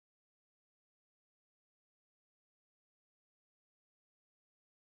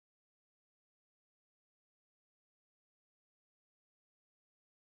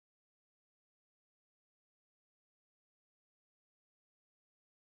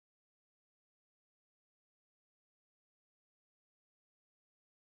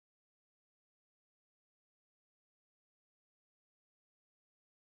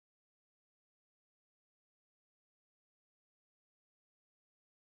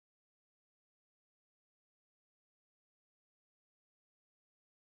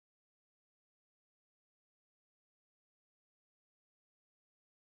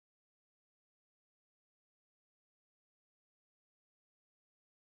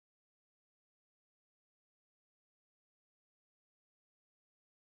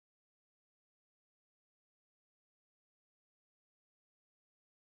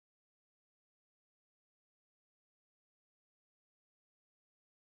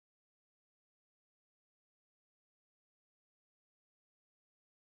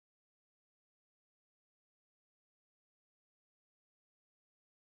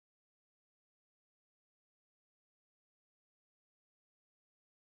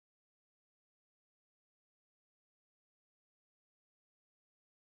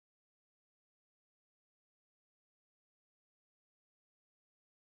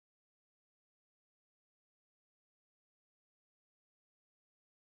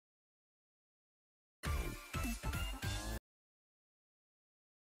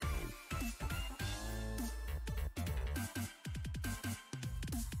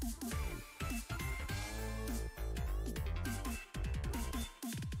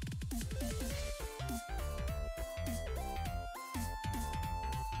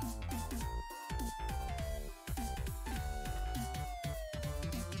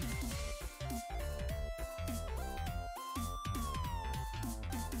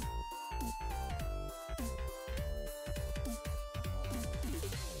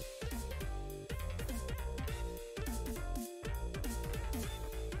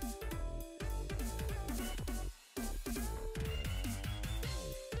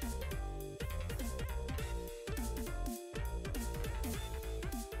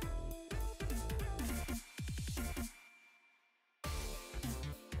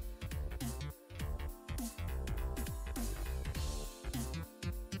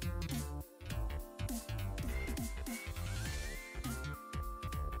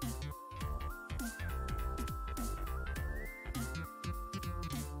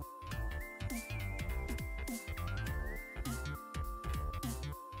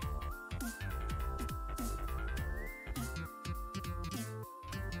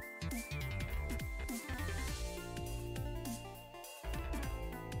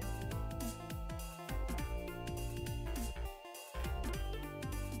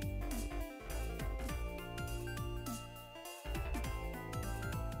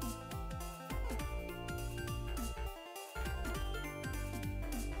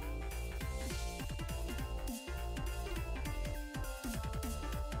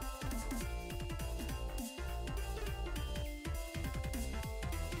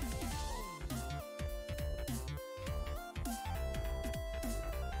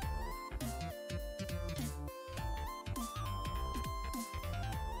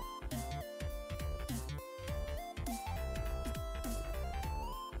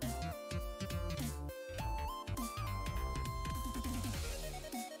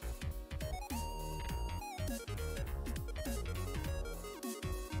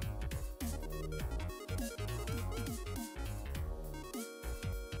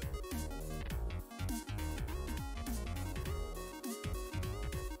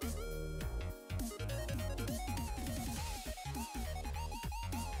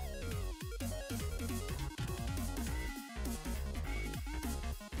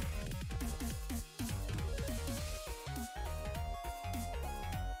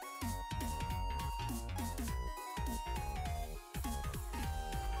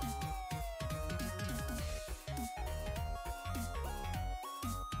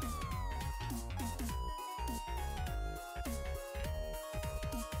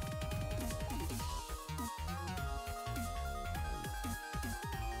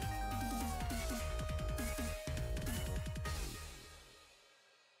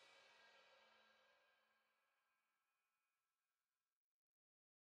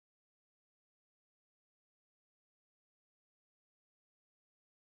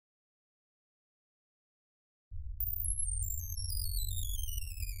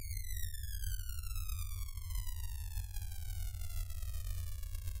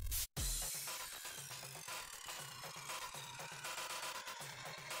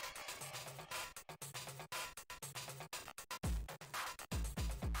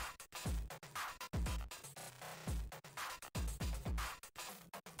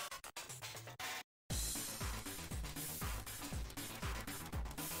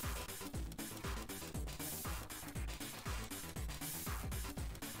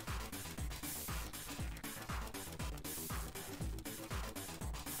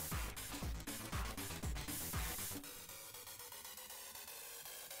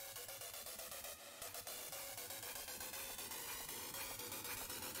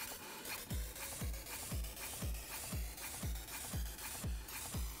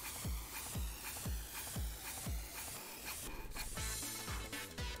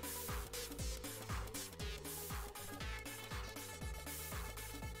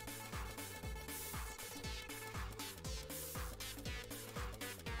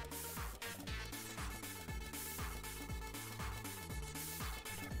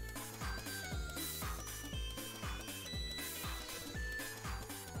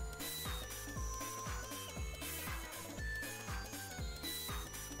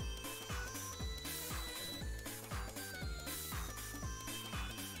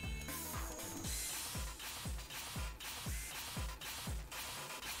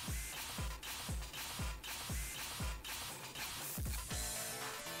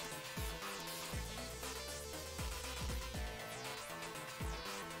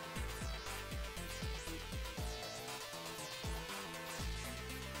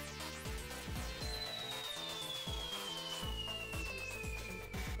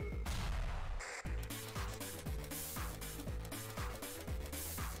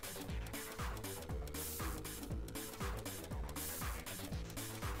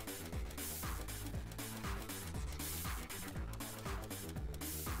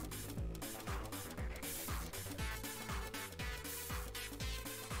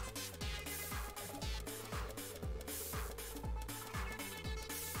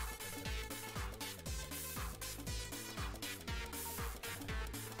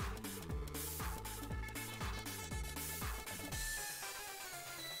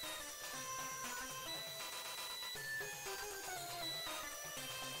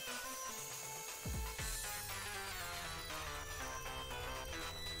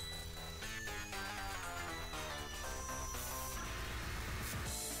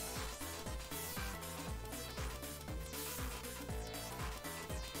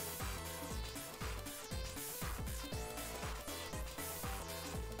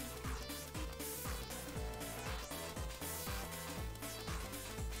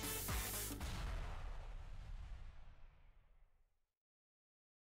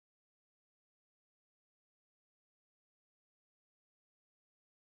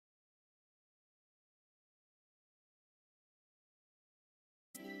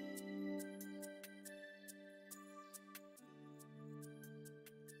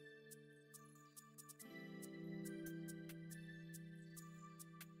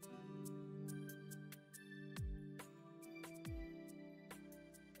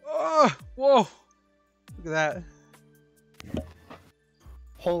Whoa! Look at that.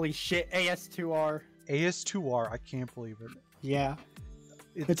 Holy shit, AS2R. AS2R, I can't believe it. Yeah.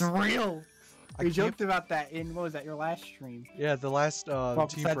 It's real! I We can't- joked about that in, what was that, your last stream? Yeah, the last Well,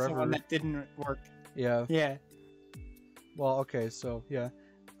 Team besides the Forever. one that didn't work. Yeah. Yeah. Well, okay, so yeah.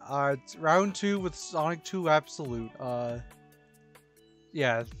 It's round 2 with Sonic 2 Absolute.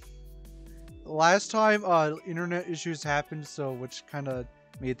 Yeah. Last time internet issues happened, so which kind of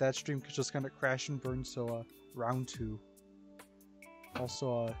made that stream just kind of crash and burn, so round 2.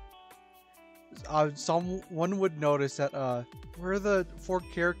 Also someone would notice that where the 4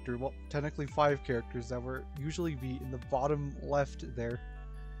 characters, well technically 5 characters that were usually be in the bottom left there,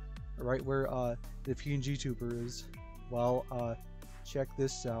 right where the PNG tuber is. Well, check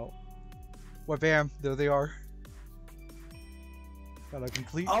this out. Well, bam, there they are. Got a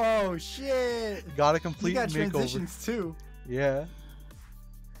complete. Oh shit! Got a complete You got makeover. transitions too. Yeah.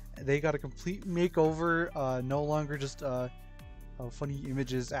 They got a complete makeover. No longer just funny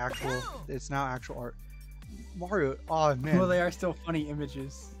images. Actual. It's now actual art. Mario. Oh man. Well, they are still funny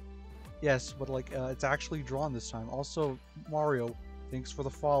images. Yes, but like it's actually drawn this time. Also, Mario, thanks for the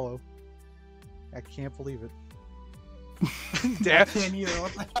follow. I can't believe it. Damn. I can't either.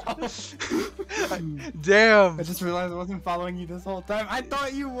 What the hell? Damn. I just realized I wasn't following you this whole time. I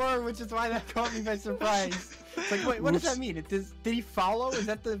thought you were, which is why that caught me by surprise. It's like, wait, what does that mean? Did he follow? Is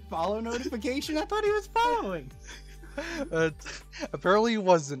that the follow notification? I thought he was following. Apparently he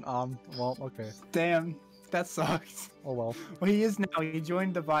wasn't. Well, okay. Damn, that sucks. Oh well. Well, he is now. He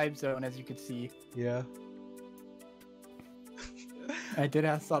joined the vibe zone, as you can see. Yeah. I did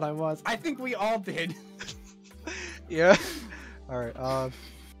ask, thought I was. I think we all did. Yeah. All right.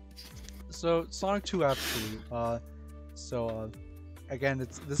 So Sonic 2 Absolute. Again,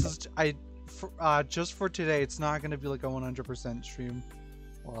 just for today, it's not gonna be like a 100% stream.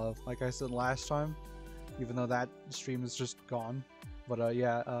 Like I said last time, even though that stream is just gone. But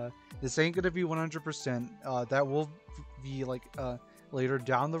yeah, this ain't gonna be 100%. That will be like later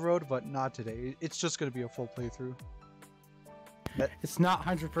down the road, but not today. It's just gonna be a full playthrough. It's not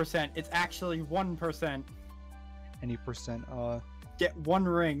 100%. It's actually 1%. Any percent. Get 1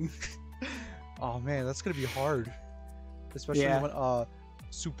 ring. Oh man, that's gonna be hard, especially when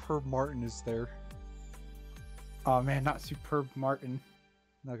Superb Martin is there. Oh man, not Superb Martin.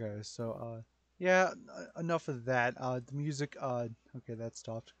 Okay, so yeah, enough of that. The music, okay, that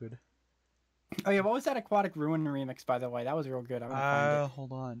stopped. Good. Oh yeah, what was that Aquatic Ruin remix, by the way? That was real good. I'm gonna find it.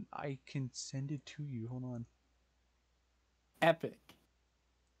 Hold on, I can send it to you. Hold on. Epic.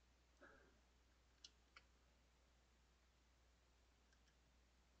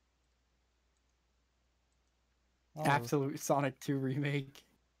 Oh. Absolute Sonic 2 remake.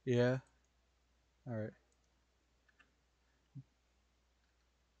 Yeah. All right.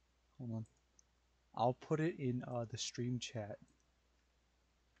 Hold on. I'll put it in the stream chat.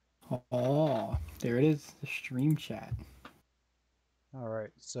 Oh, there it is, the stream chat. All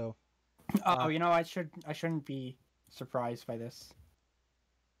right. So. Oh, you know, I shouldn't be surprised by this.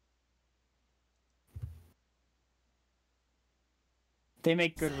 They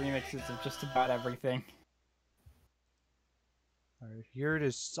make good remixes of just about everything. Alright, here it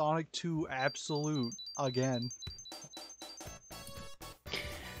is, Sonic 2 Absolute again.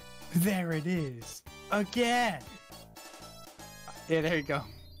 There it is, again. Yeah, there you go.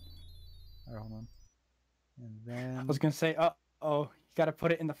 Alright, hold on. And then I was gonna say, oh, you gotta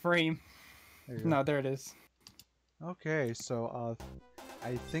put it in the frame. No, there it is. Okay, so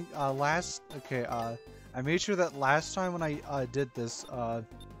I think I made sure that last time when I did this, I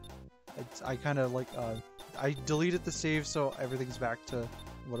kind of like I deleted the save so everything's back to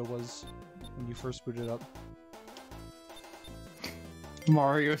what it was when you first booted up.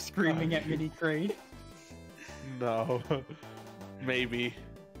 Mario screaming at Mini Crane. No. Maybe.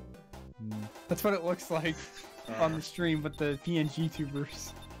 That's what it looks like on the stream with the PNG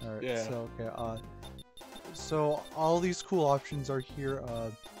tubers. Alright, Yeah. so okay, so all these cool options are here.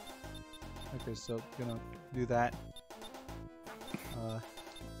 Okay, so gonna do that.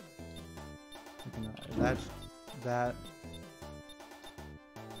 That.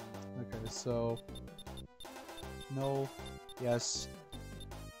 Okay, so no, yes,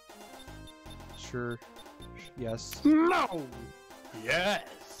 sure, yes. No!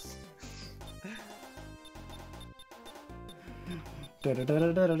 Yes!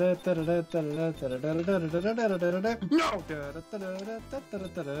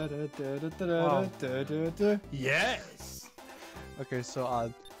 Yes! Okay,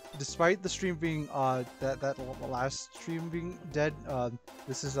 so despite the stream being that last stream being dead,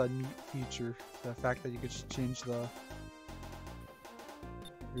 this is a neat feature. The fact that you could just change the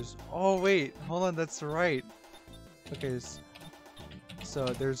Oh wait, hold on, that's right. Okay, so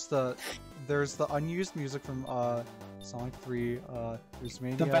there's the unused music from Sonic 3. There's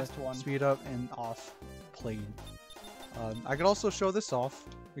Mania, The best one. Speed Up, and Off played. I could also show this off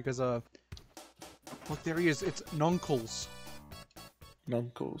because look, there he is. It's Knuckles.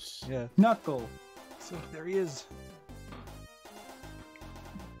 Knuckles. Yeah. Knuckle. So there he is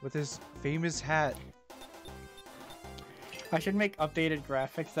with his famous hat. I should make updated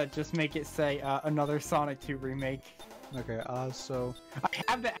graphics that just make it say another Sonic 2 remake. Okay, so I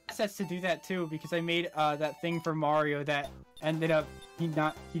have the assets to do that too because I made that thing for Mario that ended up he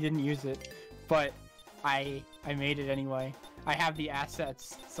didn't use it, but I made it anyway. I have the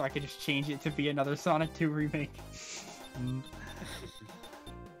assets, so I could just change it to be another Sonic 2 remake.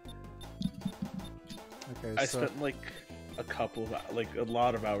 Okay, I spent like a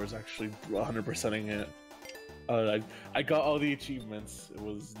lot of hours actually 100%ing it. I got all the achievements. It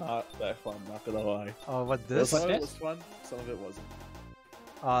was not that fun, not gonna lie. oh, what this? Some of it was fun, some of it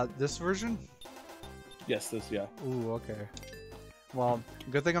wasn't. This version? Yes, this, yeah. Ooh, okay. Well,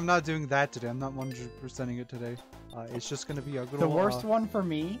 good thing I'm not doing that today. I'm not 100%ing it today. It's just gonna be a good The old, worst one for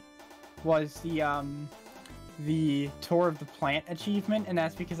me was the Tour of the Plant achievement, and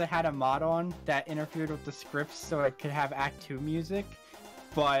that's because I had a mod on that interfered with the scripts so it could have Act 2 music,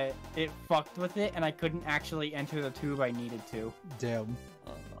 but it fucked with it and I couldn't actually enter the tube I needed to. Damn.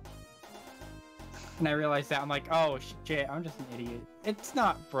 And I realized that, I'm like, oh shit, I'm just an idiot. It's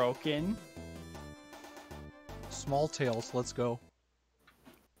not broken. Small Tails, let's go.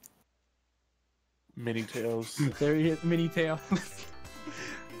 Mini Tails. There he is, Mini Tails.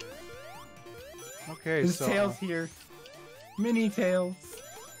 Okay, His so tail's here. Mini Tails.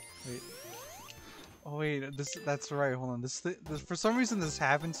 wait. Oh wait, that's right. Hold on. This for some reason this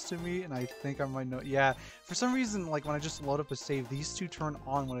happens to me, and I think I might know. Yeah, for some reason, like when I just load up a save, these two turn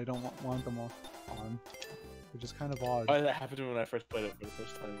on when I don't want them on, which is kind of odd. Oh, that happened to me when I first played it for the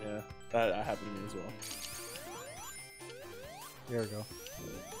first time. Yeah, that happened to me as well. There we go.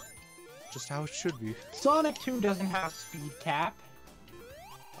 Just how it should be. Sonic 2 doesn't have speed cap.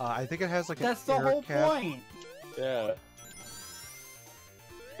 I think it has like That's an the air whole cap. point. Yeah.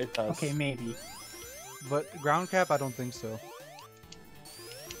 It does. Okay, maybe. But ground cap, I don't think so.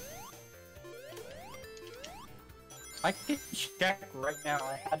 I can check right now.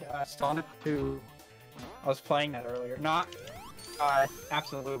 I had Sonic 2. I was playing that earlier. Not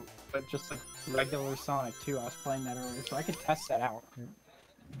Absolute, but just like regular Sonic 2. I was playing that earlier, so I could test that out.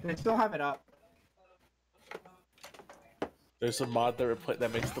 They still have it up. There's a mod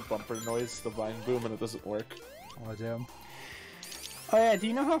that makes the bumper noise, the vine boom, and it doesn't work. Oh damn. Oh yeah, do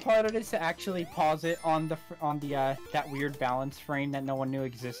you know how hard it is to actually pause it on the that weird balance frame that no one knew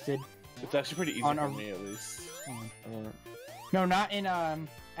existed? It's actually pretty easy for me, at least. No, not in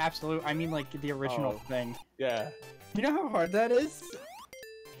Absolute. I mean like the original thing. Yeah. You know how hard that is?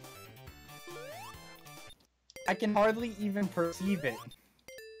 I can hardly even perceive it.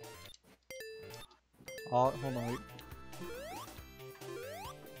 Oh, hold on, wait.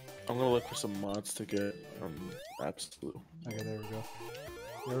 I'm gonna look for some mods to get Absolute. Okay, there we go.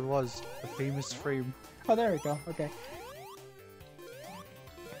 There it was, the famous frame. Oh, there we go. Okay.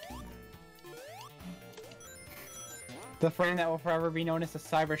 The frame that will forever be known as the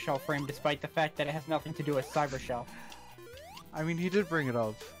Cyber Shell frame, despite the fact that it has nothing to do with Cyber Shell. I mean, he did bring it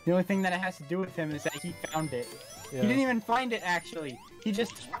up. The only thing that it has to do with him is that he found it. Yeah. He didn't even find it, actually. He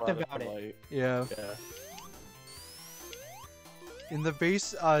just talked about it. Yeah. Yeah. In the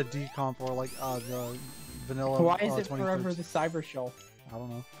base decomp or like the vanilla. Why is it 2013 forever the Cyber Shell? I don't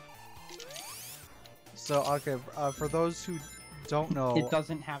know. So okay, for those who don't know, It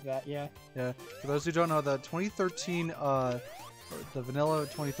doesn't have that, yeah. yeah. For those who don't know, the 2013 the vanilla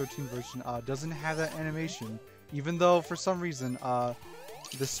 2013 version doesn't have that animation, even though for some reason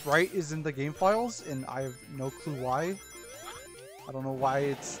the sprite is in the game files, and I have no clue why. I don't know why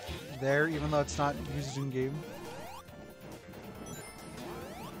it's there, even though it's not used in game.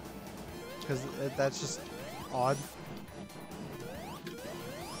 Because that's just odd.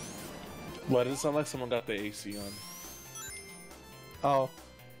 Why does it sound like someone got the AC on? Oh.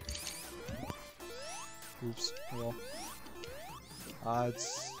 Oops. Well.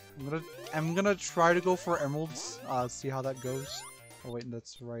 I'm gonna try to go for emeralds. See how that goes. Oh wait,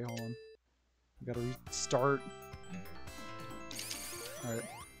 that's right. Hold on. We gotta restart. All right.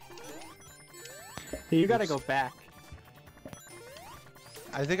 You gotta go back.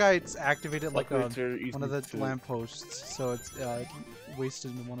 I think I activated like Luckily, it's very easy one of the to- lampposts, so it's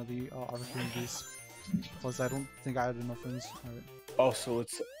wasted one of the opportunities. Plus, I don't think I had enough rings. Alright. Also,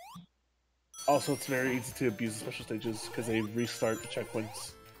 it's very easy to abuse the special stages because they restart the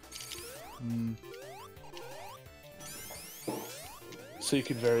checkpoints. Hmm. So you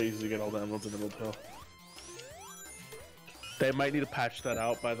can very easily get all the emeralds in Emerald Hill. They might need to patch that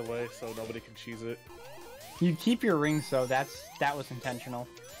out, by the way, so nobody can cheese it. You keep your rings, though. That was intentional.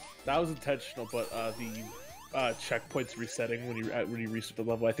 That was intentional, but the checkpoints resetting when you reset the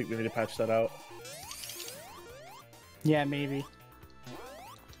level, I think they need to patch that out. Yeah, maybe.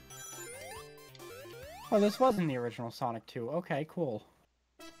 Oh, this wasn't the original Sonic 2. Okay, cool.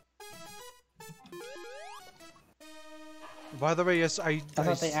 By the way, yes, I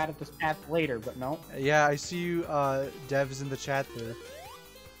thought they added this path later, but no. Yeah, I see you, devs in the chat there.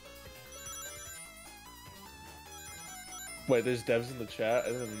 Wait, there's devs in the chat? I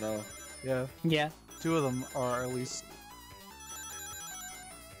didn't know. Yeah. Yeah. 2 of them are at least.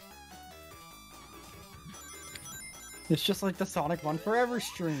 It's just like the Sonic 1 Forever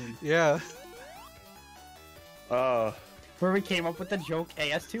stream. Yeah. Where we came up with the joke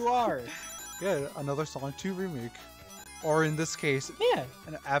AS2R. Yeah, another Sonic 2 remake. Or in this case, Yeah.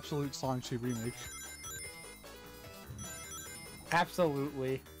 an absolute Sonic 2 remake.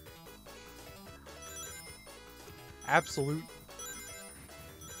 Absolutely. Absolute.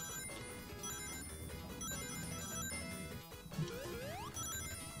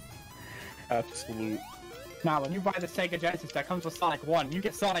 Absolute. Now, when you buy the Sega Genesis that comes with Sonic 1, you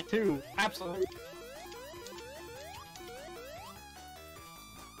get Sonic 2. Absolutely.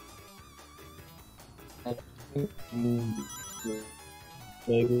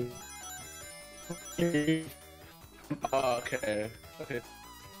 Maybe. Oh, okay. Okay.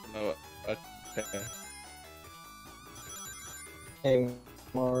 No, okay. Hey,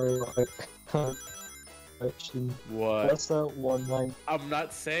 Mario, question. What? What's that one line? I'm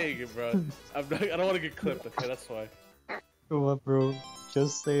not saying it, bro. I don't want to get clipped, okay? That's why. Go up, bro.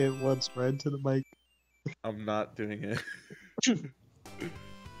 Just say it once, right to the mic. I'm not doing it.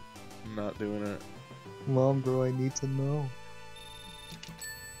 I'm not doing it. Mom, bro, I need to know.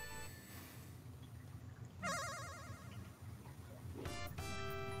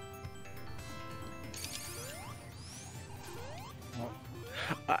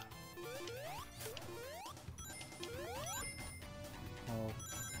 Oh,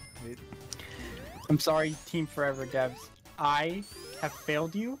 wait. I'm sorry, Team Forever devs. I have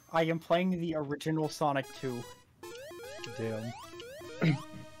failed you. I am playing the original Sonic 2. Damn.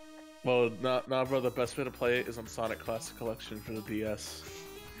 Well, nah, bro. The best way to play it is on Sonic Classic Collection for the DS.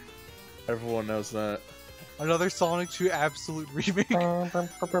 Everyone knows that. Another Sonic 2 absolute remake.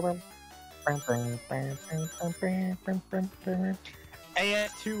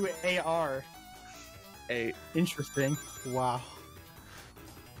 AS2 AR. Hey, Interesting. Wow.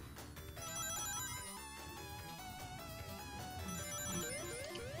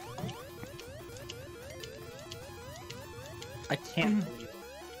 I can't believe it.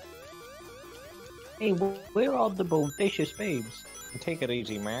 Hey, we're all the bodacious babes. Take it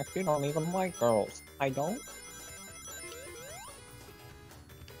easy, Mac. You don't even like girls. I don't?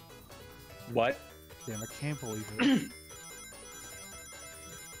 what? Damn, I can't believe it.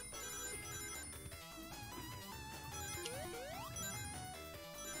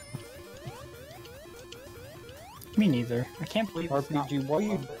 Me neither. I can't believe it's not. RPG, what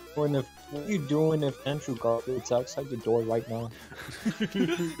are you doing if Andrew Garfield's outside the door right now?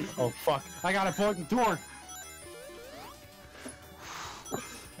 Oh fuck! I gotta plug the door.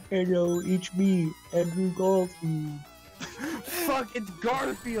 Hello, it's me, Andrew Garfield. Fuck! It's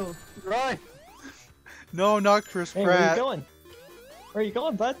Garfield. Run! No, not Chris Hey, where Pratt. you going? Where you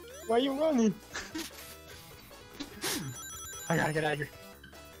going, bud? Why are you running? I gotta get out of here.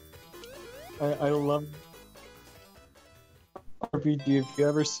 I love RPG. Have you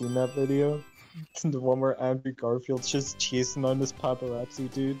ever seen that video? The one where Andrew Garfield's just chasing on this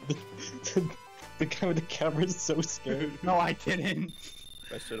paparazzi dude. The guy with the camera is so scary. No, I didn't.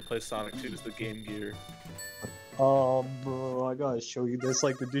 Best way to play Sonic 2 is the Game Gear. Bro, I gotta show you this.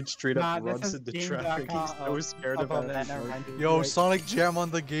 Like the dude straight up Nah, this runs is into game.com. traffic. He's so scared Oh, about that, it. never mind. Yo, Right. Sonic Jam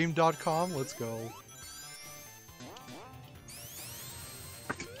on the game.com. Let's go.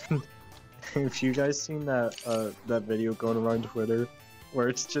 Have you guys seen that that video going around Twitter where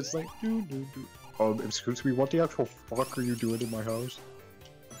it's just like, excuse me, what the actual fuck are you doing in my house?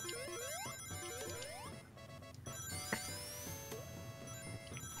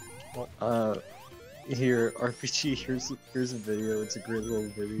 Here, RPG, here's a video. It's a great little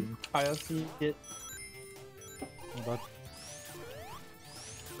video. I'll see it. But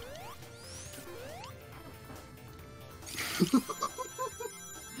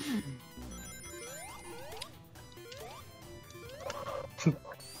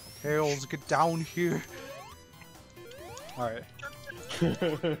Tails, get down here. Alright.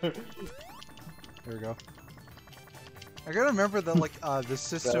 There we go. I gotta remember that like the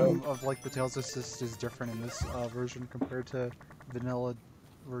system of like the Tails Assist is different in this version compared to vanilla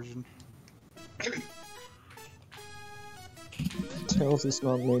version. Tails is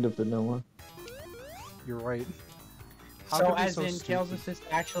not made of vanilla. You're right. How So could be as so in stupid? Tails Assist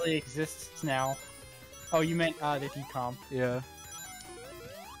actually exists now. Oh, you meant the decom. Yeah.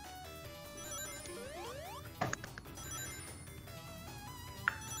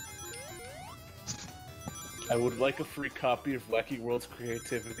 I would like a free copy of Wacky World's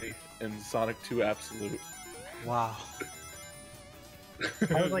Creativity in Sonic 2 Absolute. Wow.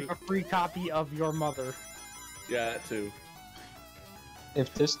 I would like a free copy of Your Mother. Yeah, that too.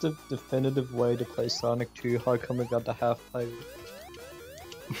 If this the definitive way to play Sonic 2, how come it got the half pipe?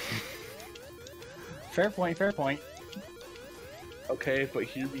 Fair point, fair point. Okay, but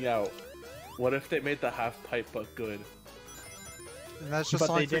hear me out. What if they made the half pipe but good? And that's just But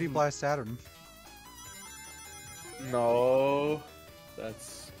Sonic they 3D didn't. Blast Saturn. No,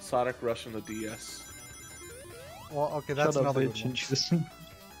 that's Sonic Rush on the DS. Well, okay, that's Shut up, another bitch, good and one. just,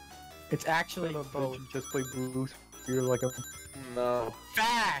 It's actually shut up, bitch, both. and just play Blue Spear like a... No,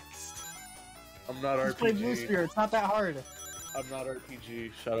 Facts! I'm not Just play Blue RPG. Spear, it's not that hard. I'm not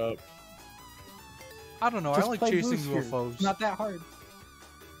RPG. Shut up. I don't know, Just I like play Blue chasing Sphere. UFOs. It's not that hard.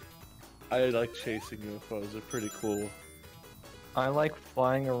 I like chasing UFOs. They're pretty cool. I like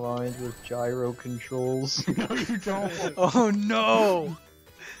flying around with gyro controls. No, you don't. Oh no!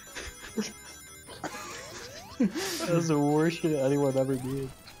 That's the worst shit anyone ever did.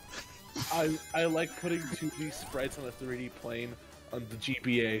 I like putting 2D sprites on a 3D plane on the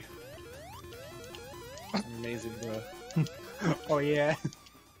GBA. It's amazing, bro. Oh yeah.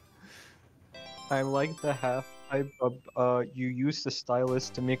 I like the half pipe of you use the stylus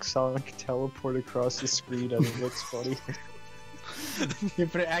to make Sonic teleport across the screen and it looks funny. Yeah,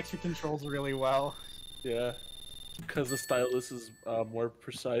 but it actually controls really well. Yeah, because the stylus is more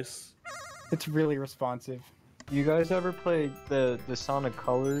precise. It's really responsive. You guys ever played the Sonic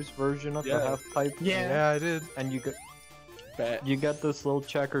Colors version of Yeah. the half pipe? Yeah. Yeah, I did. And Bet. you get this little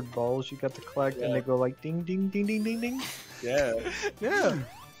checkered balls you got to collect and Yeah. they go like ding ding ding ding ding ding. Yeah. Yeah.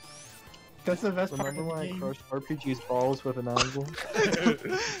 That's the best part Remember of when the I game. crushed RPG's balls with an anvil?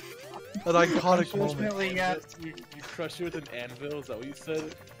 An iconic moment. Unfortunately, You crush you with an anvil, is that what you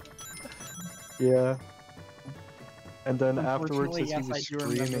said? Yeah. And then afterwards, Unfortunately, as yes, he I was do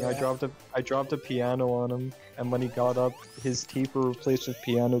remember screaming, that. I dropped a piano on him, and when he got up, his teeth were replaced with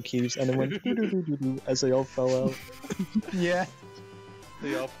piano keys, and it went doo doo doo doo doo as they all fell out. yeah.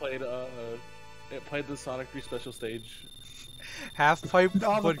 They all played it played the Sonic 3 special stage. Half pipe,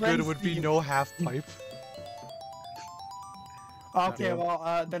 All the but good friends would be you- no half pipe. Okay, Yeah.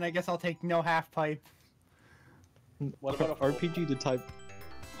 well, then I guess I'll take no half pipe. What about a full- RPG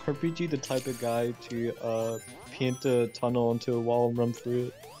the type of guy to paint a tunnel into a wall and run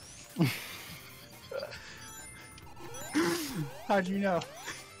through it. How'd you know?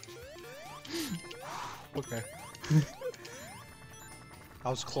 Okay. I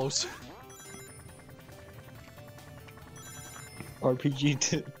was close.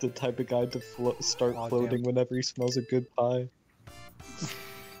 RPG the type of guy to start Aw, floating damn. whenever he smells a good pie.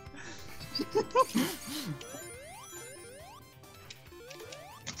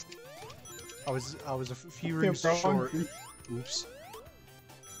 I was a few Yeah, rings bro, short. Oops.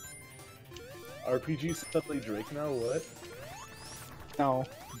 RPG suddenly Drake now? What? No.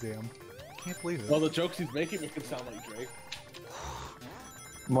 Damn. Can't believe it. Well, the jokes he's making make him sound like Drake.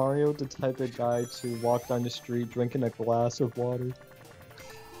 Mario the type of guy to walk down the street drinking a glass of water.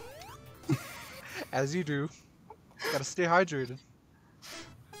 As you do. Gotta stay hydrated.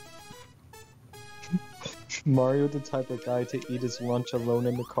 Mario the type of guy to eat his lunch alone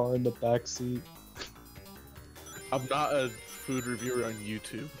in the car in the back seat. I'm not a food reviewer on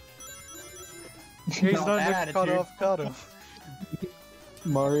YouTube. He's Not not that Nick cut attitude. avocado.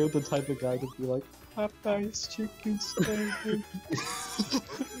 Mario the type of guy to be like, Popeye's chicken sandwich.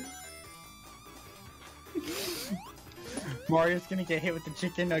 Mario's gonna get hit with the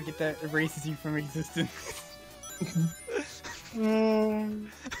chicken nugget that erases you from existence.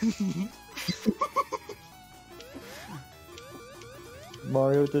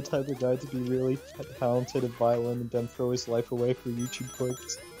 Mario the type of guy to be really talented at violin and then throw his life away for YouTube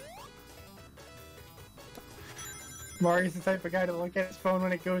clicks. Mario's the type of guy to look at his phone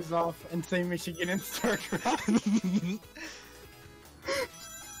when it goes off and say Michigan and start crying.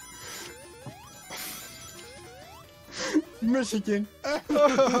 Michigan.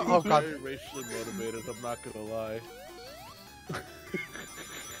 Oh god. Very racially motivated, I'm not gonna lie.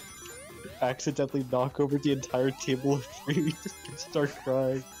 Accidentally knock over the entire table of food. start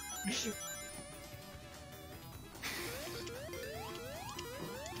crying.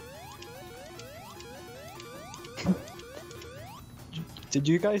 Did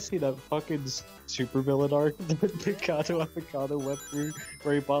you guys see that fucking supervillain arc that Picado Avocado went through,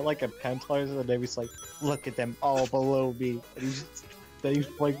 where he bought like a penthouse and then he's like, "Look at them all below me," and he's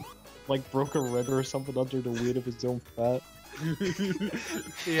like broke a rib or something under the weight of his own fat.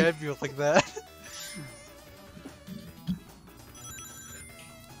 Yeah, I feel like that.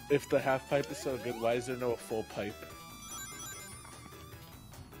 If the half pipe is so good, why is there no full pipe?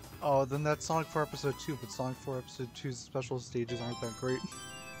 Oh, then that's Sonic 4 Episode 2, but Sonic 4 Episode 2's special stages aren't that great.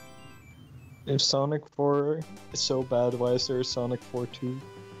 If Sonic 4 is so bad, why is there a Sonic 4 2?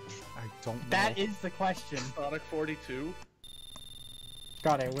 I don't know. That is the question. Sonic 42?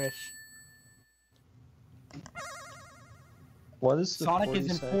 God, I wish. What is the Sonic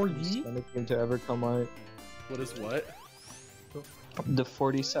is in 42nd 4D? Sonic game to ever come out? What is what? The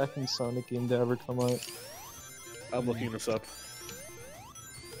 42nd Sonic game to ever come out. I'm looking this up.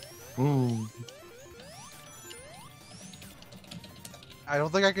 I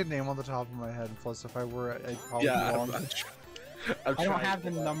don't think I could name on the top of my head, plus if I were, I'd probably be Yeah, wrong. I don't have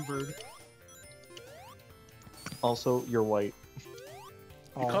them numbered. Also, you're white.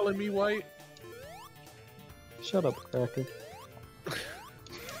 You calling me white? Shut up, Cracker.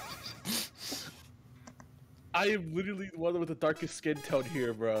 I am literally the one with the darkest skin tone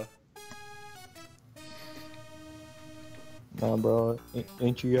here, bro. Nah, bro.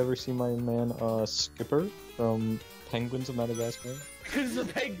 Ain't you ever seen my man, Skipper from Penguins of Madagascar? Because it's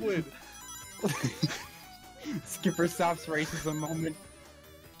a penguin! Skipper stops racism moment.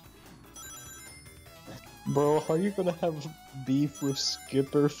 Bro, how are you gonna have beef with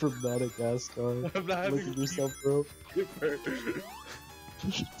Skipper from Madagascar? I'm not Look having at yourself, bro. Skipper.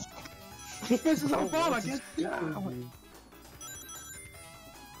 This is Oh, Obama, what's get Skipper down!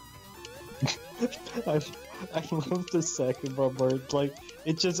 do? I love the second one where it's like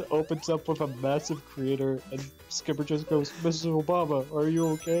it just opens up with a massive crater and Skipper just goes, "Mrs. Obama, are you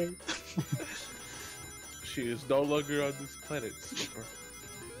okay?" She is no longer on this planet, Skipper.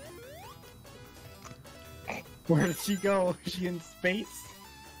 Where did she go? Is she in space?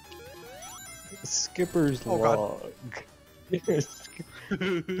 Skipper's Oh, God. log.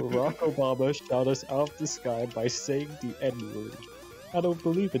 Barack Obama shot us out of the sky by saying the N-word. I don't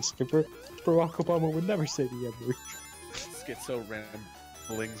believe it, Skipper. Barack Obama would never say the N-word. Schizo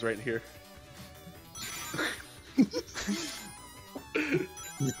ramblings right here.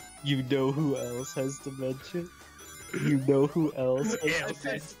 You know who else has dementia? You know who else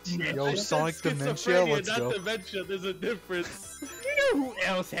has Yo, Sonic Dementia, let's not go. dementia, there's a difference. You know who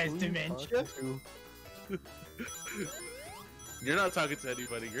else has dementia? You're not talking to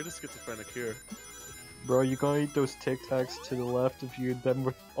anybody, you're the schizophrenic here. Bro, you gotta eat those Tic Tacs to the left of you,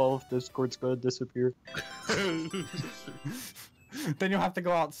 then all of Discord's gonna disappear. Then you'll have to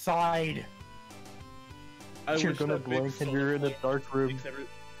go outside. You're wish gonna that big blink and solar you're in a flare dark room. makes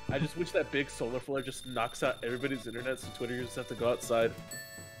I just wish that big solar flare just knocks out everybody's internet so Twitter just have to go outside.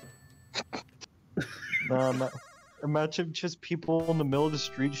 Imagine just people in the middle of the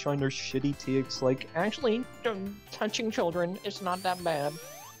street showing their shitty TX like, actually, touching children is not that bad.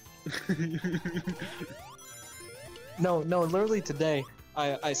 No, literally today,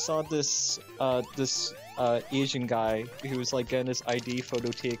 I saw this Asian guy who was like getting his ID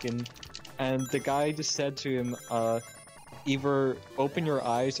photo taken, and the guy just said to him, either open your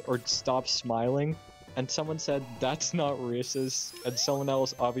eyes or stop smiling, and someone said, that's not racist, and someone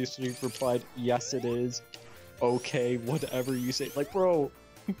else obviously replied, yes it is. Okay, whatever you say. Like, bro,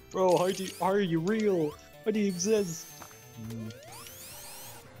 how are you real? How do you exist?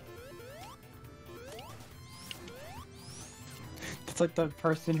 It's like the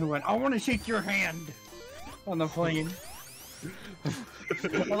person who went, "I want to shake your hand," on the plane. I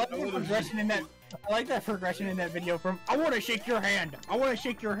like that progression in that. I like that progression in that video from "I want to shake your hand, I want to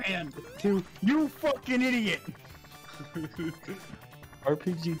shake your hand" to "You fucking idiot."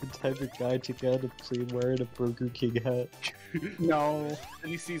 RPG the type of guy to get on a plane wearing a Burger King hat. No.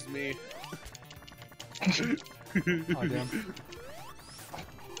 And he sees me. Oh, damn.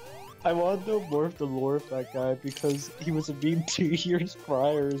 I want to know more of the lore of that guy because he was a meme 2 years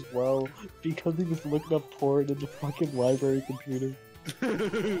prior as well because he was looking up porn in the fucking library computer.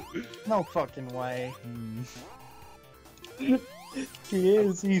 No fucking way. He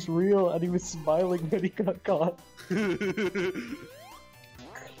is, he's real, and he was smiling when he got caught.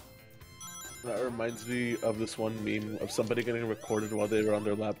 That reminds me of this one meme of somebody getting recorded while they were on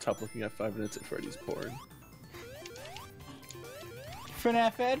their laptop looking at 5 Minutes at Freddy's porn.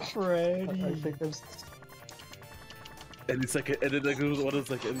 FNAF at I Freddy. think there's... And it's like, and then like, it was one of those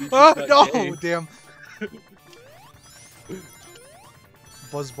like, at least Oh it's not gay. no! Damn.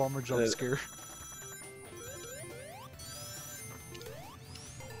 Buzz Bomber jump scare.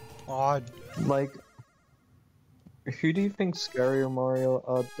 Odd. Like, who do you think's scarier,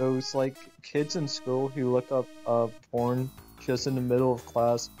 Mario? Those like kids in school who look up porn just in the middle of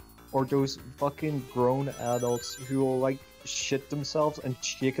class, or those fucking grown adults who will like shit themselves and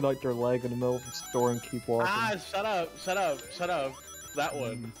shake it out their leg in the middle of the store and keep walking? Ah, shut up. That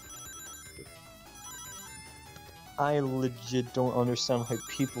one. I legit don't understand how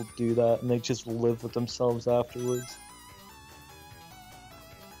people do that and they just live with themselves afterwards.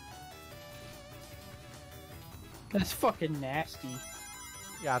 That's fucking nasty.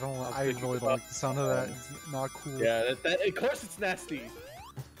 Yeah, I really don't like the sound of that. It's not cool. Yeah, that of course it's nasty.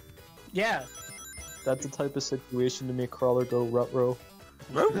 Yeah. That's the type of situation to make Crawler go rut-row.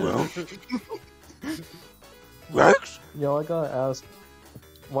 Rex? Yo, I gotta ask,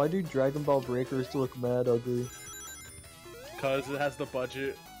 why do Dragon Ball Breakers look mad ugly? Because it has the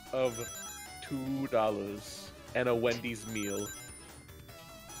budget of $2 and a Wendy's meal.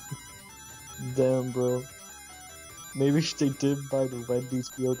 Damn, bro. Maybe if they did buy the Wendy's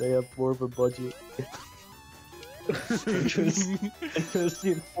meal, they have more of a budget. It was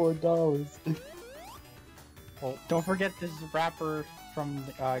 $4. Well, don't forget this wrapper from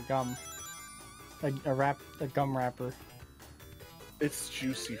gum. A gum wrapper. It's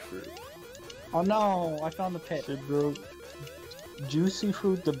juicy fruit. Oh no! I found the pit. Shit, bro. Juicy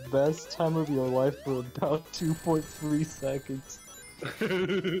fruit, the best time of your life for about 2.3 seconds.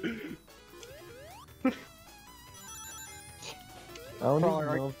 I don't Crawler, even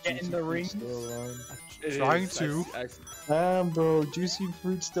are know you if getting Juicy the Fruit's ring? still around. It Trying is. to. Damn, bro, Juicy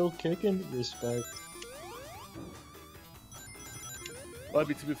Fruit still kicking? Respect. Well, I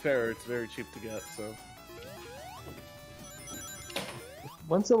mean, to be fair, it's very cheap to get, so.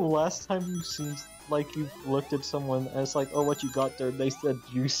 When's the last time you've seen, like, you've looked at someone and it's like, oh, what you got there? And they said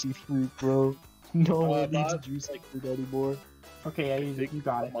Juicy Fruit, bro. No one needs not- juicy fruit anymore. Okay, yeah, you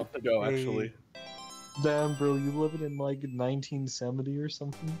got A it. month ago, Hey. actually. Damn, bro, you living in, like, 1970 or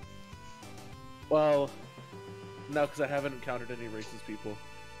something? Well, no, because I haven't encountered any racist people.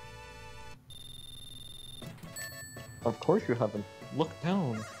 Of course you haven't. Look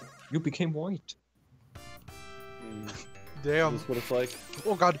down. You became white. Damn. Is this what it's like?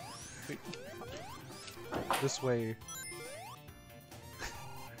 Oh god. Wait. This way.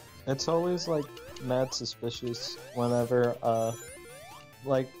 It's always like mad suspicious whenever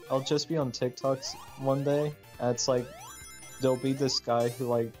like I'll just be on TikToks one day and it's like there'll be this guy who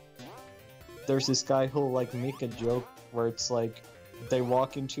like there's this guy who'll like make a joke where it's like they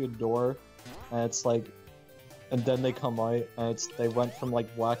walk into a door and it's like and then they come out and it's they went from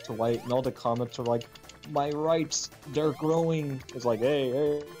like black to white and all the comments are like my rights they're growing. It's like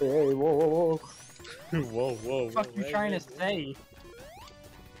hey whoa Whoa. What the fuck you trying to say?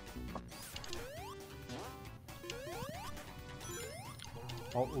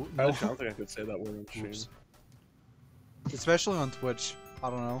 Oh, I no. don't think I could say that word on stream. Oops. Especially on Twitch. I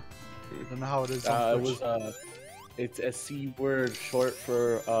don't know. I don't know how it is on It Twitch. was it's a C word short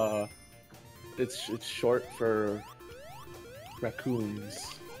for it's short for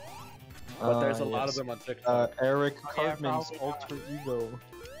raccoons. But there's a lot of them on TikTok. Eric Oh, yeah, Cartman's probably alter ego.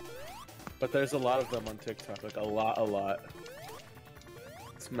 But there's a lot of them on TikTok, like a lot.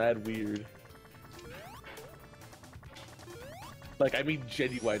 It's mad weird. Like I mean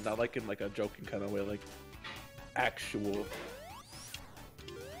genuine, not like in like a joking kind of way, like actual.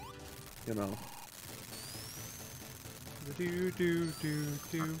 You know. Do.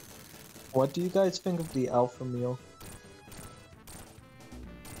 What do you guys think of the alpha meal?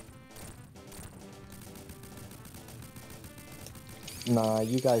 Nah,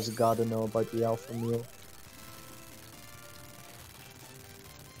 you guys gotta know about the alpha meal.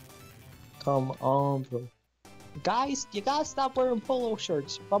 Come on, bro. Guys, you gotta stop wearing polo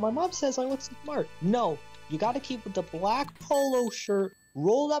shirts. But my mom says I look smart. No, you gotta keep with the black polo shirt,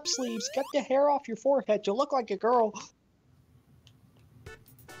 rolled up sleeves, get the hair off your forehead. You look like a girl.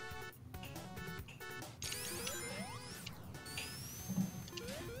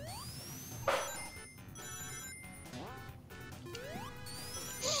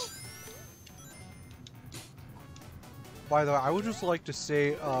 By the way, I would just like to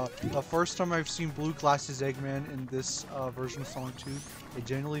say, the first time I've seen Blue Glasses Eggman in this version of Sonic 2, it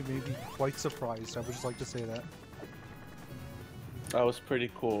genuinely made me quite surprised. I would just like to say that. That was pretty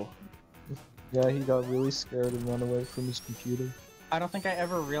cool. Yeah, he got really scared and ran away from his computer. I don't think I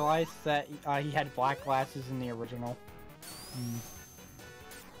ever realized that he had black glasses in the original.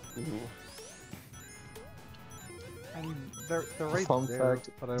 I mean, they're right Fun there. fact,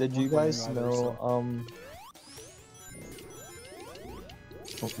 But I did you won't blame guys either, know,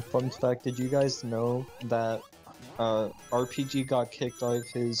 fun fact, did you guys know that RPG got kicked out of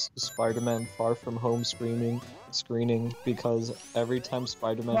his Spider-Man Far From Home screening because every time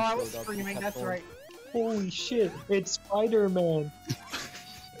Spider-Man No, I was showed up, he screaming, kept that's going, right. "Holy shit, it's Spider-Man!"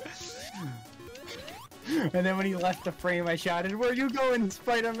 And then when he left the frame, I shouted, "Where you going,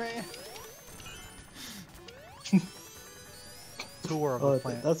 Spider-Man?" Tour of Oh, the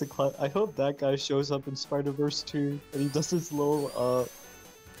plant. that's a I hope that guy shows up in Spider-Verse 2 and he does his little,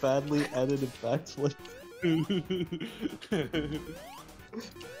 badly edited backflip.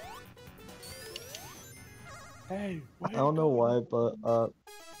 Hey, I don't know why, but,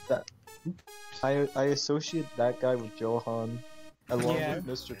 that... I associate that guy with Johan, along Yeah. with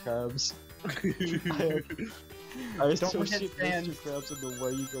Mr. Krabs. I Don't forget associate Sans. Mr. Krabs and the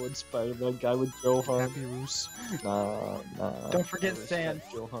Where You Going Spider-Man guy with Johan. Happy Roos. Nah. Don't forget I respect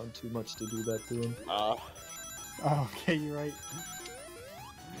Sans. Johan too much to do that to him. Oh, okay, you're right.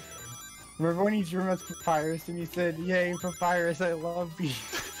 Remember when he drew us Papyrus and he said, "Yay, Papyrus, I love being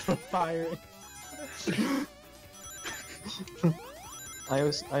Papyrus."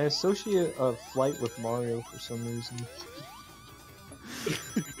 I associate a flight with Mario for some reason.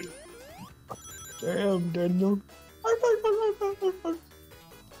 Damn, Daniel.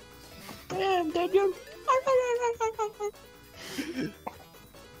 Damn, Daniel.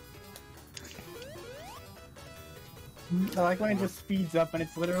 I like when it just speeds up and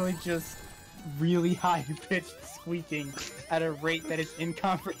it's literally just really high-pitched squeaking at a rate that is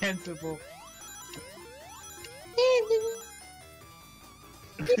incomprehensible.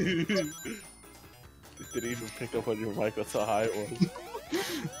 Didn't even pick up on your mic, that's how high it was.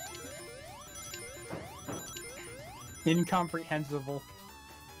 Incomprehensible.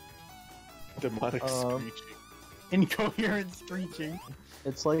 Demonic screeching. Incoherent screeching.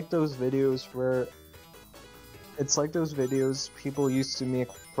 It's like those videos where... It's like those videos people used to make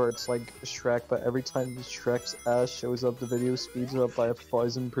where it's like Shrek, but every time Shrek's ass shows up, the video speeds up by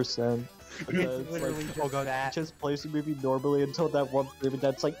 1000%. It's literally just oh god, that. Just plays the movie normally until that one frame, and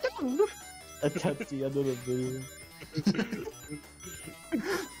that's like... and that's the end of the video.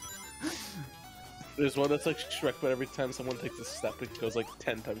 There's one that's like Shrek, but every time someone takes a step, it goes like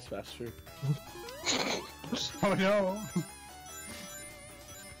 10 times faster. Oh no!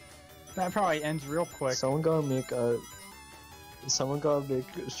 That probably ends real quick. Someone gotta make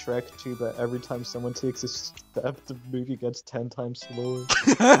Shrek 2, but every time someone takes a step, the movie gets 10 times slower.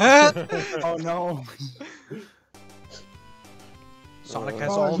 Oh no! Sonic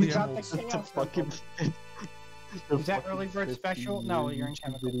has Oh, all you the got emeralds. the The chaos fucking... Is that early bird special? No, you're in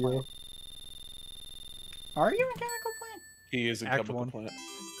Chemical Plant. Are you in Chemical Plant? He is a Act chemical one. plant.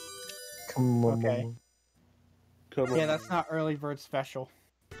 Come on. Okay. Come Yeah, on. that's not early bird special.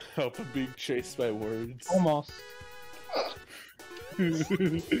 Help him being chased by words. Almost.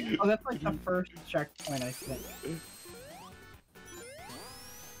 Oh, that's like the first checkpoint, I think.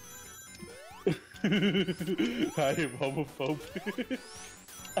 I am homophobic.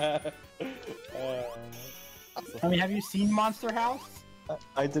 I mean, have you seen Monster House?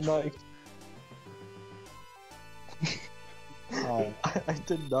 I did not... Oh. I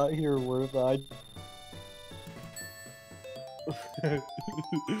did not hear a word of that.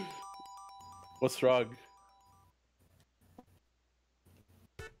 What's wrong?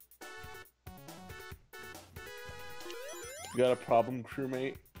 You got a problem,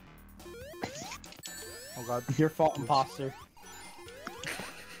 crewmate? Oh god. Your fault, imposter.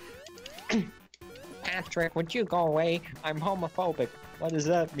 Patrick, would you go away? I'm homophobic. What does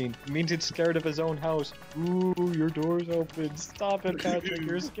that mean? It means it's scared of his own house. Ooh, your door's open. Stop it, Patrick.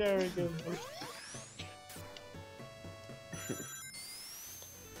 You're scaring him.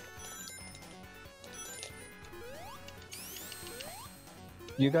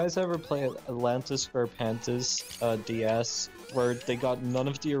 You guys ever play Atlantis for Pantas DS, where they got none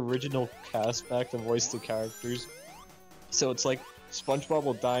of the original cast back to voice the characters? So it's like SpongeBob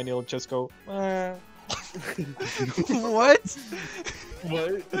will die and he'll just go, "Ah." What?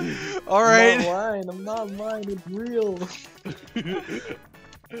 What? Alright. I'm not lying, it's real.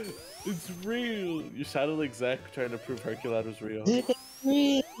 It's real. You sounded like Zach trying to prove Herculad was real. It's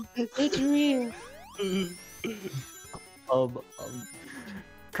real. It's real.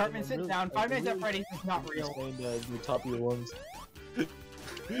 Cartman, I'm sit really- down. I'm 5 Nights at really Freddy's is not real. Explain that in the top of your lungs.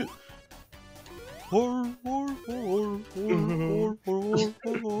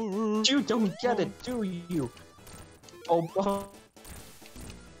 You don't get it, do you? Oh,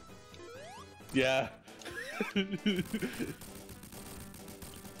 Yeah.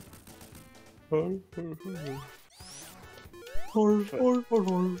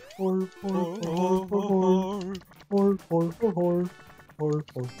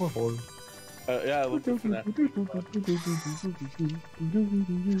 Yeah, I love the FNAF.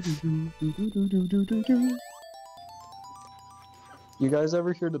 You guys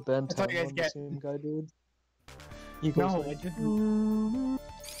ever hear the Ben That's all 10 you guys one the get. same guy did? He goes No, like, I just.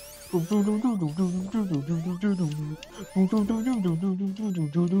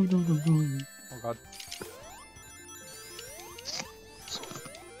 Oh god.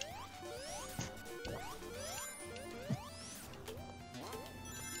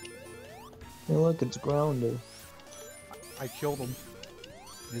 hey look, it's Grounder. I killed him.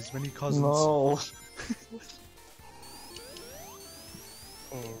 His many cousins. No.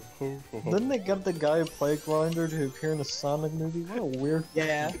 Didn't they get the guy who played Grinder to appear in a Sonic movie? What a weird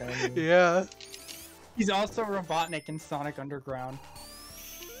Yeah. cameo. Yeah. He's also Robotnik in Sonic Underground.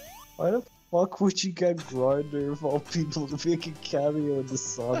 Why the fuck would you get Grinder of all people to make a cameo in the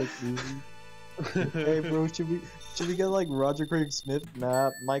Sonic movie? Hey bro, should we get like Roger Craig Smith?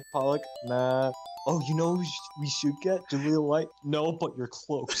 Nah. Mike Pollock? Nah. Oh, you know who we should get? Julia White? No, but you're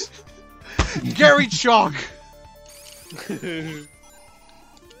close. Gary Chalk!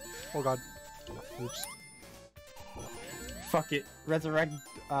 Oh god. Oops. Fuck it. Resurrect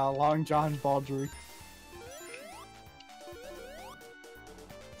Long John Baldry.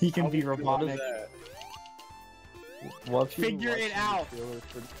 He can be What is Robotnik. that? What if you Figure watch it the out. trailer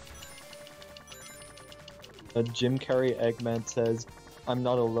for- Jim Carrey Eggman says, "I'm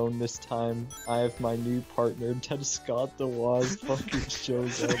not alone this time. I have my new partner." Then Scott the Woz fucking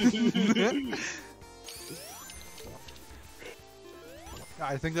shows up.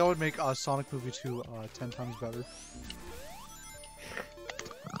 I think that would make Sonic Movie 2 10 times better.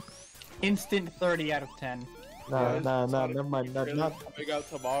 Instant 30 out of 10. Nah, Yeah. never mind. Really Not, coming out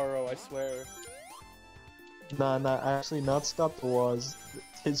tomorrow, I swear. actually, not Scott the Woz.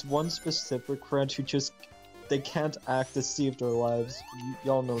 His one specific friend who just, they can't act to save their lives.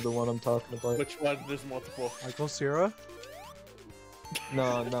 Y'all know the one I'm talking about. Which one? There's multiple. Michael Cera?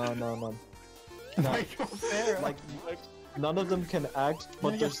 No. Michael Cera. Like, none of them can act,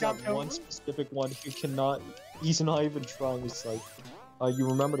 but Yeah, there's Scott that one Pilgrim? specific one who cannot. He's not even trying. It's like, you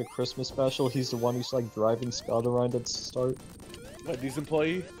remember the Christmas special? He's the one who's like driving Scott around at the start. Wendy's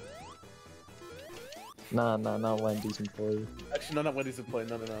employee? Nah, not Wendy's employee. Actually, no, not Wendy's employee.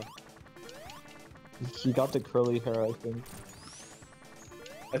 No. He got the curly hair, I think.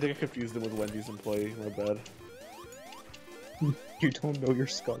 I think I confused him with Wendy's employee. My bad. You don't know your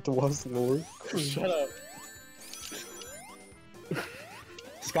Scott the Woz lore? Shut up.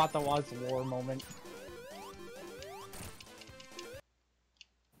 Scott the Woz war moment.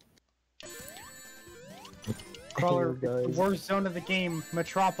 Crawler, Hey, guys. the worst zone of the game,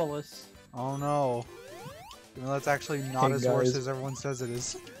 Metropolis. Oh no. Even though that's actually not Hey, as worse guys. as everyone says it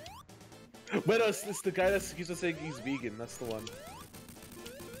is. Wait, no, it's the guy that keeps on saying he's vegan. That's the one.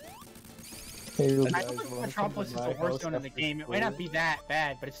 Hey, you I guys, don't think wanna Metropolis come is to the my worst house zone in the after game. It might not school? be that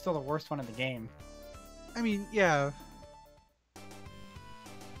bad, but it's still the worst one in the game. I mean, yeah.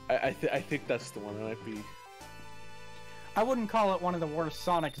 I think that's the one. It might be. I wouldn't call it one of the worst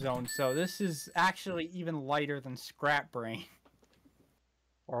Sonic zones, so this is actually even lighter than Scrap Brain.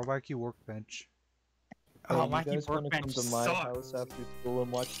 Or Wacky Workbench. Hey, Oh, you Wacky guys wanna come Workbench to my sucks. house after school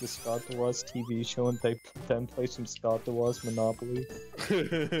and watch the Scott the Woz TV show and then play some Scott the Woz Monopoly?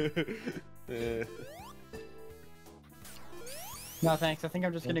 Yeah. No thanks, I think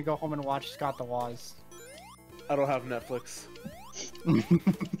I'm just gonna go home and watch Scott the Woz. I don't have Netflix.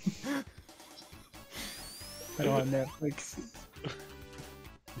 I don't have Netflix.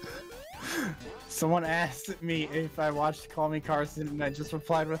 Someone asked me if I watched Call Me Carson, and I just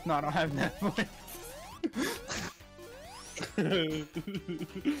replied with, no, I don't have Netflix.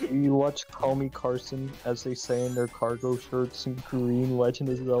 You watch Call Me Carson, as they say in their cargo shirts and green Legend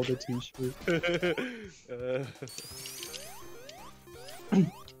of Zelda t-shirt.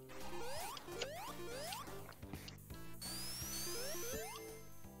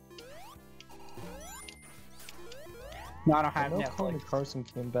 No, I don't I have know Call Me Netflix. Carson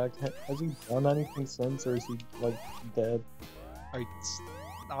came back. Has he done anything since, or is he, like, dead?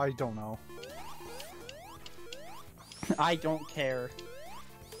 I don't know. I don't care.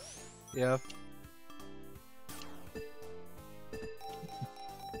 Yeah.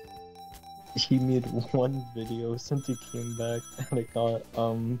 He made one video since he came back, and it got,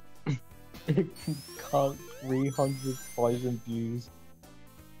 it got 300,000 views.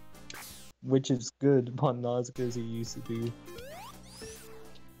 Which is good, but not as good as he used to do.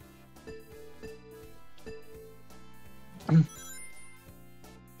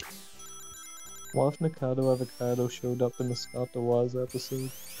 What if Nikado Avocado showed up in the Scott DeWaz episode?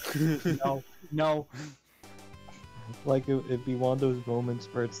 No, no. Like, it'd be one of those moments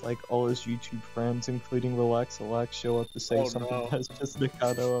where it's like all his YouTube friends, including Relax show up to say Oh, something no. that's just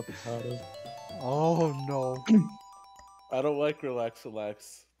Nikado Avocado. Oh no. I don't like Relax.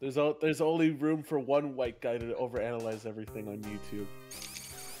 There's only room for one white guy to overanalyze everything on YouTube.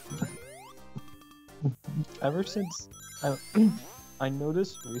 Ever since I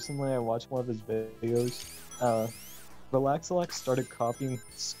noticed recently, I watched one of his videos. Relax started copying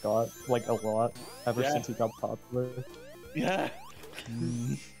Scott like a lot ever Yeah. since he got popular. Yeah.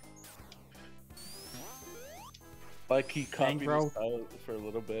 Like he Dang, copied bro. his style for a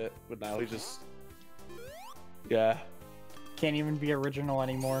little bit, but now he just yeah. Can't even be original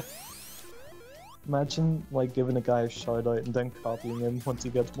anymore. Imagine like giving a guy a shout out and then copying him once he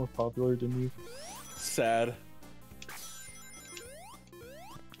gets more popular than you. Sad.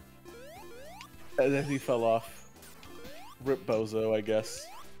 And then he fell off. Rip Bozo, I guess.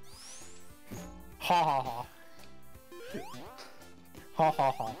 Ha ha ha. Ha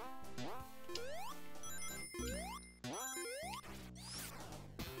ha ha.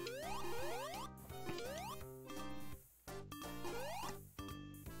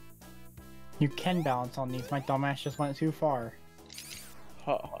 You can balance on these, my dumbass just went too far.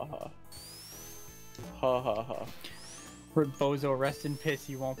 Ha ha ha. Ha ha ha. Rip Bozo, rest in piss,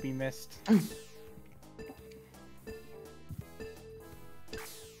 you won't be missed.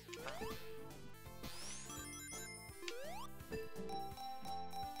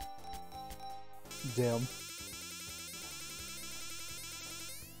 Damn.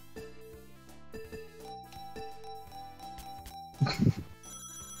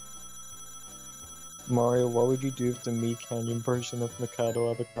 Mario, what would you do if the Meat Canyon version of Mikado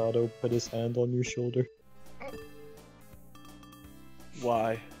Avocado put his hand on your shoulder?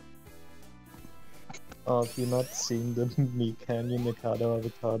 Why? Have you not seen the Meat Canyon Mikado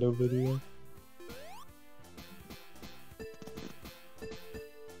Avocado video?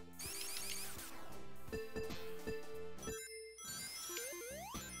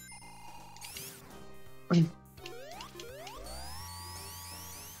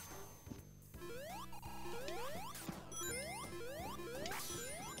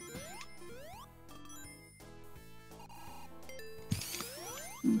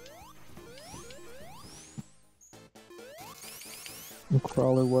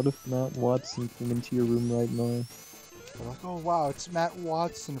 Crawler, what if Matt Watson came into your room right now? They're like, oh wow, it's Matt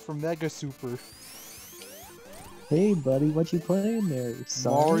Watson from Mega Super. Hey buddy, what you playing there?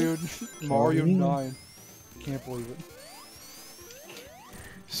 Mario Sonic? Mario Johnny? 9. Can't believe it.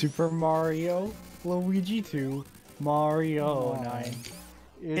 Super Mario, Luigi 2, Mario Aw. 9.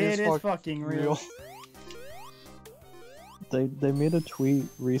 It It is fuck- fucking real. They made a tweet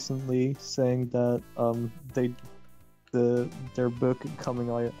recently saying that their book coming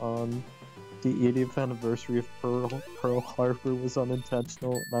out on the 80th anniversary of Pearl Harbor was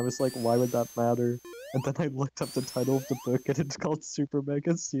unintentional, and I was like, why would that matter? And then I looked up the title of the book, and it's called Super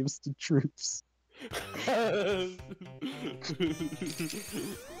Mega Saves the Troops.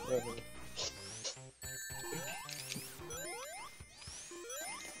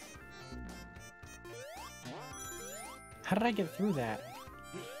 How did I get through that?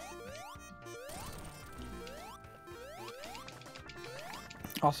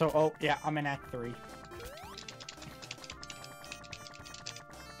 Also, oh yeah, I'm in Act 3.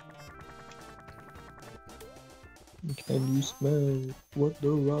 Can you smell what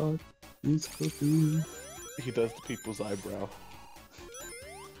the rock is cooking? He does the people's eyebrow.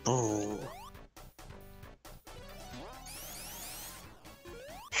 Oh.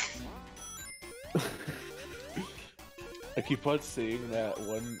 I keep on seeing that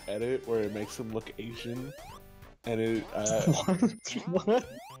one edit where it makes him look Asian, and it What?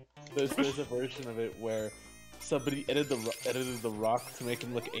 there's a version of it where somebody edited the Rock to make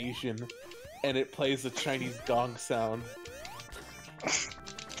him look Asian, and it plays a Chinese gong sound.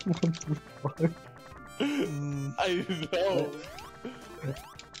 What the fuck? I know.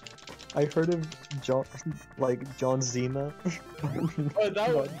 I heard of John Cena. Oh,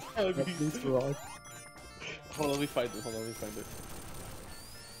 that one. This rock. Hold on, let me find it. Hold on, let me find it.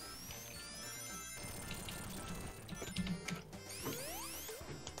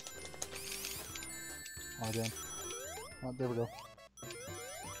 Oh damn. Oh, there we go.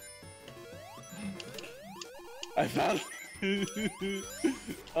 I found.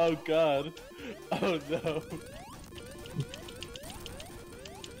 Oh god. Oh no.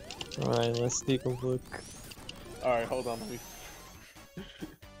 Alright, let's take a look. All right, hold on. Let me.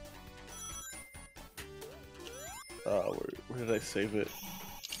 Where did I save it?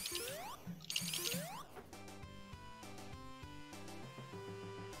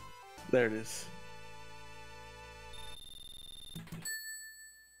 There it is.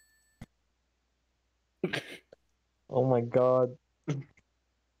 Oh my god.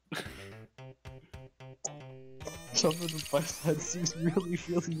 Some of the fight that seems really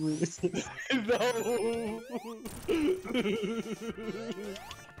realistic. No!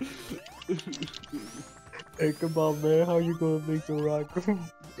 Hey, come on, man. How you gonna make the rock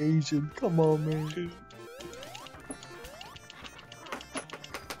Asian? Come on, man.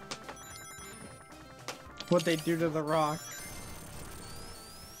 What they do to the rock.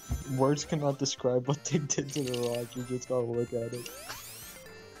 Words cannot describe what they did to the rock. You just gotta look at it.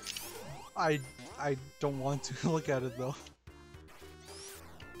 I don't want to look at it though.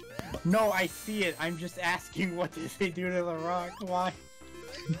 No, I see it. I'm just asking what did they do to the rock? Why?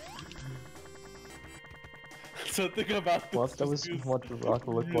 So think about this. What that was what the rock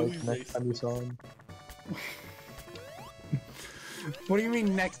looked really like next time you saw him. What do you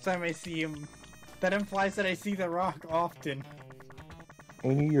mean next time I see him? That implies that I see the rock often.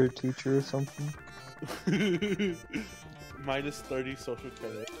 Ain't he your teacher or something? Minus 30 social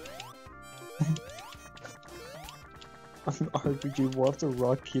credit. RPG, what if the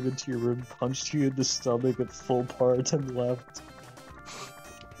rock came into your room, punched you in the stomach at full part, and left?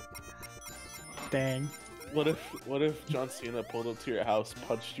 Dang. What if John Cena pulled up to your house,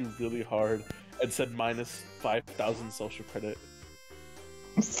 punched you really hard, and said minus 5,000 social credit?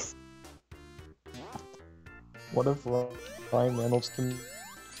 What if Ryan Reynolds can...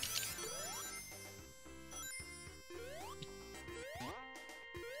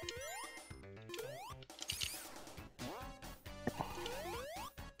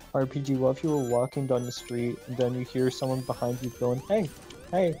 RPG, what if you were walking down the street and then you hear someone behind you going, "Hey,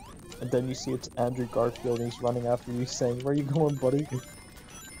 hey," and then you see it's Andrew Garfield and he's running after you saying, "Where you going, buddy?"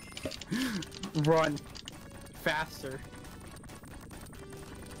 Run. Faster.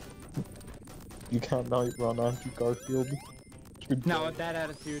 You can't now run Andrew Garfield. You're Not dead. with that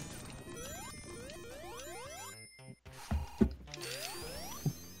attitude.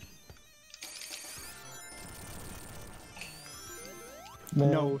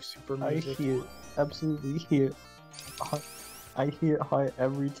 Man, No super I music. absolutely hear. I hear how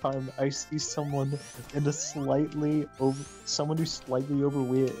every time I see someone in a someone who's slightly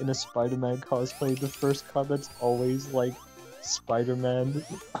overweight in a Spider-Man cosplay, the first comment's always like, "Spider-Man,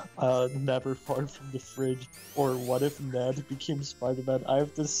 never far from the fridge," or "What if Ned became Spider-Man?" I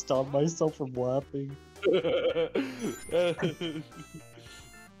have to stop myself from laughing.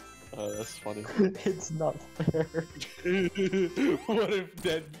 Oh, that's funny. It's not fair. What if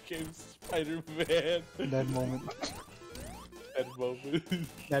Ned became Spider-Man? That moment. That moment.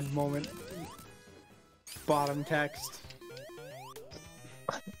 That moment. Bottom text.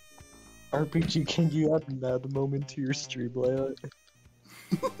 RPG, can you add that moment to your stream layout?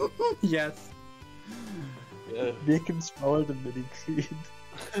 Yes. Yeah. Make him smaller than Mini Creed.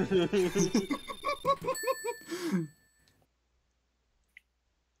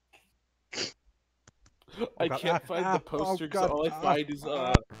 I God. can't find the poster because all I find is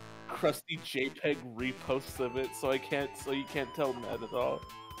crusty JPEG repost of it, so you can't tell Ned at all.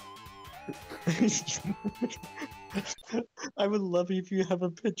 I would love it if you have a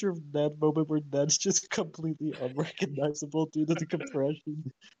picture of that moment where Ned's just completely unrecognizable due to the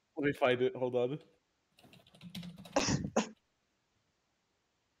compression. Let me find it, hold on.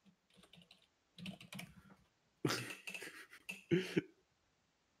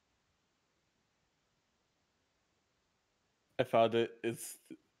 I found it. It's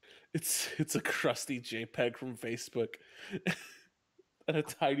a crusty JPEG from Facebook at a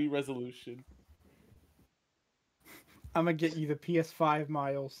tiny resolution. I'm gonna get you the PS5,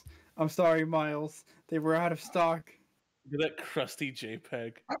 Miles. I'm sorry, Miles. They were out of stock. Look at that crusty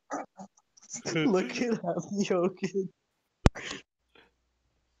JPEG. Look at Happy Hogan.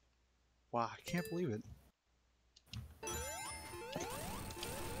 Wow, I can't believe it.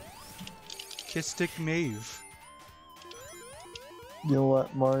 Kiss Stick Mave. You know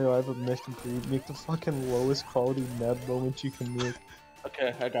what, Mario? I have a mission for you. Make the fucking lowest quality Ned moment you can make.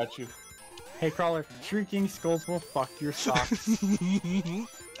 Okay, I got you. Hey, Crawler, shrieking skulls will fuck your socks.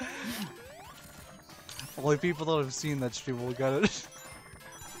 Only people that have seen that stream will get it.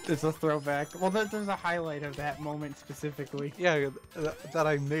 It's a throwback. Well, there's a highlight of that moment specifically. Yeah, that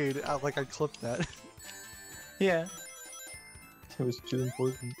I made. Like I clipped that. Yeah, It was too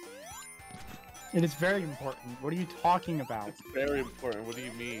important. it is very important. What are you talking about? It's very important. What do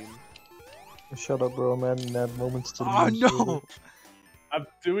you mean? Shut up, bro. Man, Ned moments to the Oh moon, no! I'm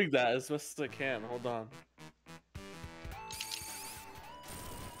doing that as best as I can. Hold on.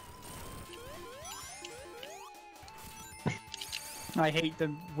 I hate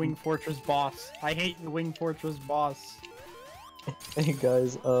the Wing Fortress boss. I hate the Wing Fortress boss. Hey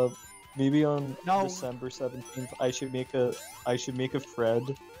guys, maybe on No. December 17th, I should make a thread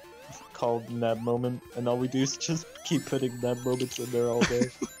called Ned Moment, and all we do is just keep putting Ned Moments in there all day.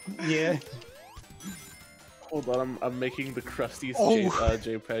 Yeah. Hold on, I'm making the crustiest Oh.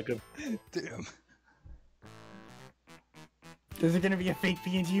 JPEG of. Damn. Is it gonna be a fake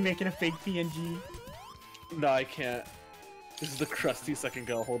PNG making a fake PNG? No, I can't. This is the crustiest I can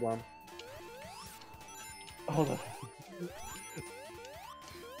go. Hold on. Hold on.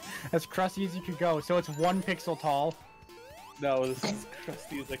 As crusty as you could go, so it's 1 pixel tall. No, this is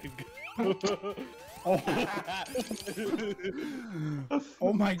crusty as I can go. Oh.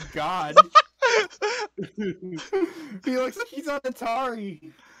 Oh my god. He looks like he's on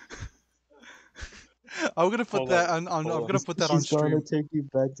Atari. I'm gonna put Hold that on, on. I'm hold on. gonna put that on He's gonna stream. take you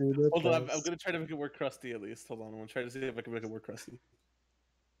back to the Hold on, I'm past. gonna try to make it more crusty at least. Hold on, I'm gonna try to see if I can make it more crusty.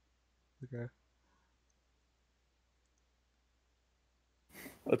 Okay.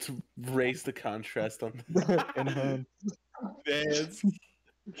 Let's raise the contrast on Enhance. dance.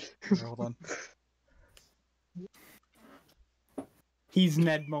 Here, hold on. He's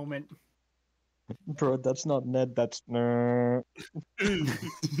Ned Moment. Bro, that's not Ned, that's Okay,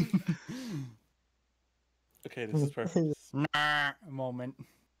 this is perfect. Nah, moment.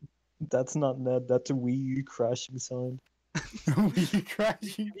 That's not Ned, that's a Wii U crashing sound. Wii U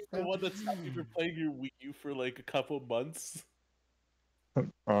crashing. The one that stopped you from playing your Wii U for like a couple months.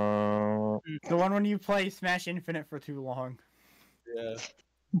 The one when you play Smash Infinite for too long. Yeah,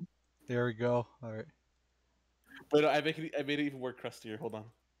 There we go. All right. but I made it even more crustier. Hold on.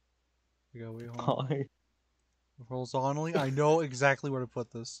 Here we go. Wait, hold on. Hi. Horizontally, I know exactly where to put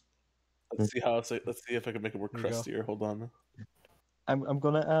this. Let's see let's see if I can make it more There you go. crustier. Hold on. I'm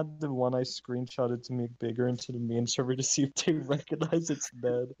gonna add the one I screenshotted to make bigger into the main server to see if they recognize it's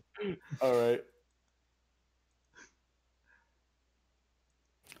Ned. All right.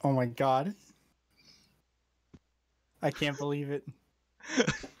 Oh my god. I can't believe it.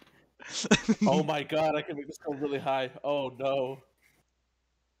 Oh my god, I can make this go really high. Oh no.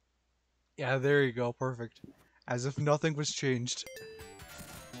 Yeah, there you go. Perfect. As if nothing was changed.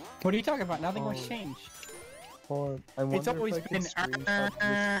 What are you talking about? Nothing was Oh. changed. Hold on, It's always been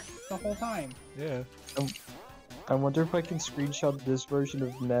screenshot the whole time. Yeah. I wonder if I can screenshot this version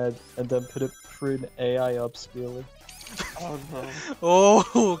of Ned and then put it through an AI upscaler. Oh no.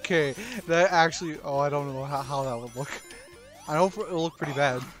 Oh, okay. That actually. Oh, I don't know how that would look. I know it will look pretty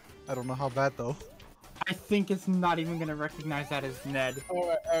bad. I don't know how bad though. I think it's not even gonna recognize that as Ned.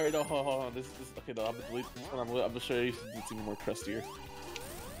 Alright, no, hold on. This okay, no, I'm gonna delete this one. I'm gonna show you something even more crustier.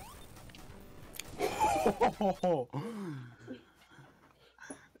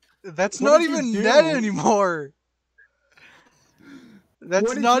 That's What not did you even do? Ned anymore. That's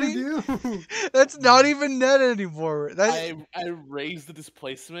What did not you even. do? That's not even Ned anymore. That. I raised the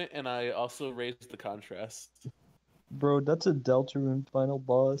displacement and I also raised the contrast. Bro, that's a Deltarune final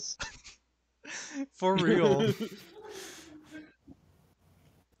boss. For real.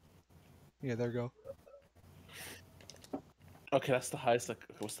 Yeah, there you go. Okay, that's the highest. Okay,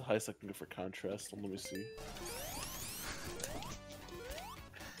 what's the highest I can go for contrast? Let me see.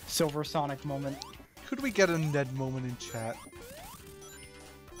 Silver Sonic moment. Could we get a Ned moment in chat?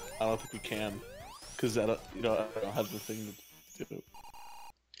 I don't think we can, because I don't have the thing to do.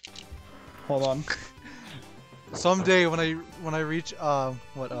 Hold on. Someday when I reach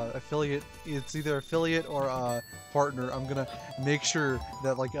affiliate, it's either affiliate or partner. I'm gonna make sure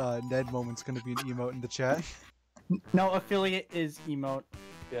that like Ned moment's gonna be an emote in the chat. No, affiliate is emote.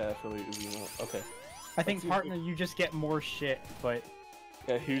 Yeah, affiliate is okay. I think Let's see if partner you just get more shit, but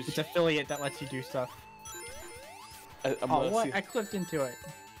Yeah, here's. it's affiliate that lets you do stuff. I'm Oh, gonna what? see. I clicked into it.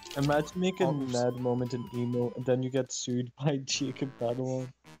 Imagine making Oh, Ned moment an emo and then you get sued by Jacob Padawan.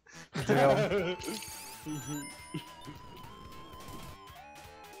 Damn.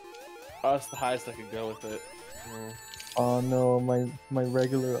 Oh, that's the highest I can go with it. Oh no, my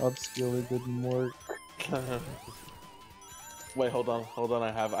regular upscaler didn't work. Wait, hold on.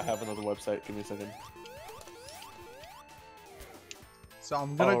 I have another website. Give me a second. So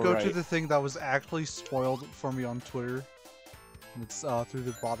I'm gonna go to Alright. the thing that was actually spoiled for me on Twitter. And it's through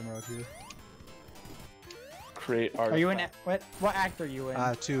the bottom right here. Create artifact. Are you in? What act are you in?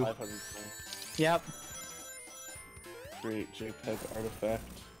 2. 500. Yep. Create JPEG artifact.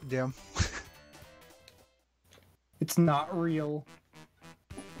 Damn. It's not real.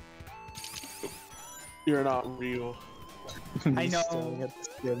 You're not real. I Me know. staring at the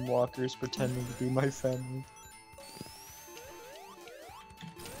skinwalkers pretending to be my family.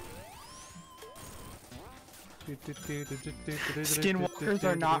 Skinwalkers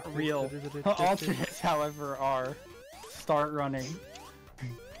are not real. Alternates, however, are. Start running.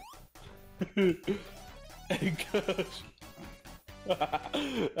 Gosh.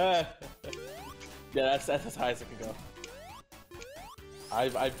 Yeah, that's as high as I can go.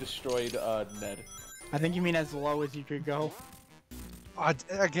 I've destroyed Ned. I think you mean as low as you could go.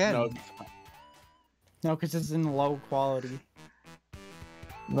 Again. No, No, because it's in low quality.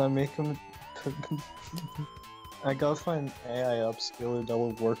 No, make him. I gotta find AI upscaler that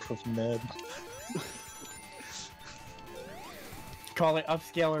will work with Ned. Call it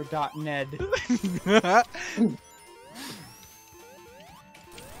upscaler.ned.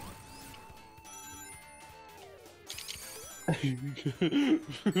 You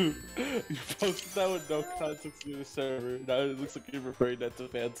posted that with no context to the server. Now it looks like you're referring that to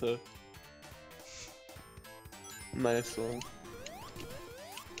Fanta. Nice one.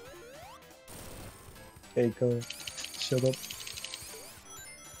 Hey, go. Shut up.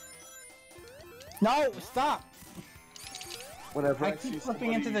 No, stop! Whenever I keep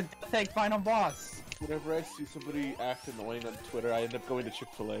flipping into the Death Egg final boss. Whenever I see somebody act annoying on Twitter, I end up going to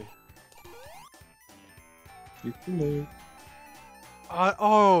Chick-fil-A. Chick-fil-A.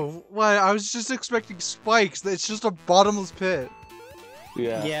 Oh, what? I was just expecting spikes. It's just a bottomless pit.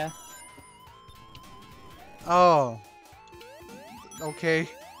 Yeah. Yeah. Oh. Okay.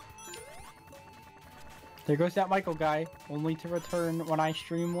 There goes that Michael guy, only to return when I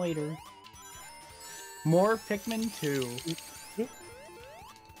stream later. More Pikmin 2.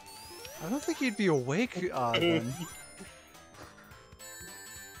 I don't think he'd be awake then.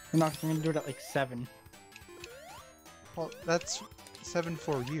 I'm not gonna do it at like 7. Well, that's 7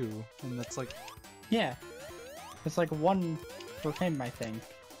 for you, and that's like... Yeah. It's like 1 for him, I think.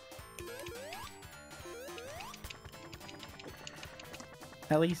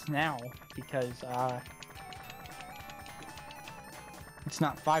 At least now, because, it's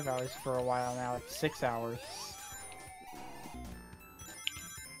not 5 hours for a while now, it's 6 hours.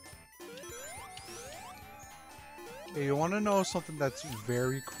 Hey, you want to know something that's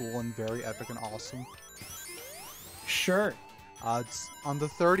very cool and very epic and awesome? Sure. It's on the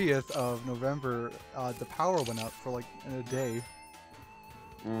 30th of November, the power went out for like in a day.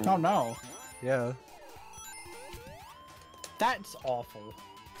 Oh no. Yeah. That's awful.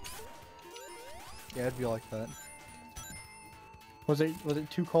 Yeah, it'd be like that. Was it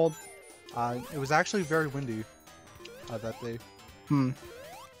too cold? It was actually very windy that day. But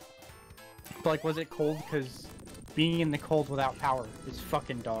like, was it cold? Because being in the cold without power is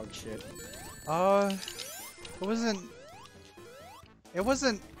fucking dog shit. It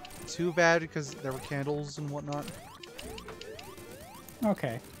wasn't too bad because there were candles and whatnot.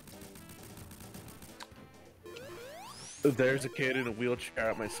 Okay. There's a kid in a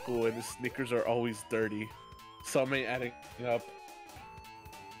wheelchair at my school, and his sneakers are always dirty. Some ain't adding up.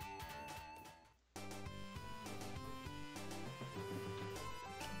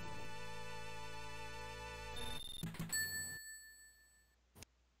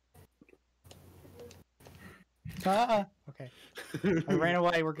 Okay. I ran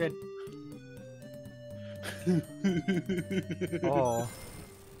away, we're good. Oh.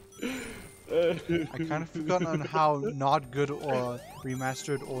 I kind of forgot on how not good or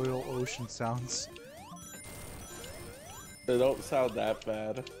remastered Oil Ocean sounds. They don't sound that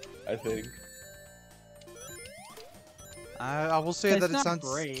bad, I think. I will say that It's not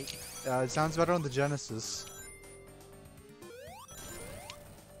great. it sounds better on the Genesis.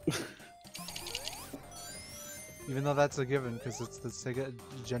 Even though that's a given, because it's the Sega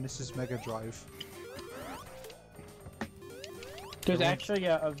Genesis Mega Drive. There's actually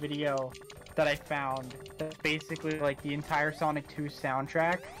a video that I found that's basically like the entire Sonic 2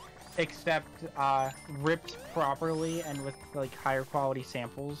 soundtrack, except ripped properly and with like higher quality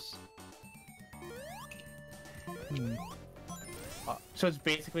samples. So it's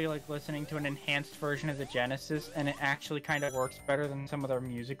basically like listening to an enhanced version of the Genesis, and it actually kind of works better than some of their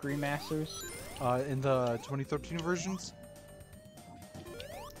music remasters. In the 2013 versions?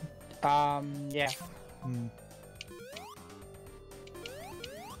 Yeah.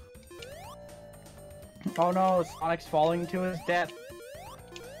 Oh no, Sonic's falling to his death.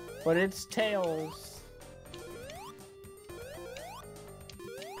 But it's Tails.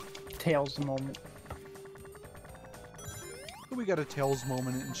 Tails moment. We got a Tails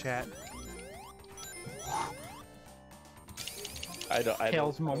moment in chat.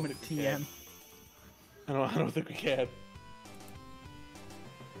 Tails moment TM. I don't think we can.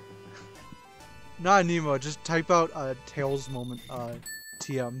 Not Nemo, just type out Tails moment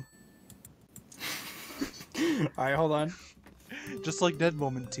TM. Alright, hold on. Just like Ned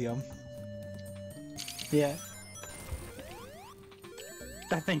moment TM. Yeah.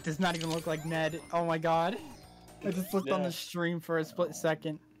 That thing does not even look like Ned. Oh my god. I just looked on Yeah. the stream for a split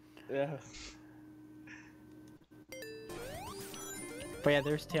second. Yeah. But yeah,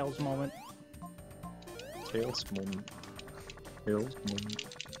 there's Tails' moment. Tails moment. Tails moment.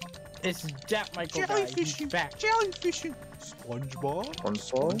 It's that Michael guy. He's Jellyfishing! back. Jellyfishing! SpongeBob?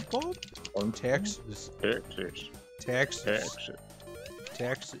 SpongeBob? SpongeBob? Texas. Texas.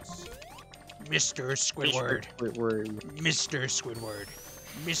 Texas. Mr. Squidward. Mr. Squidward.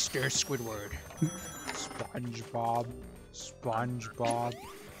 Mr. Squidward. SpongeBob. SpongeBob.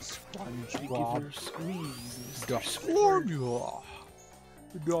 SpongeBob. Squeeze. The formula.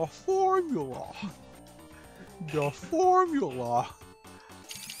 The formula. The formula.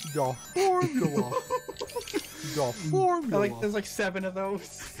 The formula. The formula. There's like 7 of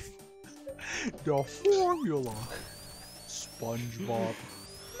those. The formula. SpongeBob.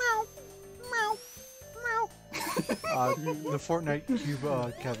 Meow. Meow. Meow. The Fortnite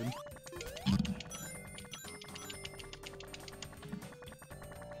cube, Kevin.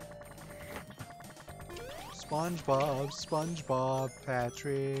 SpongeBob, SpongeBob,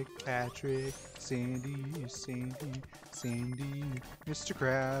 Patrick, Sandy, Mr.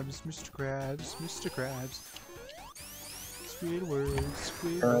 Krabs, Mr. Krabs, Mr. Krabs. Squidward,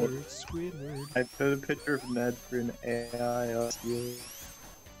 Squidward. I put a picture of Ned for an AI upskill.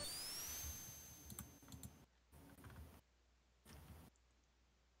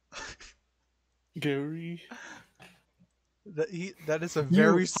 Gary. That is a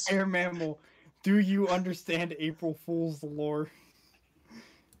very You fire mammal. Do you understand April Fool's lore?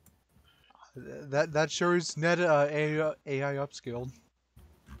 that sure is Ned AI upskilled.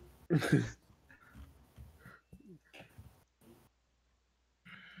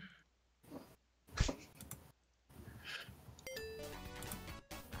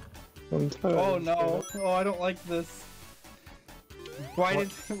 Oh no! Oh, I don't like this. Why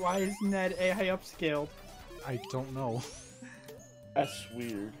is Ned AI upscaled? I don't know. That's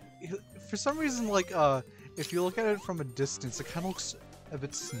weird. For some reason, like, if you look at it from a distance, it kind of looks a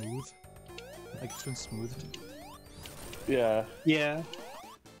bit smooth. Like it's been smoothed. Yeah. Yeah.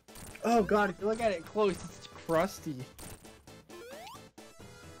 Oh god, if you look at it close, it's crusty.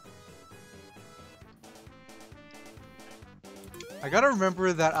 I gotta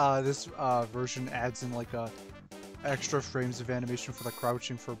remember that this version adds in like extra frames of animation for the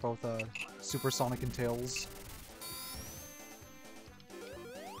crouching for both Supersonic and Tails.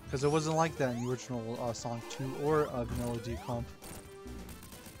 Because it wasn't like that in the original Sonic 2 or Vanilla D comp.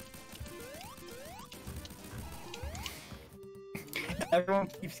 Everyone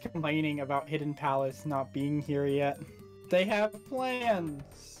keeps complaining about Hidden Palace not being here yet. They have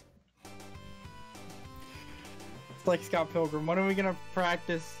plans! It's like Scott Pilgrim, when are we gonna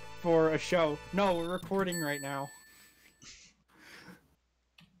practice for a show? No, we're recording right now.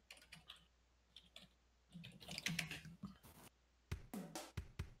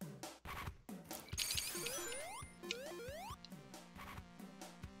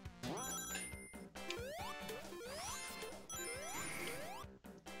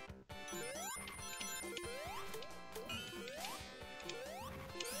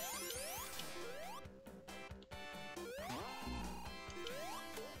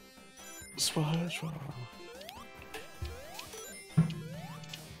 SpongeBob.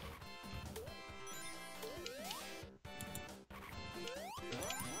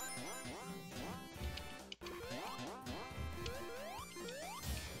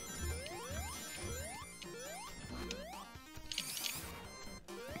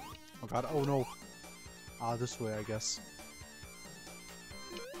 Oh god, oh no. This way, I guess.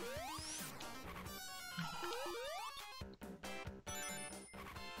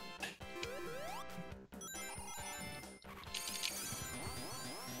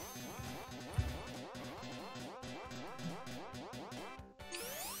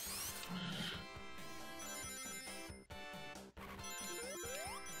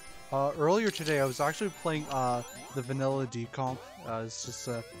 Earlier today, I was actually playing the Vanilla D comp. It's just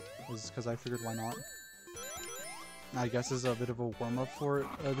because I figured why not. I guess it's a bit of a warm up for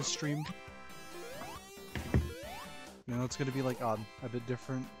the stream. You know, it's gonna be like a bit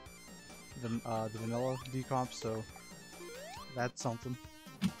different than the Vanilla D comp, so that's something.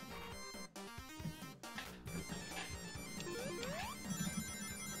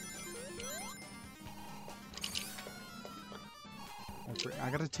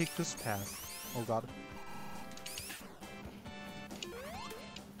 I gotta take this path. Oh god.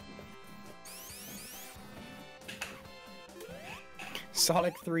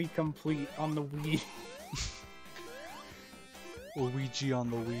 Sonic 3 complete on the Wii. Luigi on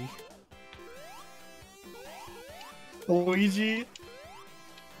the Wii. Luigi,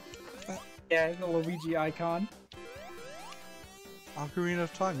 Yeah, the Luigi icon. Ocarina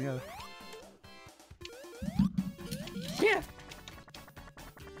of Time, yeah. Yeah.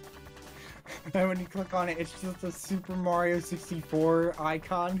 And when you click on it, it's just a Super Mario 64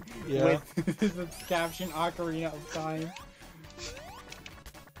 icon Yeah. with the caption Ocarina of Time.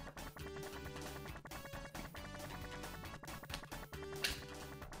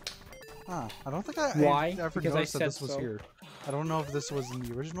 Ah, I don't think I Why? ever Because I noticed that said this was so. here. I don't know if this was in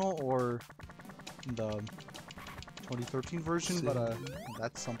the original or in the 2013 version, but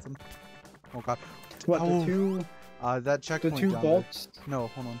that's something. Oh god. What, Oh, the two that the checkpoint two down bolts? there. No,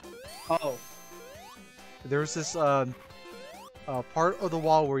 hold on. Oh. There's this part of the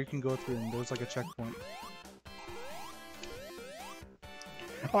wall where you can go through, and there's like a checkpoint.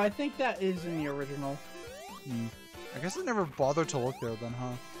 Oh, I think that is in the original. Hmm. I guess I never bothered to look there then,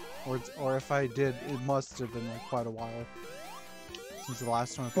 huh? Or if I did, it must have been like quite a while since the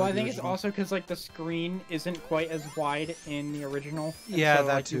last time I played Well, I the think it's original. also because like the screen isn't quite as wide in the original. And Yeah, so,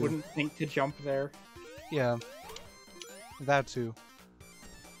 that like, too. You wouldn't think to jump there. Yeah, that too.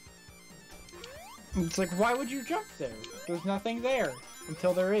 It's like, why would you jump there? There's nothing there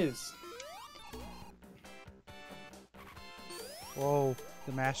until there is. Whoa,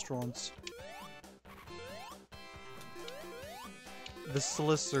 the Mastrons. The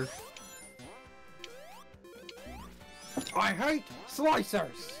Slicer. I hate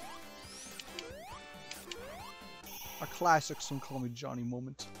slicers. A classic, some call me Johnny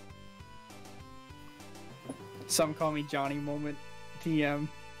moment. Some call me Johnny moment. TM.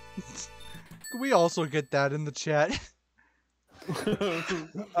 Can we also get that in the chat?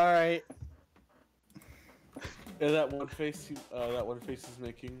 All right. Yeah, that one face is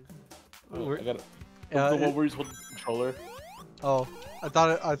making. Oh, Where- I got it. Yeah, The one where he's holding the controller. Oh, I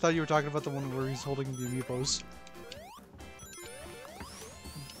thought you were talking about the one where he's holding the amiibos.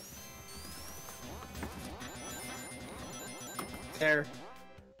 There.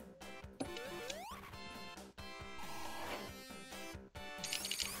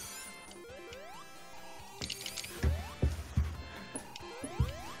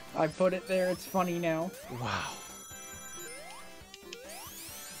 I put it there. It's funny now. Wow.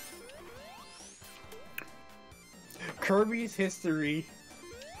 Kirby's history.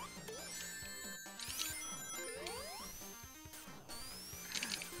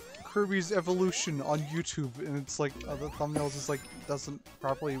 Kirby's Evolution on YouTube, and it's like the thumbnails is like doesn't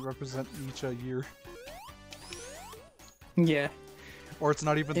properly represent each year, Yeah. or it's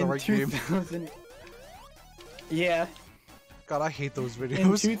not even the In right game. 2000. Yeah. God, I hate those In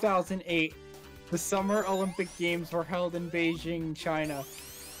videos. 2008, the Summer Olympic Games were held in Beijing, China.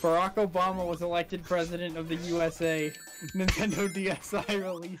 Barack Obama was elected president of the USA. Nintendo DSi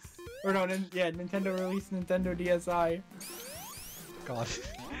released. Or no, Nintendo released Nintendo DSi. God.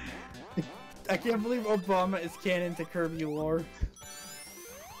 I can't believe Obama is canon to Kirby lore.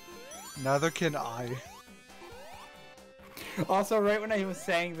 Neither can I. Also, right when I was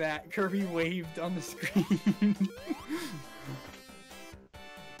saying that, Kirby waved on the screen.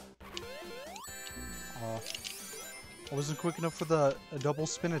 I wasn't quick enough for the double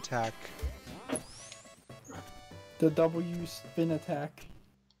spin attack. The W spin attack.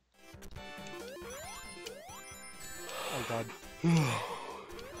 Oh god.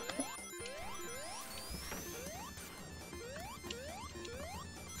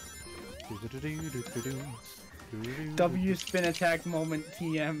 W spin attack moment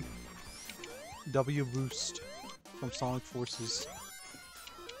TM. W boost from Sonic Forces.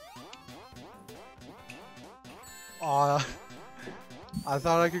 Aw, I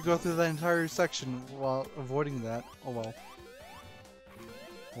thought I could go through the entire section while avoiding that. Oh well.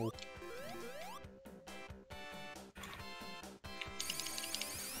 Oh.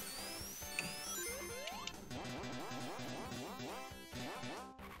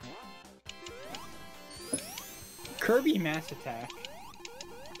 Kirby Mass Attack.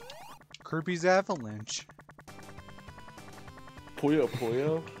 Kirby's Avalanche. Puyo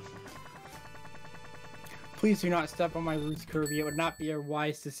Puyo. Please do not step on my roots, Kirby. It would not be a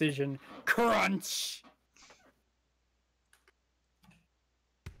wise decision. Crunch!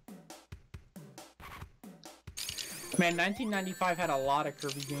 Man, 1995 had a lot of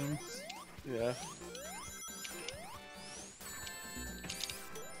Kirby games. Yeah.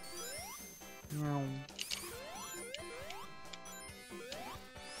 No.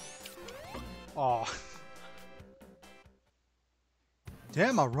 Aw.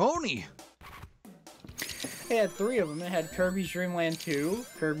 Damn, Aroni! It had three of them. It had Kirby's Dream Land 2,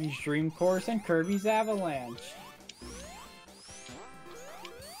 Kirby's Dream Course, and Kirby's Avalanche.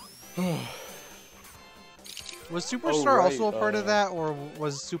 Was Superstar also a right, part of that, or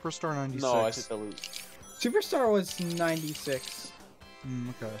was Superstar 96? No, I think that was. Superstar was 96.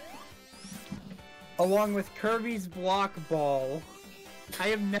 Okay. Along with Kirby's Block Ball. I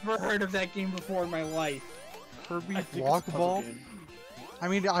have never heard of that game before in my life. Kirby I think it's a Block puzzle Ball? game. I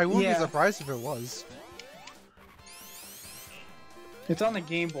mean, I wouldn't Yeah. be surprised if it was. It's on the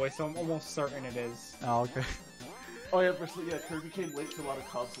Game Boy, so I'm almost certain it is. Oh, okay. Oh yeah, yeah, Kirby came late to a lot of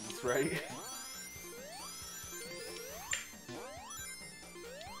consoles, right?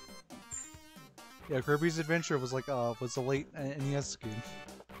 Yeah, Kirby's Adventure was like was a late NES game.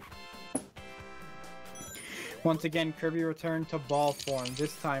 Once again, Kirby returned to ball form.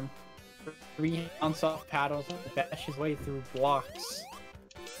 This time, Kirby on soft paddles and bash his way through blocks.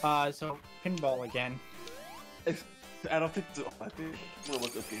 So pinball again. I don't think. I think we'll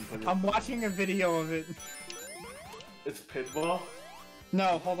look up gameplay. I'm watching a video of it. It's pinball.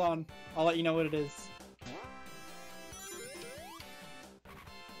 No, hold on. I'll let you know what it is.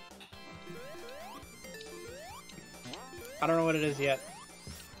 I don't know what it is yet.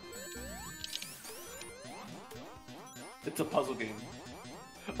 It's a puzzle game.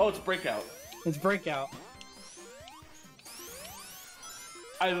 Oh, it's Breakout. It's Breakout.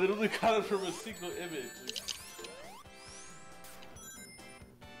 I literally got it from a single image.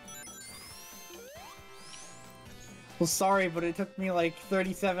 Well, sorry, but it took me like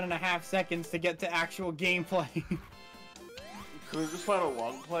 37.5 seconds to get to actual gameplay. Could I just find a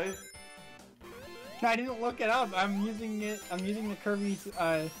long play? No, I didn't look it up. I'm using it. I'm using the Kirby's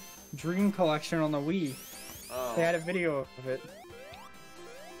Dream Collection on the Wii. Oh. They had a video of it.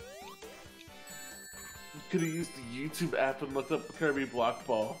 You could have used the YouTube app and looked up Kirby Block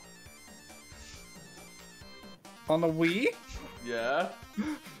Ball. On the Wii? Yeah?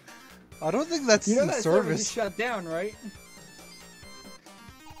 I don't think that's You know in that service is service. shut down, right?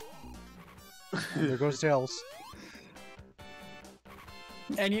 There goes Tails.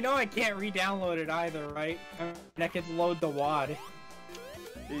 And you know I can't re-download it either, right? I mean, I could load the WAD.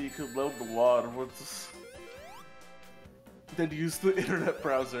 Yeah, you could load the WAD. What's... Then use the internet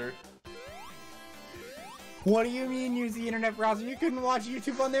browser. What do you mean use the internet browser? You couldn't watch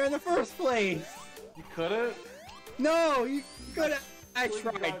YouTube on there in the first place! You couldn't? No, you could. I Well, you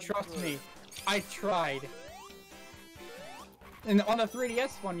tried, gotta trust do it. me. I tried. And on the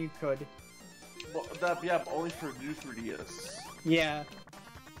 3DS one you could. Well, yeah, but only for new 3DS. Yeah.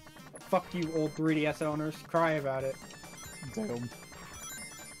 Fuck you, old 3DS owners. Cry about it. Damn.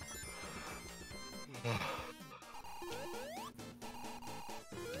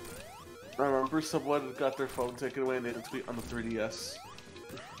 I remember someone got their phone taken away and they had to tweet on the 3DS.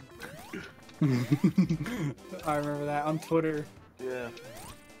 I remember that on Twitter. Yeah.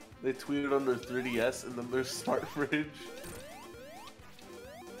 They tweeted on their 3DS and then their smart fridge.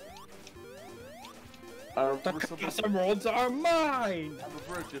 I The remember someone... custom roads are mine! I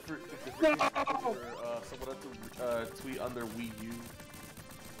remember a different game where someone had to tweet on their Wii U.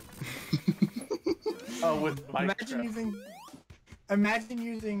 Oh, with Minecraft. Imagine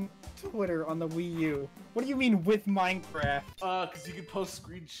using Twitter on the Wii U. What do you mean with Minecraft? Cause you can post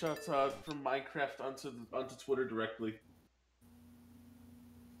screenshots from Minecraft onto Twitter directly.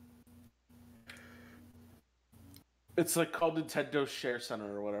 It's like called Nintendo Share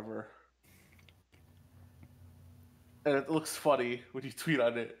Center or whatever. And it looks funny when you tweet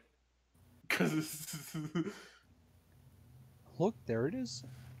on it. Cause it's... Look, there it is.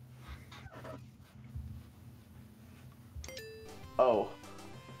 Oh.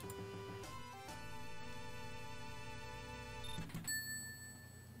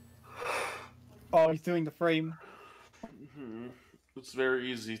 Oh, he's doing the frame. Hmm. It's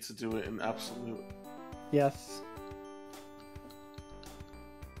very easy to do it in absolute. Yes.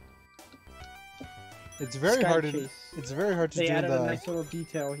 It's very Sky hard to. chase. It's very hard to They do added the. a nice little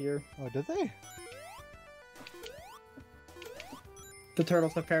detail here. Oh, did they? The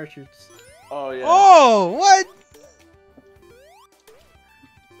turtles have parachutes. Oh yeah. Oh, what?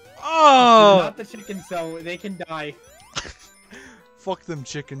 Oh! Not the chickens, though. They can die. Fuck them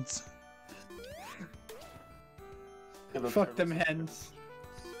chickens. And the Fuck them turtles- hens.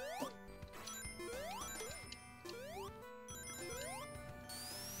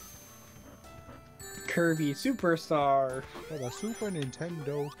 Kirby Superstar. For the Super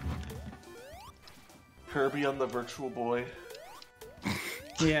Nintendo. Kirby on the Virtual Boy.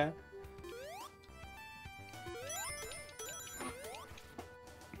 Yeah.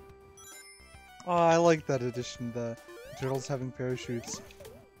 Oh, I like that addition. The turtles having parachutes.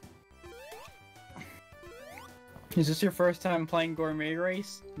 Is this your first time playing Gourmet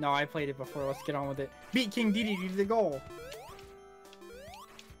Race? No, I played it before. Let's get on with it. Beat King Dedede to the goal.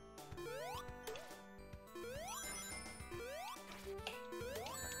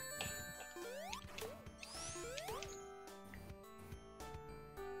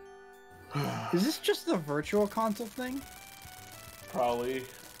 Is this just the virtual console thing? Probably.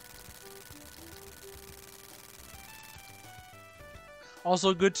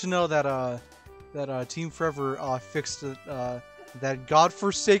 Also, good to know that Team Forever fixed that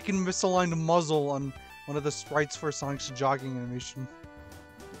godforsaken misaligned muzzle on one of the sprites for Sonic's jogging animation.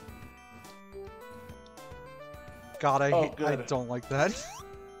 God, I don't like that.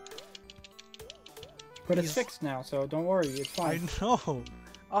 But it's fixed now, so don't worry, it's I fine. know.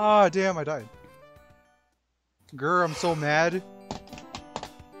 Ah, damn, I died. Grr, I'm so mad.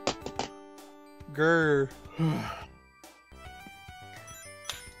 Grr.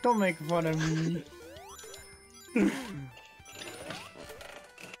 Don't make fun of me.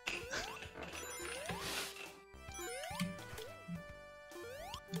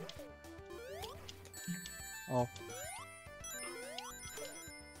 Oh.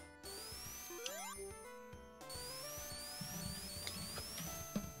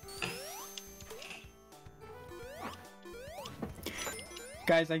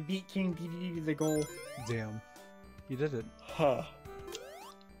 Guys, I beat King DDD to the goal. Damn. You did it. Huh.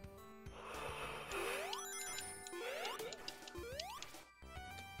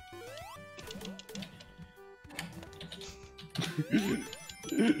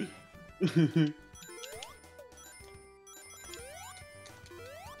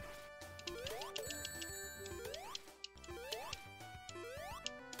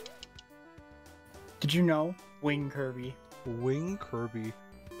 Did you know? Wing Kirby. Wing Kirby.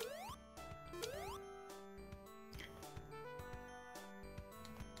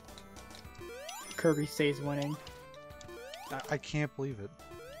 Kirby stays winning. I can't believe it.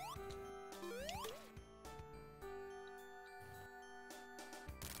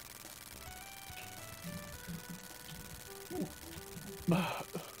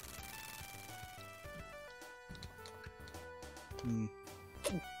 Hmm.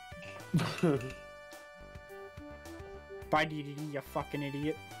 Bye DDD, you fucking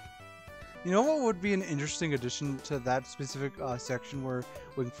idiot. You know what would be an interesting addition to that specific section where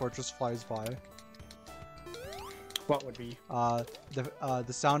Wing Fortress flies by? What would be? The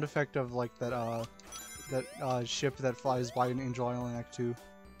sound effect of like that ship that flies by in Angel Island Act 2.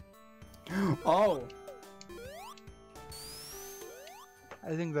 Oh!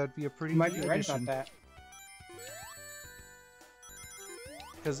 I think that'd be a pretty You might neat be right addition. about that.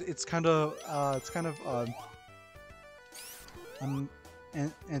 Because it's kind of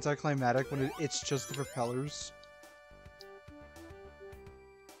anticlimactic when it's just the propellers.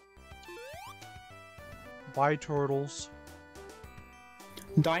 Bye, turtles.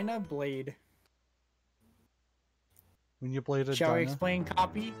 Dyna Blade. When you played a Shall we Dyna. explain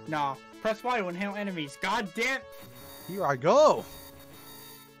copy? Nah. Press Y to inhale enemies. God damn! Here I go!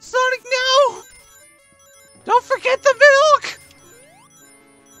 Sonic, no! Don't forget the milk!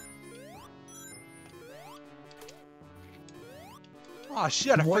 Aw,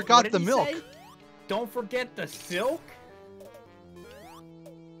 shit, I What forgot did the he milk. say? Don't forget the silk?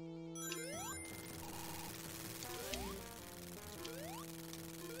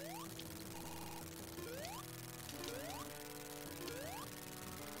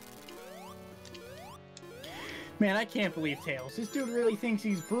 Man, I can't believe Tails. This dude really thinks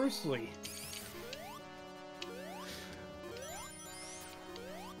he's Bruce Lee.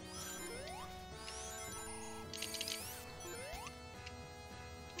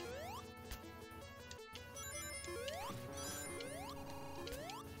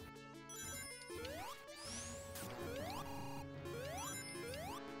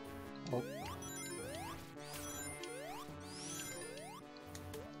 Oh.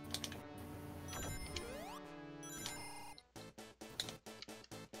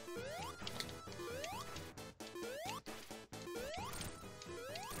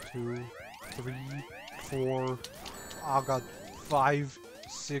 Two, three, four. Oh god, 5,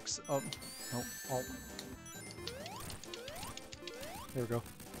 6. Oh, no. Oh. There we go.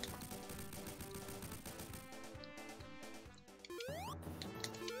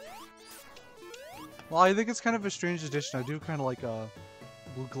 Well, I think it's kind of a strange addition. I do kind of like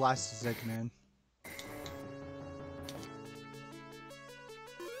Blue Glasses Eggman.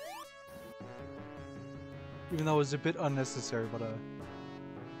 Even though it was a bit unnecessary, but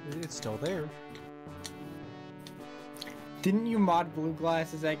it's still there. Didn't you mod Blue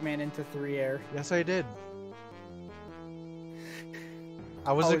Glasses Eggman into 3 Air? Yes, I did.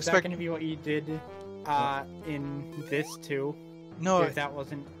 I Is was that expecting. gonna be what you did in this too? No, If that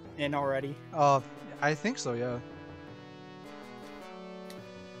wasn't in already. I think so. Yeah.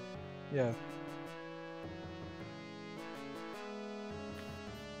 Yeah.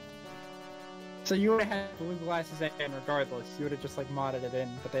 So you would have had blue glasses in regardless. You would have just like modded it in,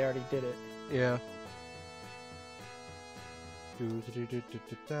 but they already did it. Yeah.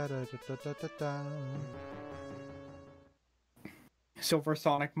 Silver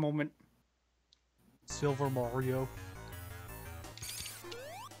Sonic moment. Silver Mario.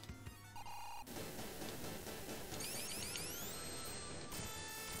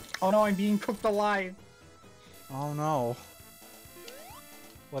 Oh no, I'm being cooked alive. Oh no.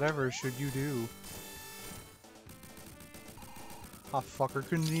 Whatever should you do? Ah, fucker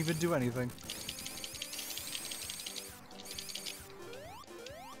couldn't even do anything.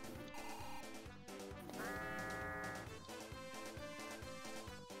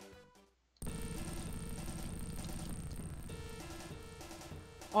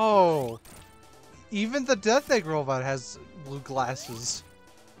 Oh! Even the Death Egg robot has blue glasses.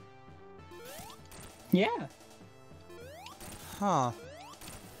 Yeah. Huh.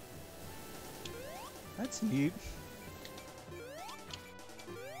 That's neat.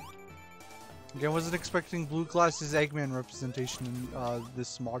 Again, I wasn't expecting blue glasses Eggman representation in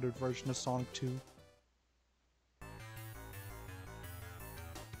this modded version of Sonic 2.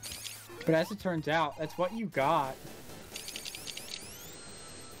 But as it turns out, that's what you got.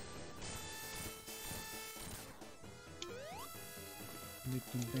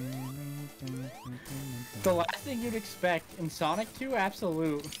 The last thing you'd expect in Sonic 2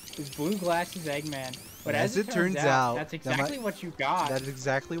 Absolute is blue glasses Eggman. But as it turns out, that's exactly what you got. That's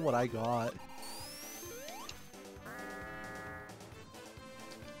exactly what I got.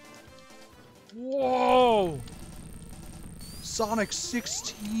 Whoa! Sonic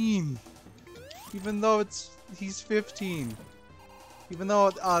 16! Even though he's 15. Even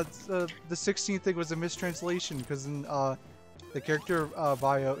though the 16 thing was a mistranslation, because in the character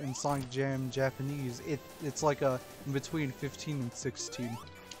bio in Sonic Jam Japanese, it's like in between 15 and 16.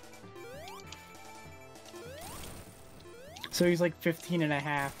 So he's like 15 and a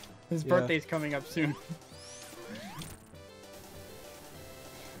half. His birthday's coming up soon.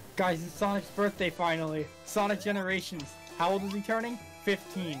 Guys, it's Sonic's birthday finally. Sonic Generations. How old is he turning?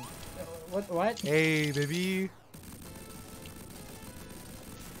 15. What? Hey, baby.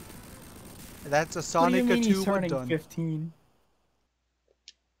 That's a Sonic What do you mean 2 he's turning done. 15?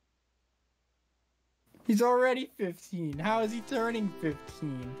 He's already 15. How is he turning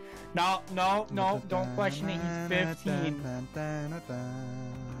 15? No, don't question it. He's 15.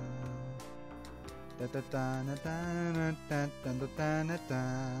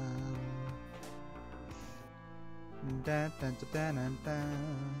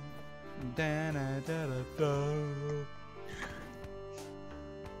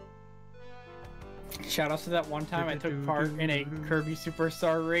 Shout out to that one time I took part in a Kirby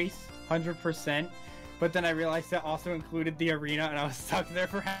Superstar race, 100%. But then I realized that also included the arena, and I was stuck there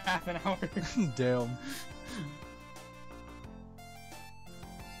for half an hour. Damn.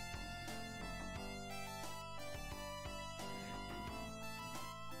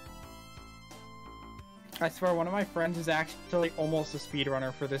 I swear, one of my friends is actually almost a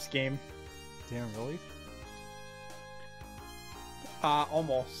speedrunner for this game. Damn, really?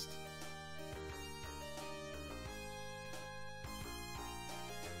 Almost.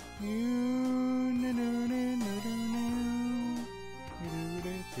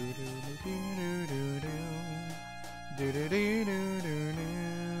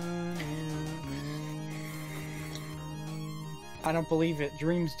 I don't believe it.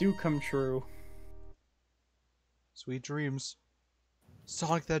 Dreams do come true. Sweet dreams.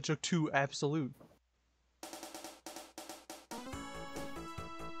 Sonic the Hedgehog 2 Absolute.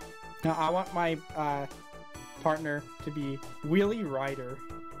 Now I want my partner to be Wheelie Rider.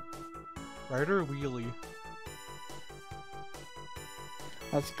 Rider or Wheelie?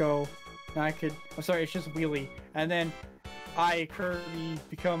 Let's go. Now I could. I'm sorry, it's just Wheelie. And then I, Kirby,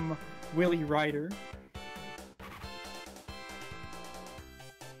 become Wheelie Rider.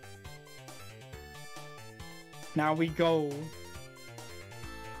 Now we go.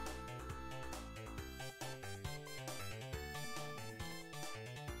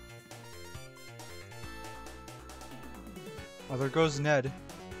 Oh, there goes Ned.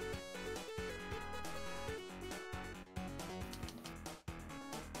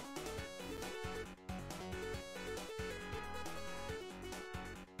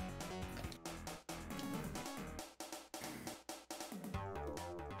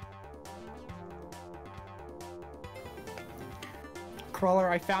 Crawler,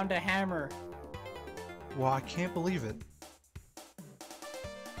 I found a hammer. Wow, I can't believe it.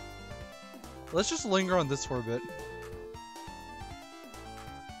 Let's just linger on this for a bit.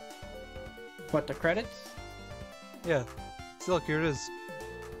 What, the credits? Yeah. See, look, here it is.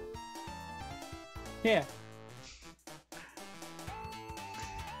 Yeah.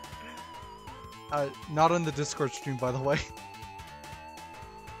 Not on the Discord stream, by the way.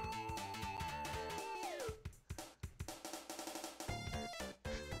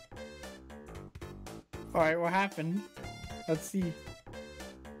 Alright, what happened? Let's see.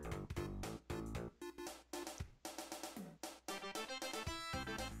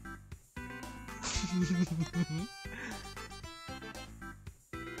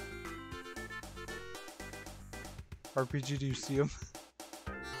 RPG, do you see him?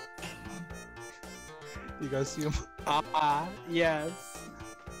 You guys see him? Yes.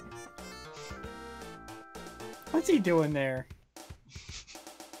 What's he doing there?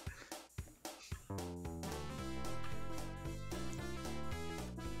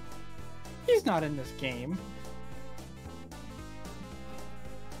 He's not in this game.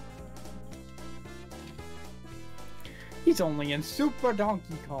 He's only in Super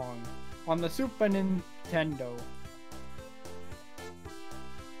Donkey Kong on the Super Nintendo.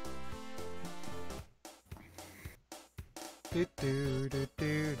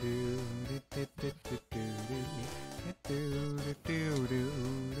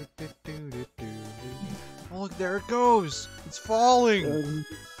 Oh, look, there it goes! It's falling!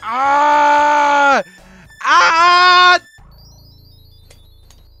 Ah! Ah!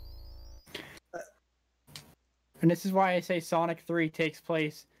 And this is why I say Sonic 3 takes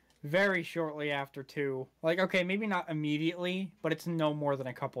place very shortly after 2. Like, okay, maybe not immediately, but it's no more than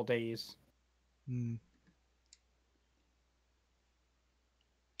a couple days. Hmm.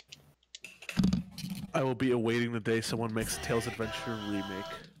 I will be awaiting the day someone makes a Tails Adventure remake.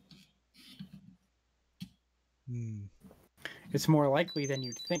 Hmm. It's more likely than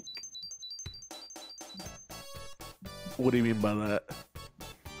you'd think. What do you mean by that?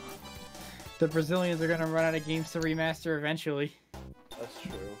 The Brazilians are gonna run out of games to remaster eventually. That's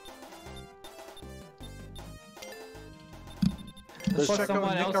true. Let's Plus check out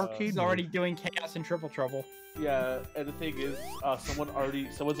someone Nick else Arcade is mode. already doing Chaos and Triple Trouble. Yeah, and the thing is, someone's already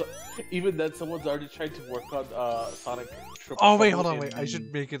trying to work on Sonic Triple Oh wait, Trouble hold on, in wait. I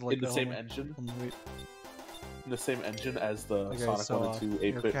should make it like in the that, same hold on. engine. Hold on, wait. In the same engine as the Okay, Sonic so 1 and 2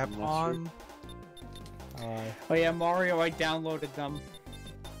 air 8-bit cap remaster. on. Oh yeah, Mario, I downloaded them.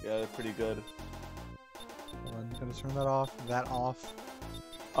 Yeah, they're pretty good. Hold on, I'm gonna turn that off. That off.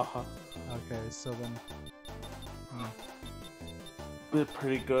 Uh-huh. Okay, so then They're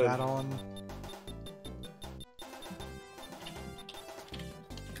pretty good. that on.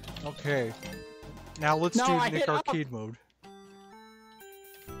 Okay. Now let's No, do I Nick hit up. Arcade mode.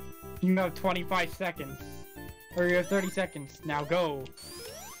 You have 25 seconds. Or you have 30 seconds. Now go.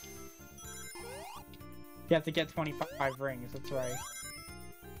 You have to get 25 rings, that's right.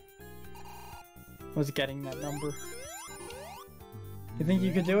 Was getting that number. You think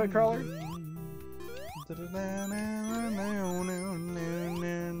you could do it, Crawler?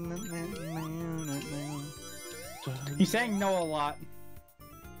 You sang no a lot.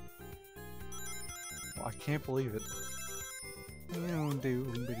 Oh, I can't believe it.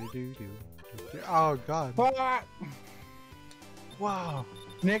 Oh god. What? Wow.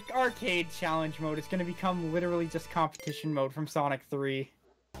 Nick Arcade Challenge mode is gonna become literally just competition mode from Sonic 3.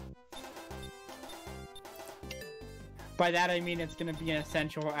 By that I mean it's gonna be an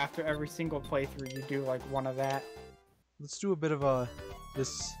essential after every single playthrough you do like one of that. Let's do a bit of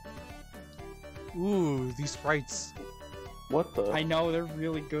this. Ooh, these sprites. What the? I know, they're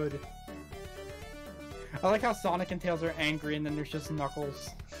really good. I like how Sonic and Tails are angry and then there's just Knuckles.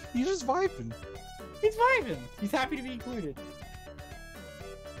 He's just vibing. He's vibing! He's happy to be included.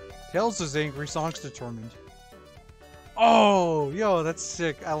 Tails is angry, Sonic's determined. Oh, yo, that's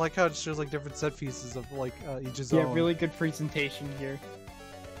sick. I like how it shows like different set pieces of like each his Yeah, own. really good presentation here.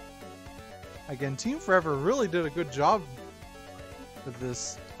 Again, Team Forever really did a good job with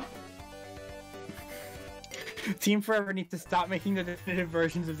this. Team Forever needs to stop making the definitive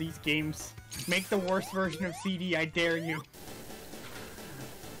versions of these games. Make the worst version of CD, I dare you.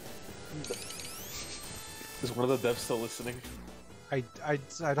 Is one of the devs still listening? I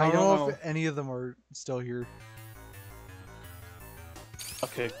don't, don't know know. if any of them are still here.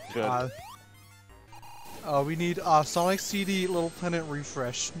 Okay, good. We need Sonic CD Little Planet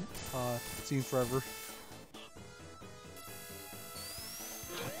Refresh. Team Forever.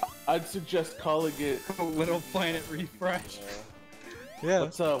 I'd suggest calling it. Little Planet Refresh. Yeah.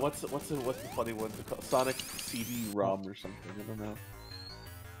 What's the funny one to call? Sonic CD-ROM or something? I don't know.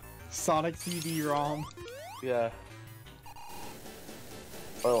 Sonic CD-ROM. Yeah.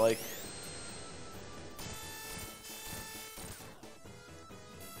 Or like.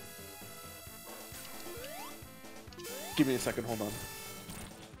 Give me a second. Hold on.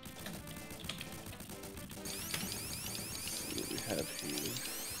 have here?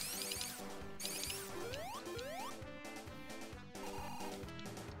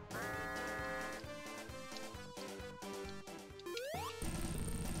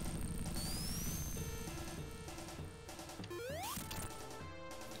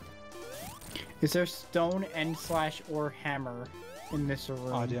 Is there stone and slash or hammer in this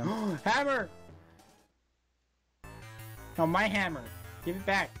room? Oh, damn. Hammer! No, my hammer. Give it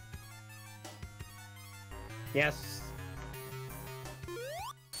back. Yes.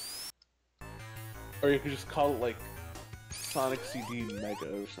 Or you could just call it like Sonic CD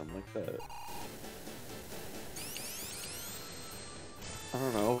Mega or something like that. I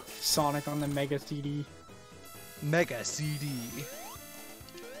don't know. Sonic on the Mega CD. Mega CD.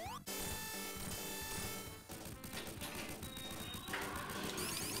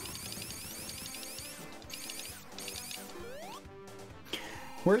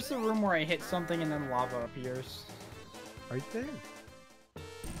 Where's the room where I hit something and then lava appears? Right there.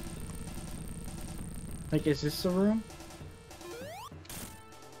 Like, is this the room?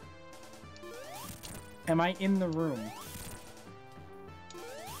 Am I in the room?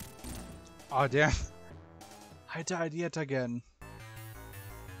 Oh, damn. I died yet again.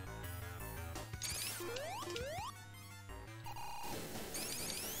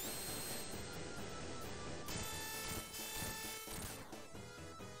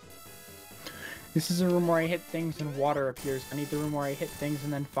 This is a room where I hit things and water appears. I need the room where I hit things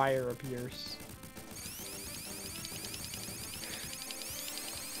and then fire appears.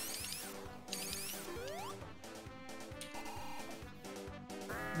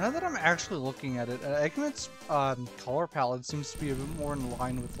 Now that I'm actually looking at it, Eggman's color palette seems to be a bit more in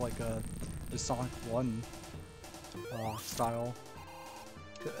line with like the Sonic 1 style.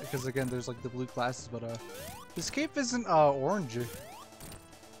 Because again, there's like the blue glasses, but this cape isn't orange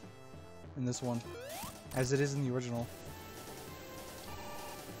in this one, as it is in the original.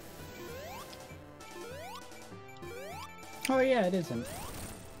 Oh yeah, it isn't.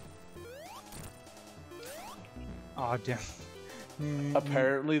 Aw, damn.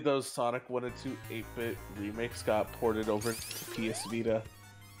 Apparently those Sonic 1 and 2 8-bit remakes got ported over to PS Vita.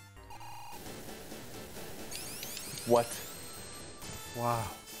 What? Wow.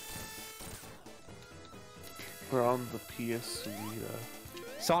 We're on the PS Vita.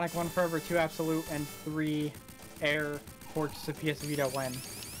 Sonic 1 Forever, 2 Absolute, and 3 Air ports to PS Vita when?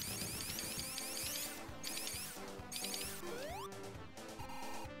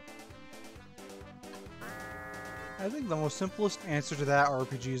 I think the most simplest answer to that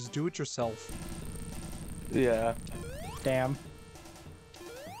RPG is do it yourself. Yeah. Damn.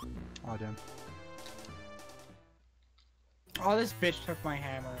 Aw, damn. Oh, this bitch took my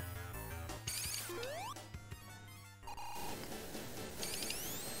hammer.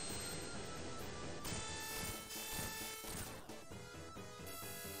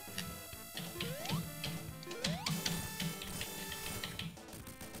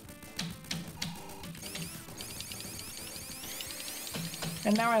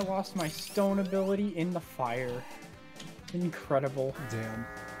 And now I lost my stone ability in the fire. Incredible. Damn.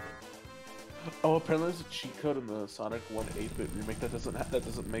 Oh, apparently there's a cheat code in the Sonic 1 8-bit remake that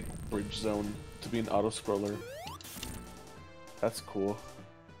doesn't make Bridge Zone to be an auto scroller. That's cool.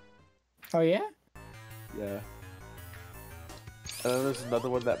 Oh yeah? Yeah. And then there's another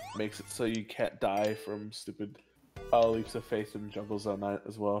one that makes it so you can't die from stupid leaps of faith in Jungle Zone 9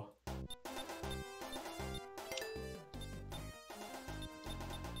 as well.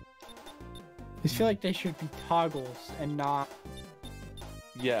 I feel like they should be toggles and not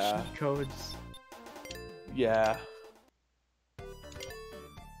Yeah. cheat codes. Yeah.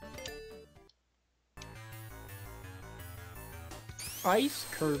 Ice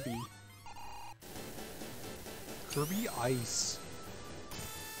Kirby. Kirby Ice.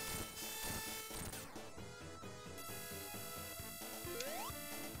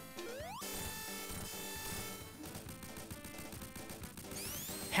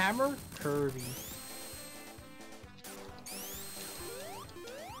 Hammer Kirby.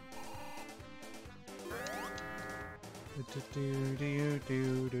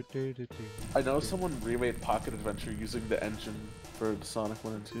 I know someone remade Pocket Adventure using the engine for the Sonic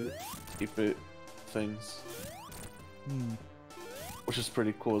 1 and 2 8-bit things, Hmm. which is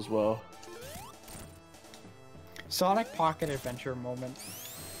pretty cool as well. Sonic Pocket Adventure moment.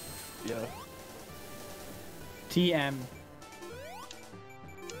 Yeah. TM.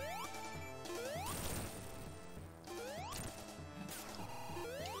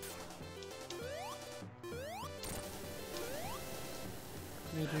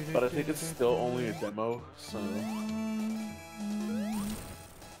 But I think it's still only a demo, so...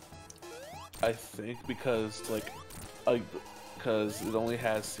 I think because, like, because it only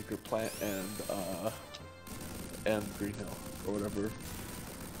has Secret Plant and Green Hill or whatever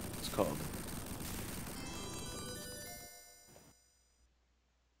it's called.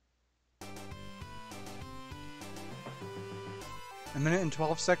 A minute and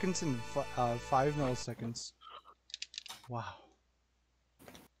 12 seconds and 5 milliseconds. Wow.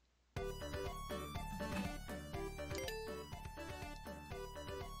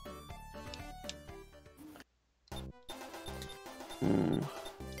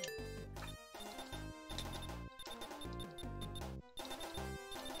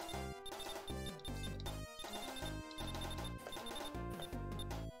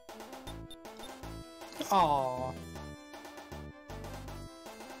 Aww.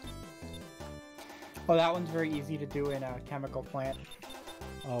 Oh, that one's very easy to do in a chemical plant.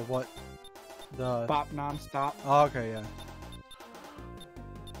 What? The... Bop non-stop. Oh, okay, yeah.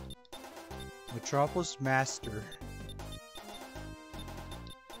 Metropolis Master.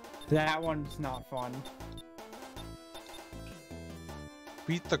 That one's not fun.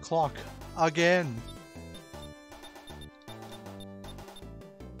 Beat the clock. Again.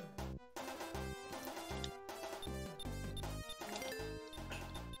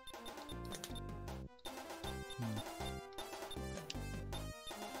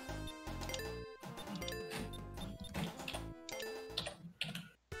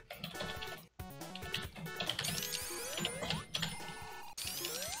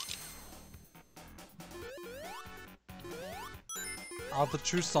 The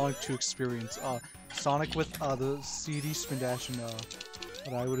true Sonic 2 experience. Sonic with the CD spin dash and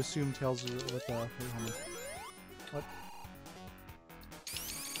what I would assume Tails with wait, hold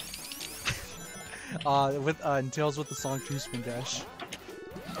on. What? And Tails with the Sonic 2 spin dash.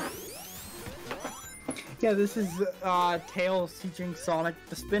 Yeah, this is Tails teaching Sonic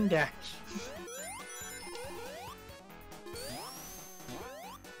the spin dash.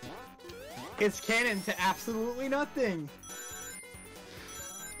 It's canon to absolutely nothing.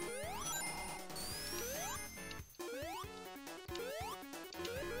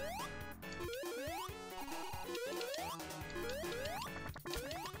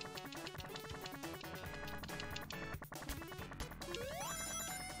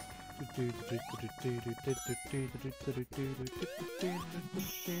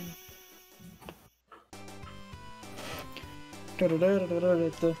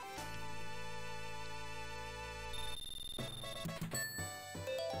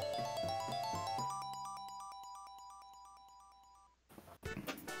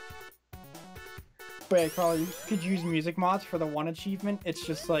 Wait, Carl, you could use music mods for the one achievement. It's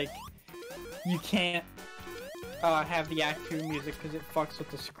just like you can't have the Act 2 music because it fucks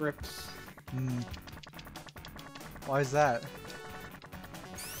with the scripts. Why is that?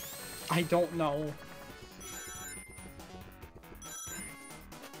 I don't know.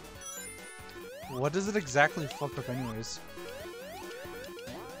 What does it exactly fuck up anyways?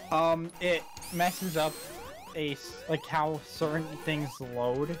 It messes up like how certain things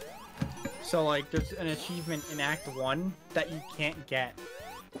load. So like there's an achievement in Act 1 that you can't get.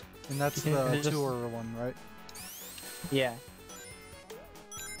 And that's the tour one, right? Yeah.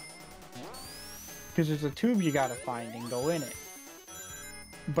 Because there's a tube you gotta find and go in it.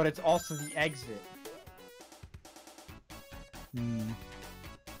 But it's also the exit. You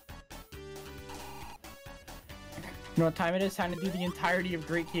know what time it is? Time to do the entirety of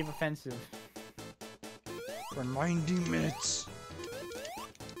Great Cave Offensive. For 90 minutes.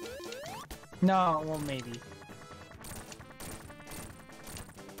 No, well maybe.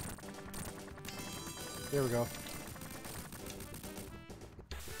 There we go.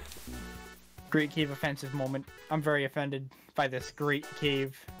 Great Cave Offensive moment. I'm very offended by this Great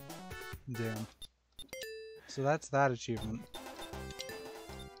Cave. Damn. So that's that achievement.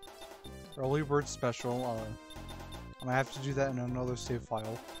 Early Bird Special. I'm gonna have to do that in another save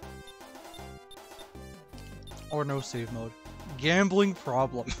file. Or no save mode. Gambling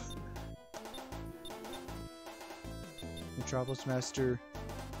problem. Metropolis Master.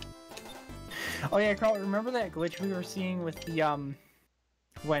 Oh yeah, Carl, remember that glitch we were seeing with the,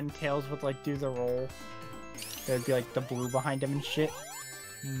 when Tails would, like, do the roll? There'd be, like, the blue behind him and shit?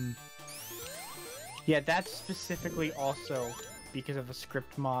 Yeah, that's specifically also because of a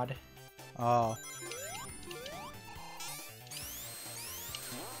script mod. Ah.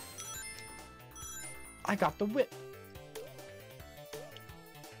 I got the whip!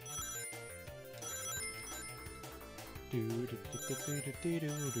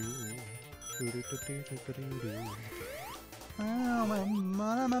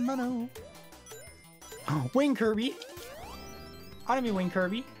 Wing Kirby! I don't mean Wing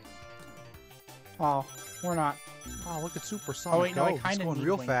Kirby. Oh, Or not. Oh, look at Super Sonic. Oh wait, no, I He's kind of going need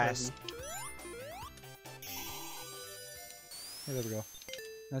real Wing fast. Kirby. Hey, there we go.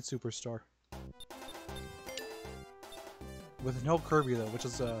 That's Superstar. With no Kirby though, which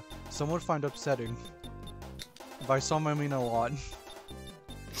is some would find upsetting. By some I mean a lot.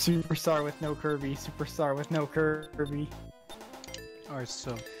 Superstar with no Kirby. Superstar with no Kirby. Alright,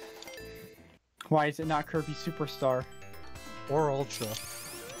 so Why is it not Kirby Superstar? or Ultra.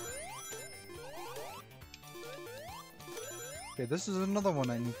 Okay, this is another one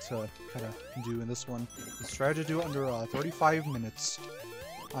I need to kind of do in this one. Let's try to do it under 35 minutes.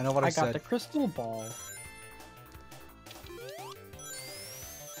 I know what I got said. the crystal ball.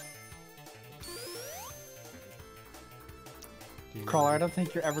 Crawler, I don't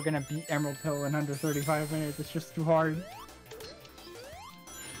think you're ever gonna beat Emerald Hill in under 35 minutes. It's just too hard.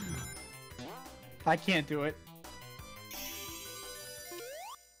 I can't do it.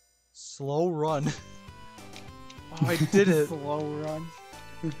 Slow run. Oh, I did it. Slow run.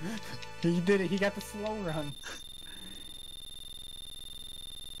 He did it. He got the slow run.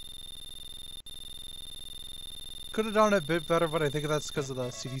 Could have done it a bit better, but I think that's because of the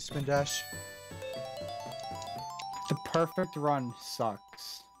CD spin dash. The perfect run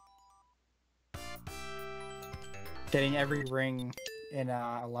sucks. Getting every ring in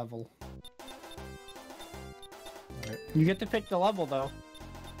a level. Alright. You get to pick the level though.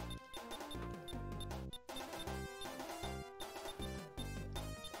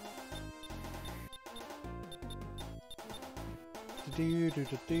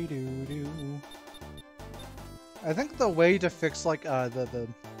 I think the way to fix like the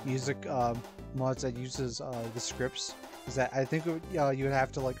music mods that uses the scripts is that I think you would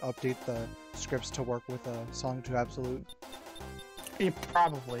have to like update the scripts to work with Sonic 2 Absolute. Yeah,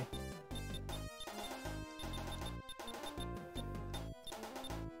 probably.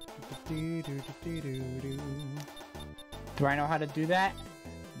 Do I know how to do that?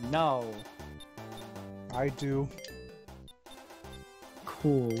 No. I do.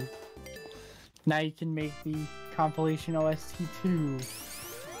 Cool. Now you can make the compilation OST too.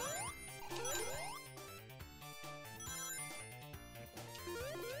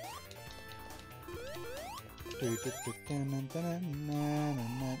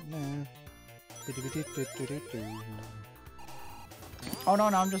 Oh no,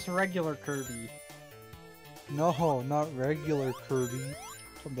 I'm just a regular Kirby. No, not regular Kirby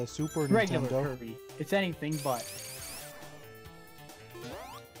from the Super Regular Nintendo. Kirby. It's anything but.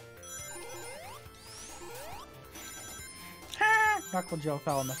 Knuckle Joe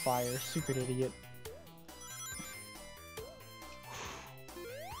fell in the fire. Stupid idiot.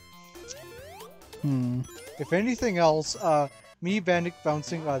 If anything else, me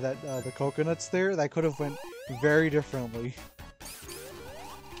bouncing the coconuts there, that could have went very differently.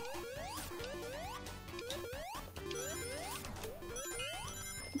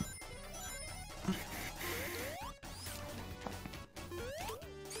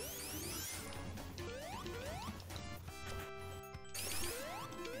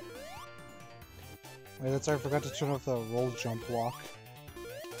 Wait, that's right, I forgot to turn off the roll jump block.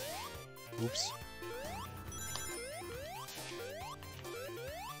 Oops.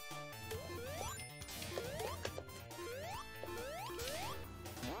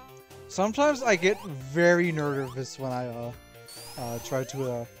 Sometimes I get very nervous when I try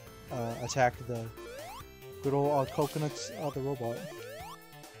to attack the good old coconuts, the robot.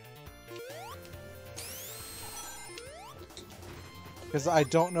 Because I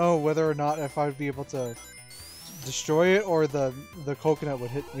don't know whether or not if I'd be able to destroy it or the coconut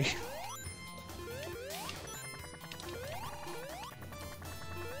would hit me.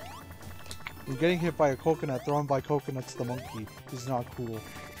 I'm getting hit by a coconut thrown by Coconuts the monkey. Is not cool.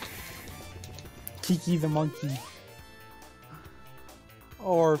 Kiki the monkey.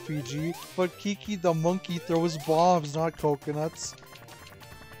 Or RPG, but Kiki the monkey throws bombs, not coconuts.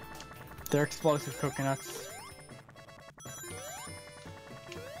 They're explosive coconuts.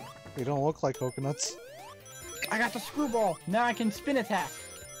 They don't look like coconuts. I got the screwball! Now I can spin attack!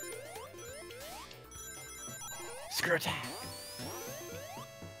 Screw attack!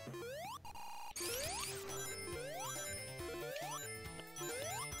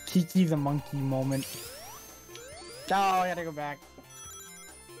 Kiki the monkey moment. Oh, I gotta go back.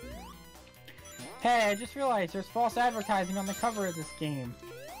 Hey, I just realized there's false advertising on the cover of this game.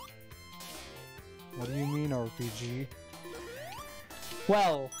 What do you mean RPG?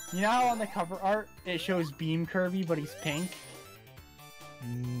 Well, you know how on the cover art it shows Beam Kirby but he's pink?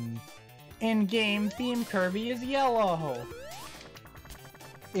 In game, Beam Kirby is yellow.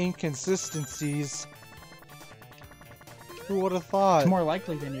 Inconsistencies. Who would have thought? It's more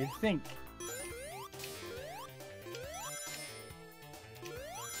likely than you'd think.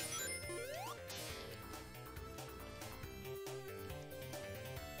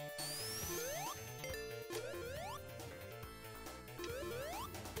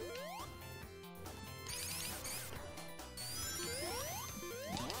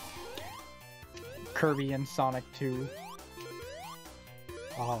 Kirby and Sonic 2.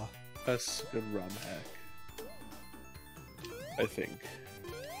 Ah, That's a good ROM hack. I think.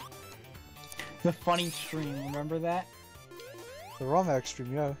 The funny stream, remember that? the ROM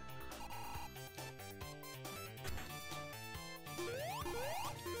extreme, yeah.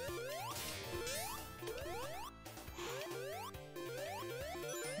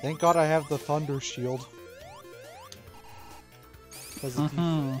 Thank God I have the Thunder Shield.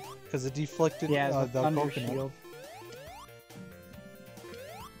 Because it deflected Yeah, the the Thunder coconut. Shield.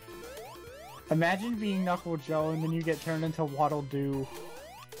 Imagine being Knuckle Joe and then you get turned into Waddle Doo.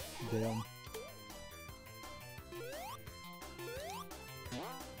 Damn.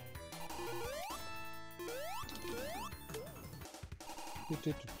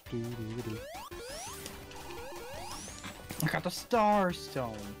 I got the Star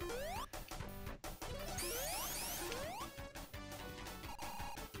Stone.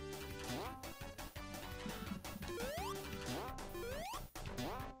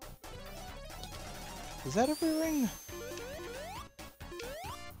 Is that every ring?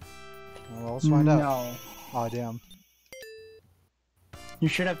 Well, let's find out. No. Oh, damn. You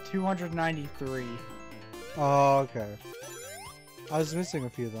should have 293. Oh, okay. I was missing a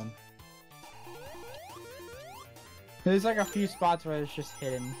few then. There's like a few spots where it's just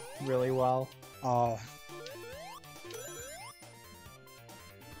hidden really well. Oh,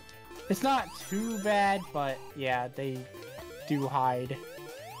 It's not too bad, but yeah, they do hide.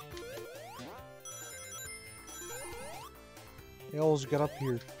 Tails, get up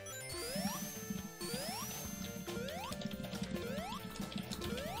here.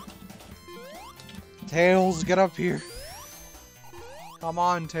 Tails, get up here. Come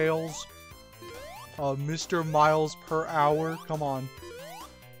on, Tails. Mr. Miles per hour, come on.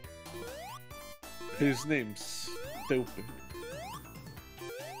 His name's stupid.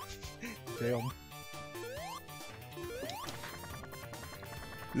 Damn.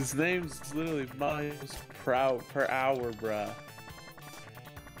 His name's literally miles per hour, bruh.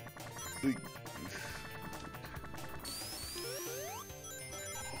 Like,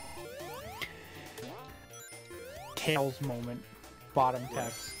 Tails moment. Bottom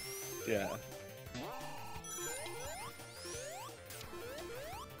text. yeah.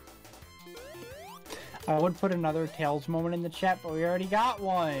 I would put another Tails moment in the chat, but we already got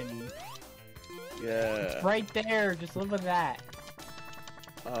one. Yeah. It's right there. Just look at that.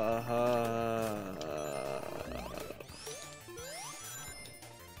 Uh-huh.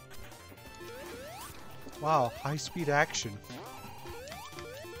 Wow, high-speed action.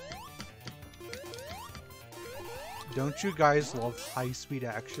 Don't you guys love high-speed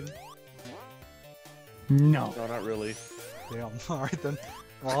action? No. No, not really. Damn, alright then.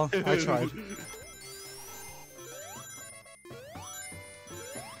 Well, I tried.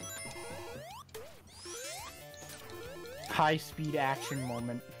 High speed action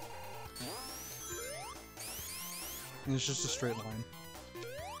moment. And it's just a straight line.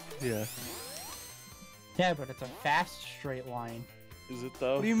 Yeah. Yeah, but it's a fast straight line. Is it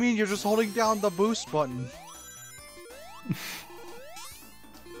though? What do you mean? You're just holding down the boost button.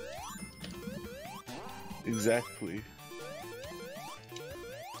 Exactly.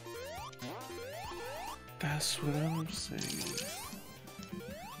 That's what I'm saying.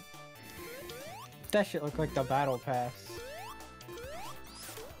 That shit looked like the battle pass.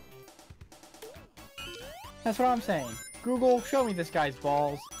 That's what I'm saying. Google, show me this guy's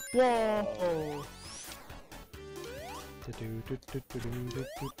balls. Whoa!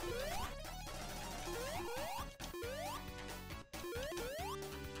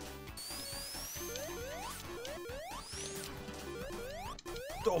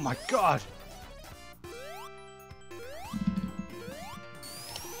 Oh my god!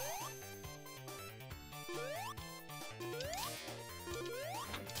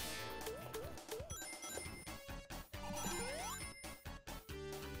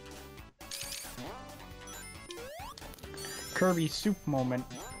 Kirby soup moment.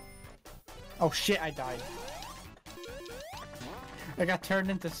 Oh shit, I died. I got turned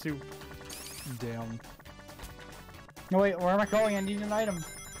into soup. Damn. No wait, where am I going? I need an item.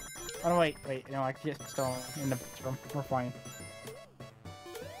 Oh no, wait, no, I can get stone in the room. We're fine.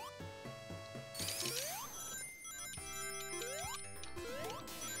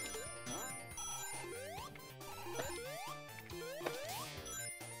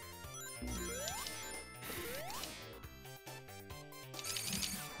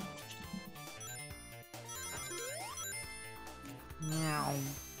 Meow.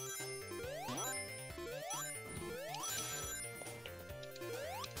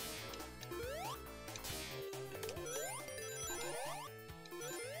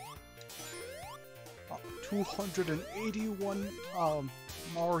 281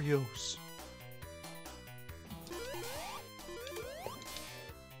 Marios.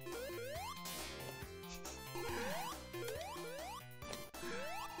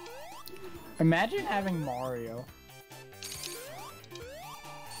 Imagine having Mario.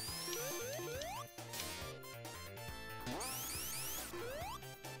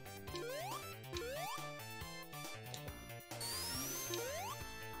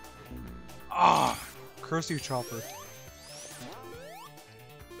 Ah! Curse you, Chopper.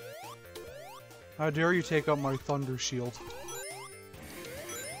 How dare you take out my Thunder Shield?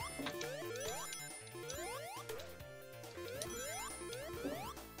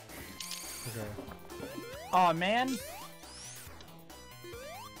 Okay. Aw, man.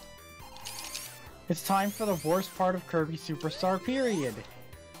 It's time for the worst part of Kirby Superstar, period.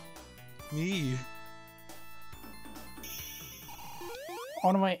 Me.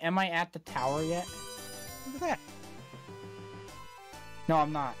 Oh, no, wait, am I at the tower yet? Look at that. No,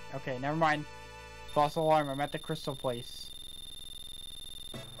 I'm not. Okay, never mind. False alarm, I'm at the crystal place.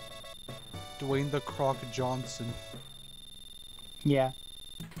 Dwayne the Croc Johnson. Yeah.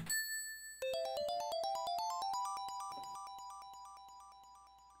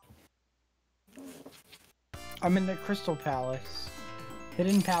 I'm in the Crystal Palace.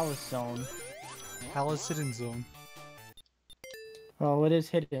 Hidden Palace Zone. Palace Hidden Zone. Well, it is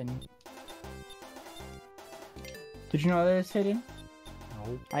hidden. Did you know that it's hidden?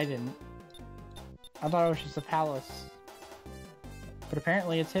 No. I didn't. I thought it was just a palace. But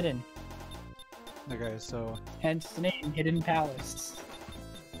apparently it's hidden. Okay, so... Hence the name, Hidden Palace.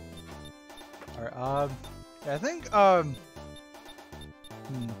 Alright, yeah, I think,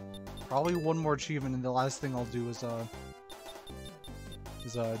 probably one more achievement, and the last thing I'll do is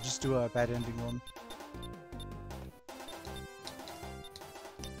just do a bad ending one.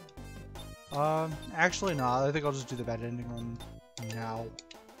 Actually not. I think I'll just do the bad ending one now.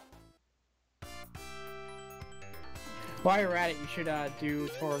 While you're at it, you should do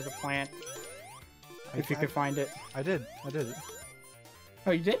Tour of the Plant. If you could find it. I did it.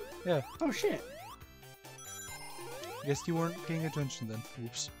 Oh, you did? Yeah. Oh, shit. Guess you weren't paying attention then.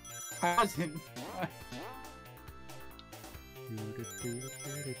 Oops. I wasn't.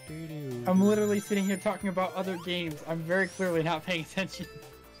 I'm literally sitting here talking about other games. I'm very clearly not paying attention.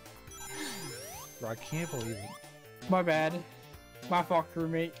 Bro, I can't believe it. My bad. My fault,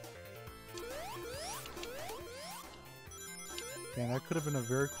 crewmate. Yeah, that could have been a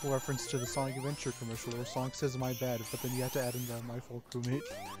very cool reference to the Sonic Adventure commercial where Sonic says my bad, but then you have to add in the my fault, crewmate.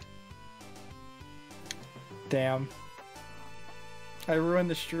 Damn. I ruined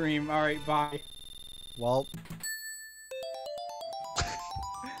the stream. Alright, bye. Well,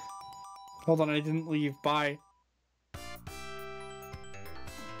 Hold on, I didn't leave. Bye.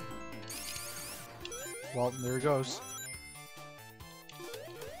 well, there it goes.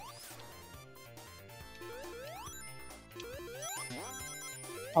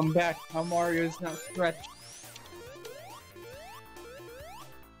 I'm back. Now Mario's not stretched.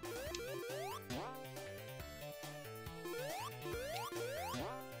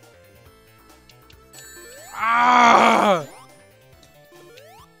 Ah!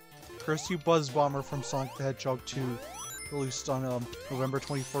 Curse You Buzz Bomber from Sonic the Hedgehog 2, released on November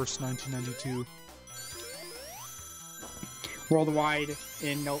 21st, 1992. Worldwide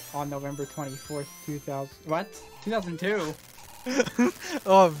on November 24th, 2000. What? 2002?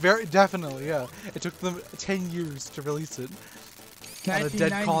 Oh, very definitely, yeah. It took them 10 years to release it on a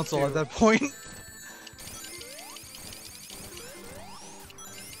dead console at that point.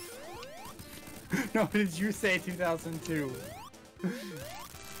 No, did you say 2002?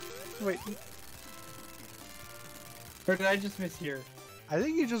 Wait, Or did I just mishear? I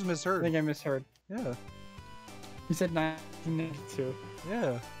think you just I misheard. think I misheard. Yeah, You said 1992.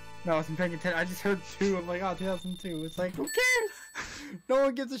 yeah. No, I wasn't paying attention. I just heard 2. I'm like, oh, 2002. It's like, who cares? No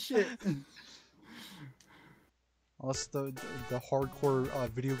one gives a shit. Unless the hardcore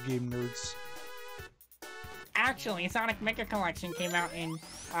video game nerds. Actually, Sonic Mega Collection came out in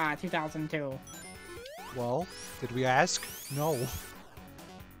 2002. Well, did we ask? No.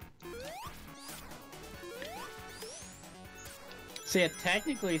 So yeah,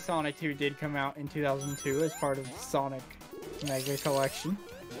 technically Sonic 2 did come out in 2002 as part of the Sonic Mega Collection.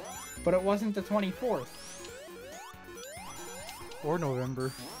 But it wasn't the 24th. Or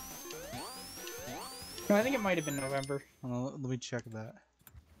November. No, I think it might have been November. Let me check that.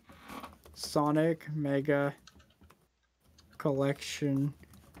 Sonic Mega Collection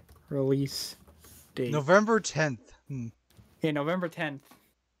release date. November 10th. Yeah, November 10th.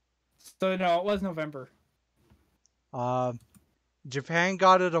 So no, it was November. Japan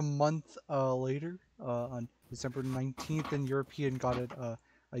got it a month later. on December 19th, and European got it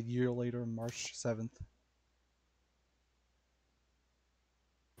a year later, March 7th.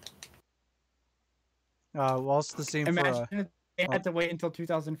 Well, it's the same Imagine for if they had to wait until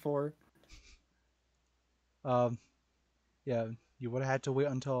 2004. Yeah, you would have had to wait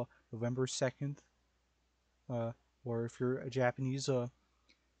until November 2nd, or if you're a Japanese,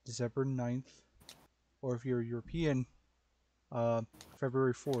 December 9th, or if you're European,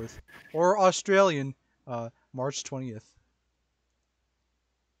 February 4th, or Australian, March 20th.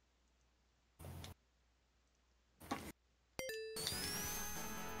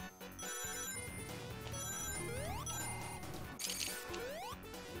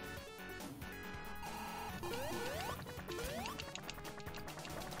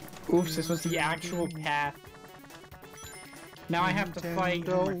 Oops, this was the actual path. Now I have to fight.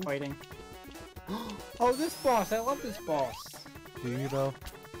 Who am I fighting? Oh, this boss! I love this boss. Do you though?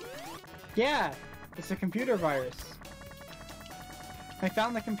 Yeah, it's a computer virus. I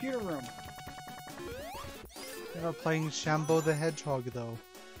found the computer room. You're playing Shambo the Hedgehog though.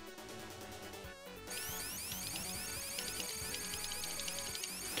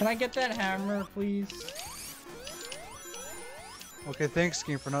 Can I get that hammer, please? Okay, thanks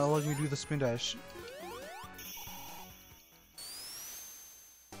game for not letting me do the spin dash.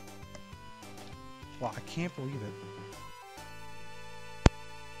 Wow, I can't believe it.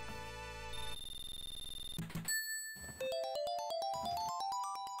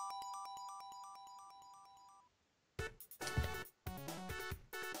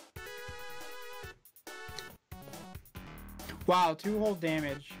 Wow, 2 whole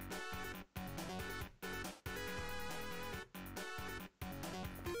damage.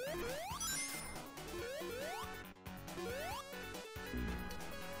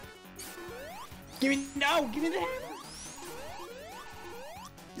 Give me the hammer!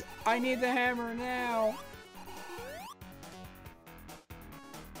 I need the hammer now!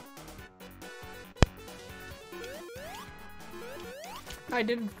 I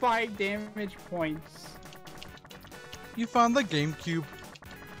did 5 damage points. You found the GameCube.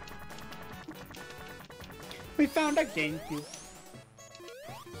 We found a GameCube.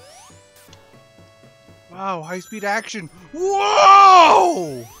 Wow, high-speed action.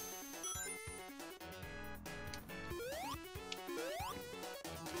 Whoa!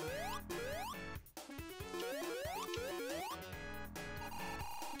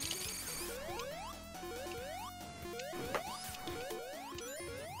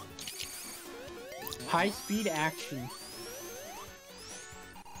 High-speed action.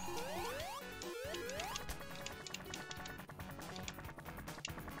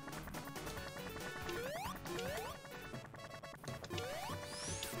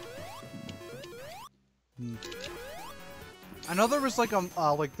 I know there was like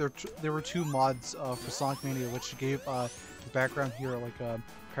there were 2 mods for Sonic Mania which gave the background here like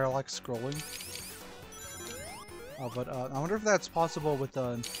parallax scrolling. But I wonder if that's possible with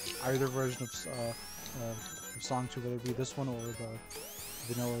either version of Sonic 2, whether it be this one or the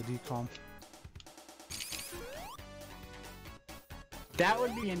vanilla decomp. That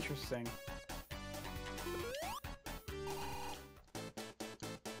would be interesting.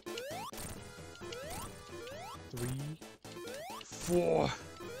 Three, 4,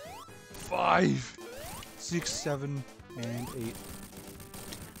 5, 6, 7, and 8.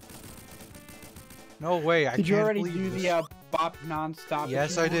 No way! I Did you can't already believe do this. the bop non-stop?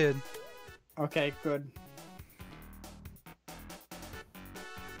 Yes, I did. Okay, good.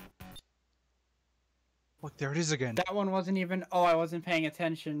 Look, there it is again. That one wasn't even. Oh, I wasn't paying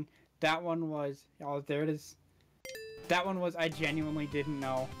attention. That one was. Oh, there it is. That one was. I genuinely didn't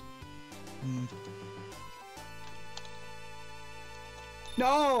know. Hmm.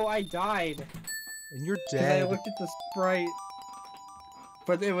 No, I died. And you're 'Cause dead. I looked at the sprite,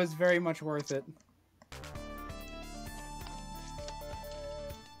 but it was very much worth it.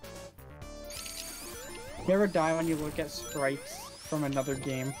 You ever die when you look at sprites from another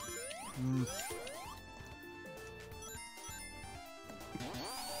game? Mm.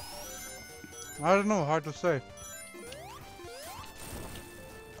 I don't know, hard to say.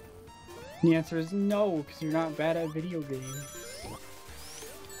 The answer is no, because you're not bad at video games.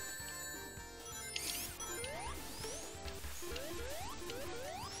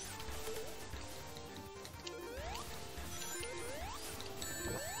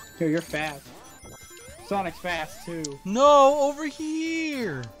 Yo, you're fast. Sonic's fast too. No, over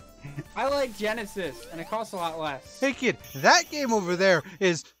here! I like Genesis, and it costs a lot less. Hey kid, that game over there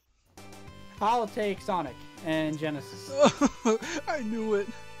is... I'll take Sonic and Genesis. I knew it.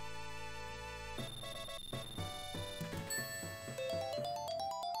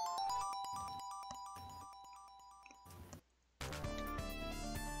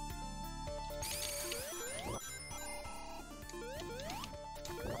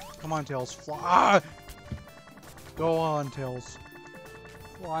 Come on, Tails. Fly. Ah! Go on, Tails.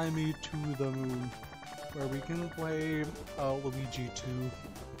 Fly me to the moon, where we can play Luigi 2.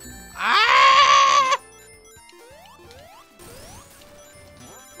 Ah!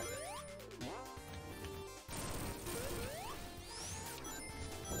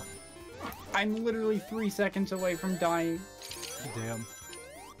 I'm literally 3 seconds away from dying. Damn. Look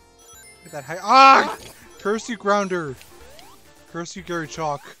at that high. Ah! Curse you, Grounder. Curse you, Gary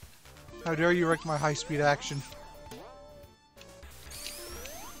Chalk. How dare you wreck my high-speed action?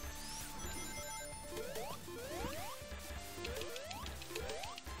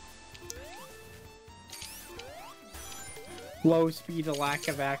 Low speed, a lack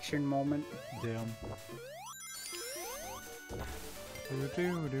of action moment. Damn.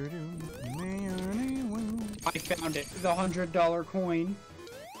 I found it. The $100 coin.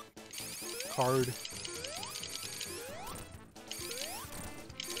 Card.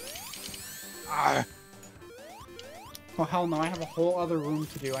 Ah! Oh hell no, I have a whole other room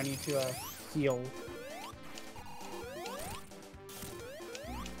to do. I need to heal.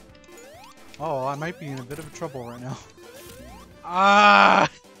 Oh, I might be in a bit of trouble right now. Ah!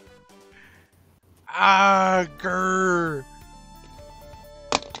 Ah, grr!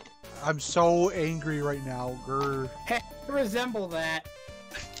 I'm so angry right now, grr. Hey, I resemble that.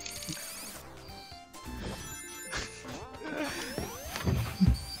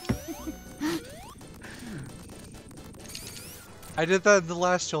 I did that in the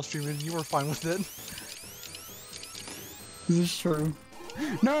last chill stream and you were fine with it. This is true.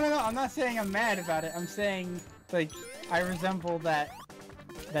 No, I'm not saying I'm mad about it. I'm saying, like, I resemble that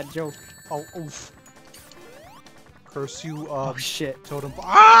joke. Oh, oof. Curse you, Oh shit. totem.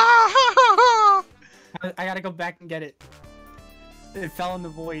 Ah! I gotta go back and get it. It fell in the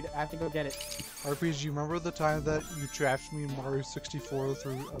void. I have to go get it. RPG, you remember the time that you trapped me in Mario 64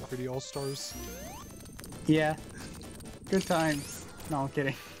 through 3D All-Stars? Yeah. Good times. No, I'm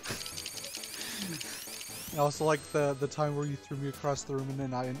kidding. I also like the time where you threw me across the room and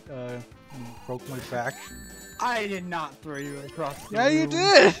then I broke my back. I did not throw you across the Yeah, room. you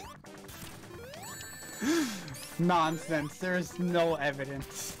did! Nonsense. There is no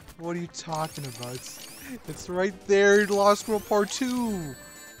evidence. What are you talking about? It's right there in Lost World Part 2!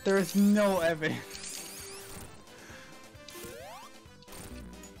 There is no evidence.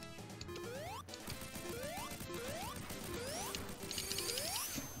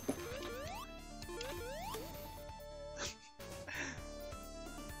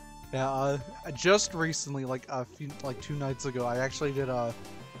 Yeah, just recently, like 2 nights ago, I actually did I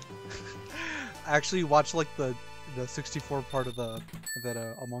actually watched like the 64 part of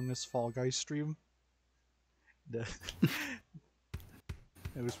that Among Us Fall Guys stream. It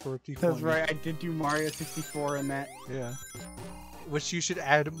was pretty funny. That's right. I did do Mario 64 in that. Yeah. Which you should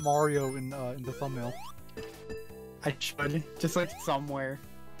add Mario in the thumbnail. I should. Just like somewhere.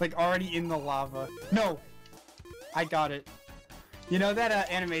 Like already in the lava. No! I got it. You know that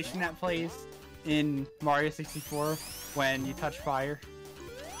animation that plays in Mario 64 when you touch fire?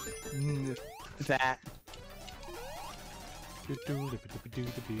 Mm. That.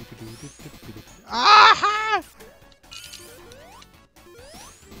 Ah!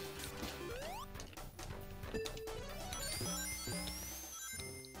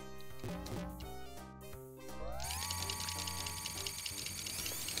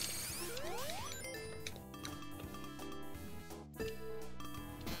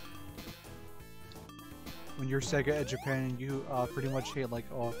 When you're Sega at Japan, you pretty much hate like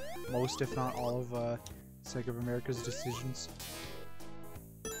most, if not all, of Sega of America's decisions.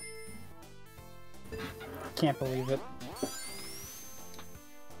 Can't believe it.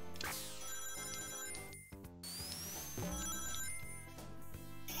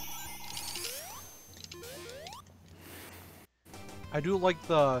 I do like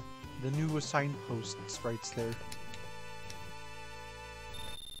the new signpost sprites there.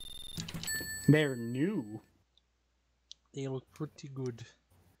 They're new. They look pretty good.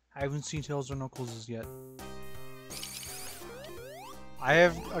 I haven't seen Tails or Knuckles yet. I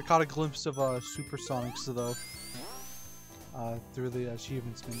have caught a glimpse of Supersonics though, through the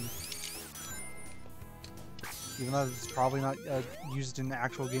achievements menu. Even though it's probably not used in the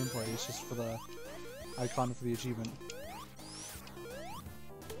actual gameplay, it's just for the icon for the achievement.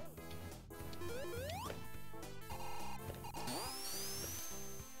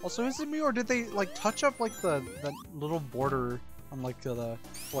 Also, is it me or did they like touch up like that little border on like the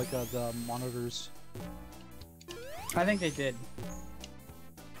monitors? I think they did.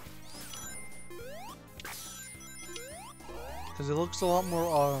 Because it looks a lot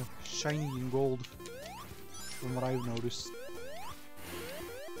more shiny and gold from what I've noticed.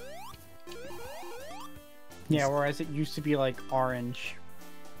 Yeah, whereas it used to be like orange.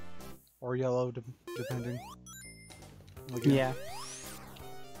 Or yellow, depending. Like, Yeah.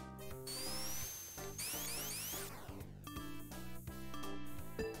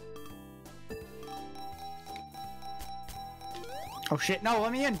 Oh shit, no,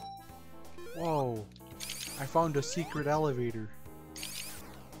 let me in! Whoa. I found a secret elevator.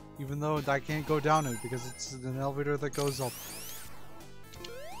 Even though I can't go down it because it's an elevator that goes up.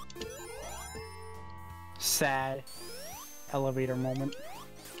 Sad elevator moment.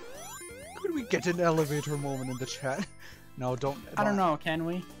 Could we get an elevator moment in the chat? No, don't. I don't know, can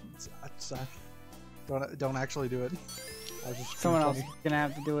we? Don't actually do it. I was just Someone else funny. is gonna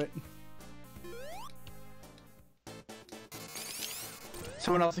have to do it.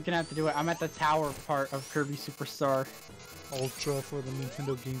 Someone else is gonna have to do it. I'm at the tower part of Kirby Superstar. Ultra for the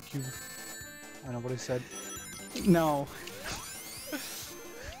Nintendo GameCube. I know what I said. No.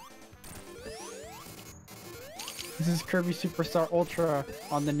 This is Kirby Superstar Ultra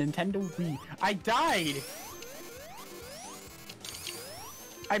on the Nintendo Wii. I died!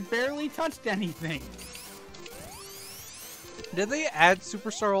 I barely touched anything. Did they add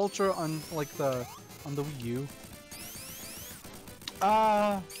Superstar Ultra on like on the Wii U?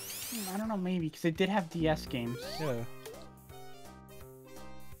 I don't know, maybe, because they did have DS games. Yeah.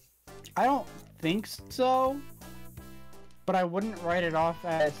 I don't think so, but I wouldn't write it off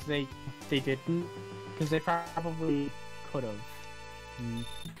as they didn't, because they probably could have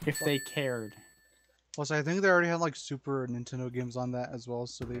if they cared. Plus, I think they already had like Super Nintendo games on that as well,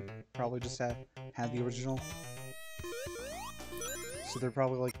 so they probably just had the original. So they're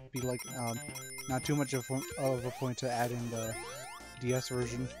probably like be like not too much of a point to add in the DS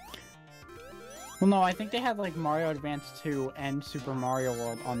version. Well, no, I think they had like Mario Advance 2 and Super Mario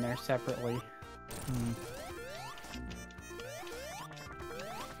World on there separately.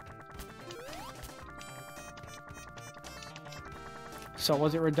 So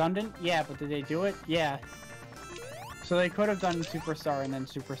was it redundant? Yeah, but did they do it? Yeah. So they could have done Superstar and then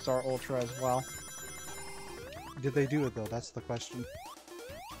Superstar Ultra as well. Did they do it though? That's the question.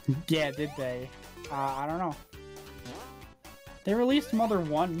 Yeah, did they? I don't know. They released Mother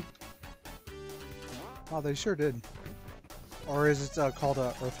 1. Oh, they sure did. Or is it called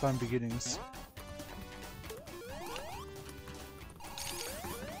Earthbound Beginnings?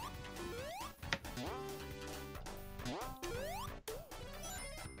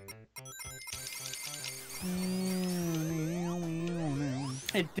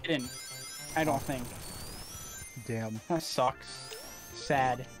 It didn't. I don't think. Damn. That sucks.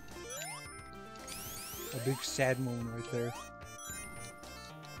 Sad. A big sad moment right there.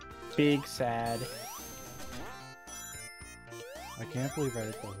 Big sad. I can't believe I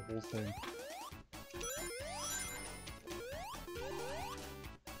did the whole thing.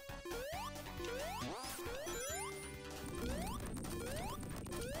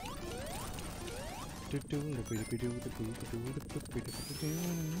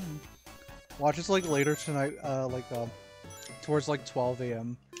 Watch us like later tonight, towards like 12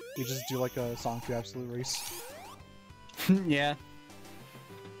 a.m. We just do like a Sonic 2 Absolute Race. Yeah.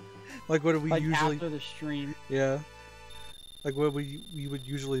 Like what do we Like usually? after the stream. Yeah. Like what we would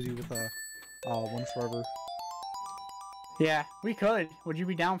usually do with One Forever. Yeah, we could. Would you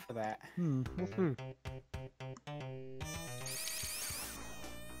be down for that? We'll see.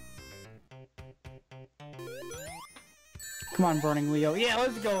 Come on, Burning Leo. Yeah,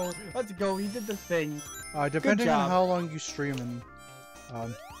 let's go. Let's go. You did the thing. Depending on job. how long you stream and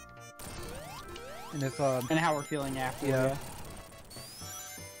if And how we're feeling after. Yeah. Yeah.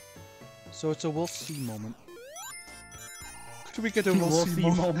 so it's a we'll see moment. Could we get a We'll we'll see see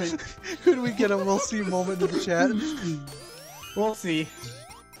moment? moment. Could we get a we'll see moment in the chat? We'll see.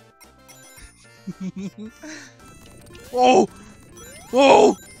 Whoa!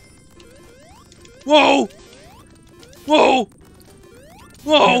 Whoa! Whoa! Whoa!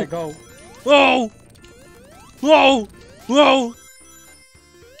 Gotta Whoa! go. Whoa! Whoa! Whoa!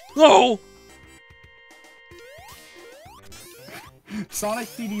 Whoa! Sonic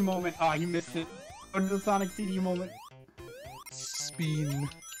CD moment. Oh, you missed it. What is the Sonic CD moment? Spin.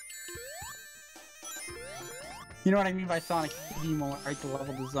 You know what I mean by Sonic CD moment, right? The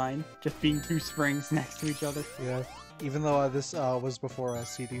level design. Just being two springs next to each other. Yeah. Even though this was before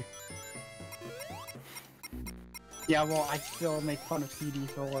CD. Yeah, well, I still make fun of CD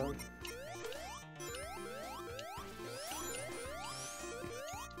for work.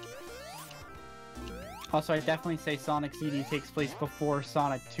 Also, I definitely say Sonic CD takes place before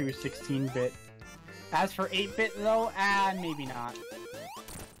Sonic 2 16-bit. As for 8-bit though, maybe not.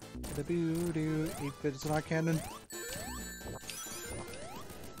 8-bit is not canon.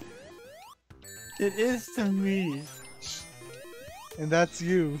 It is to me. And that's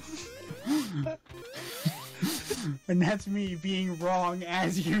you. And that's me being wrong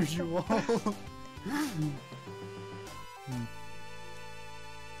as usual.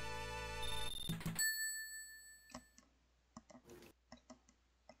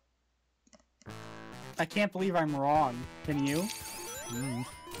 I can't believe I'm wrong. Can you?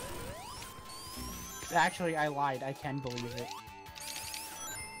 Actually, I lied. I can believe it.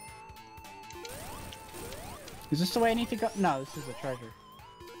 Is this the way I need to go? No, this is a treasure.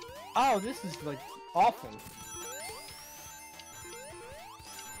 Oh, this is like awful.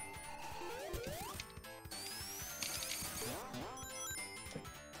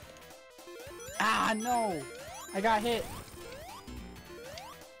 Ah, no! I got hit.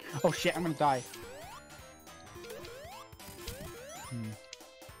 Oh shit, I'm gonna die.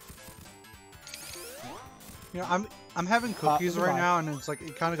 You know, I'm having cookies right goodbye. now, and it's like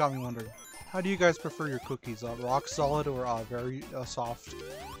it kind of got me wondering. How do you guys prefer your cookies? Rock solid or very soft?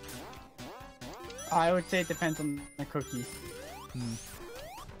 I would say it depends on the cookie.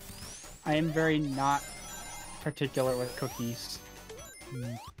 I am very not particular with cookies.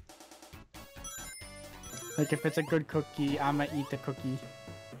 Like if it's a good cookie, I'ma eat the cookie.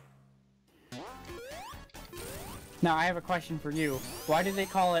 Now I have a question for you. Why do they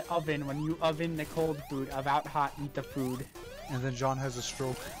call it oven when you oven the cold food? About hot, eat the food. And then John has a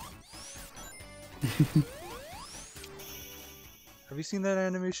stroke. Have you seen that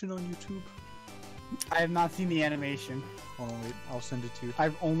animation on YouTube? I have not seen the animation. Hold on, wait. I'll send it to you.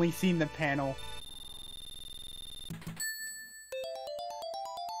 I've only seen the panel.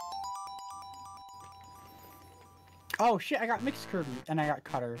 Oh shit, I got mixed Kirby and I got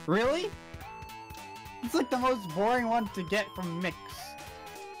Cutter. Really? It's like the most boring one to get from Mix.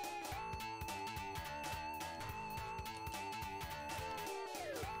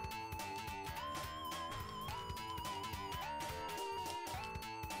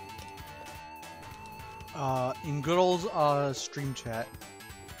 In good old stream chat.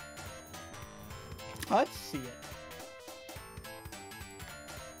 Let's see it.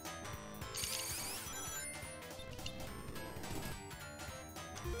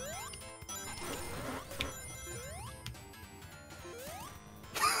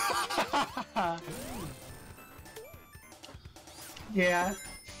 Yeah.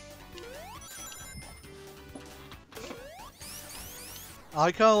 I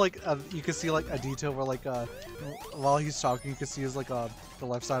like how like you can see like a detail where like while he's talking you can see his like the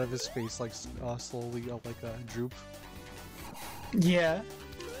left side of his face like slowly droop Yeah.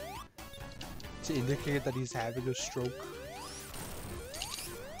 to indicate that he's having a stroke.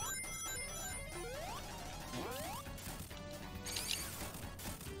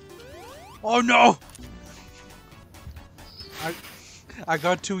 Oh no! I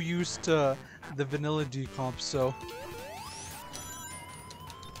got too used to the vanilla decomp, so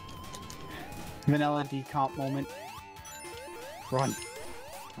Vanilla decomp moment. Run.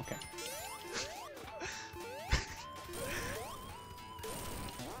 Okay.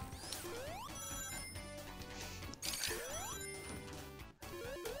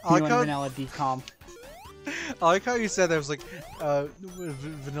 I like You and how vanilla decomp. I like how you said that. It was like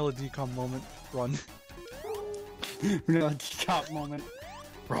vanilla decomp moment. Run. Vanilla decomp moment.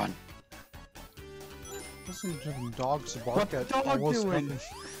 Run. Listen to them dogs bark What's at the dog almost doing? nothing.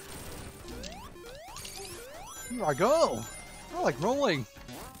 Here I go! I like rolling!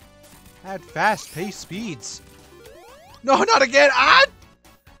 At fast-paced speeds! No, not again! Ah!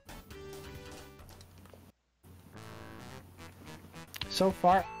 So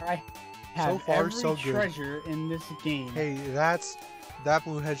far, I have So far, every so good. treasure in this game. Hey, that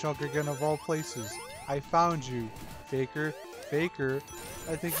blue hedgehog again of all places. I found you, Faker. Faker,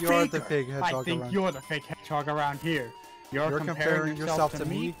 I think you're the fake hedgehog I think around. you're the fake hedgehog around here. You're comparing yourself to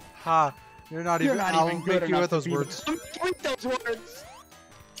me? Ha! You're not You're even. not I'll even good make you enough with to those be words. With those words.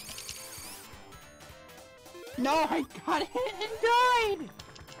 No, I got hit and died.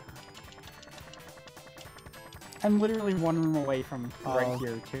 I'm literally one room away from right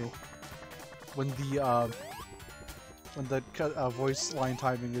here too. When the voice line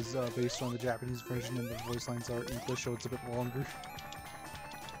timing is based on the Japanese version and the voice lines are English, so it's a bit longer.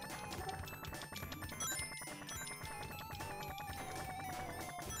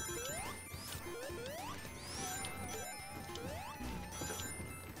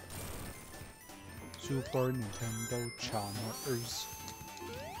 Super Nintendo Chalmers.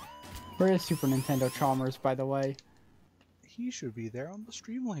 Where is Super Nintendo Chalmers, by the way? He should be there on the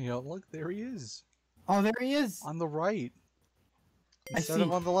stream layout. Look, there he is. Oh, there he is. On the right. I Instead see.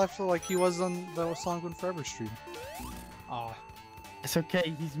 of on the left like he was on the Song Forever stream. Ah, it's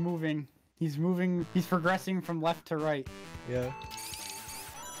okay. He's moving. He's moving. He's progressing from left to right. Yeah.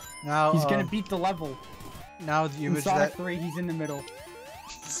 Now He's gonna beat the level. Now the In image Sonic that 3, he's in the middle.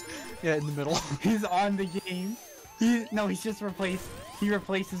 yeah, in the middle. He's on the game. He's just replaced. He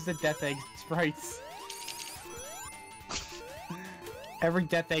replaces the Death Egg sprites. Every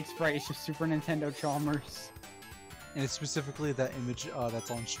Death Egg sprite is just Super Nintendo Chalmers. And it's specifically that image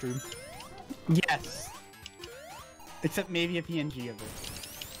that's on stream. Yes. Except maybe a PNG of it.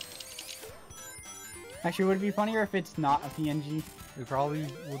 Actually, would it be funnier if it's not a PNG? It probably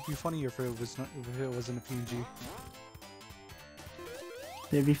would be funnier if it was not, if it wasn't a PNG.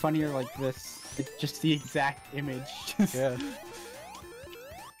 It'd be funnier like this. It's just the exact image. Yeah.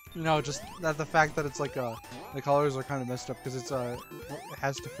 No, just that the fact that it's like the colors are kind of messed up because it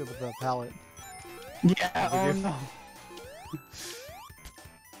has to fit with the palette. Yeah. Oh no.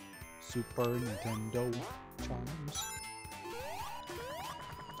 Super Nintendo charms.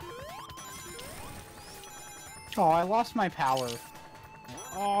 Oh, I lost my power.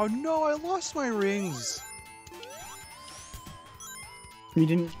 Oh no, I lost my rings. You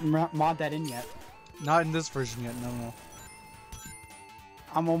didn't mod that in yet. Not in this version yet. No, no.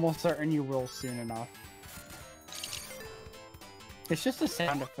 I'm almost certain you will soon enough. It's just the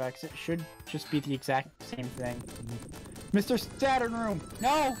sound effects. It should just be the exact same thing. Mr. Saturn Room!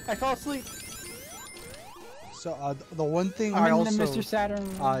 No! I fell asleep! So the one thing I'm I in also the Mr. Saturn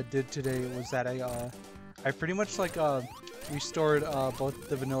Room. did today was that I pretty much like restored both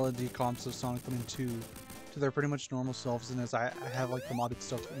the vanilla decomps of Sonic 1 and 2 to their pretty much normal selves, and as I have like the modded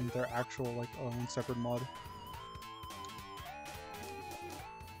stuff in their actual like own separate mod.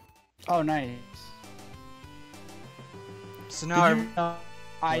 Oh, nice. So now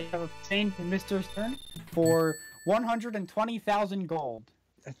I have obtained Mr. Stern for 120,000 gold.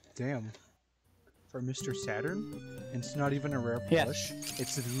 damn. For Mr. Saturn? And it's not even a rare Yes. plush.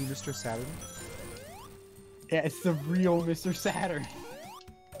 It's the Mr. Saturn. Yeah, it's the real Mr. Saturn.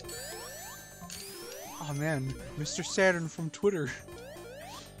 Oh man, Mr. Saturn from Twitter.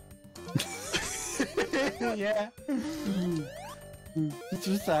 Yeah.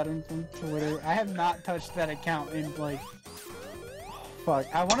 Mr. Saturn from Twitter. I have not touched that account in like...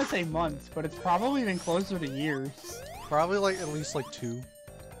 Fuck, I want to say months, but it's probably been closer to years. Probably like at least like 2.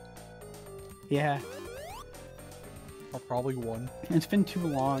 Yeah, Or probably 1. it's been too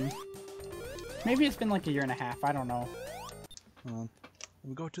long. Maybe it's been like a year and a half, I don't know. Let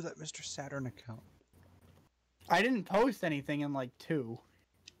me go to that Mr. Saturn account. I didn't post anything in like 2.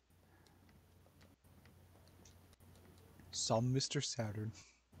 Some Mr. Saturn.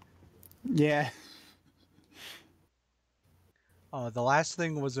 Yeah. The last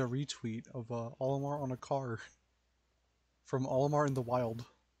thing was a retweet of Olimar on a car. From Olimar in the Wild.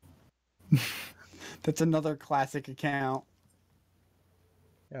 That's another classic account.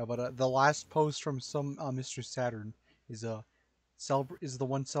 Yeah, but the last post from some Mr. Saturn is the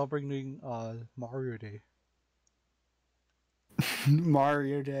one celebrating Mario Day.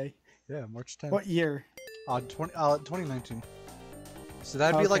 Mario Day. Yeah, March 10th. What year? 2019. So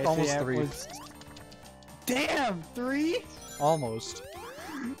that'd be like Okay, so almost yeah, it 3. was- Damn, 3? Almost.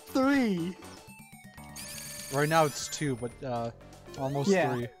 3. Right now it's 2, but almost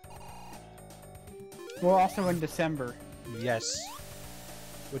Yeah. 3. Well, also in December. Yes.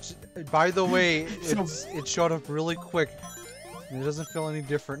 Which, by the way, So- it showed up really quick, and it doesn't feel any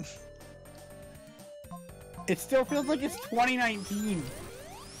different. It still feels like it's 2019.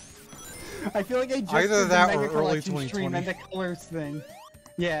 I feel like I just Either did that the or Mega early Collection stream 2020. and the colors thing.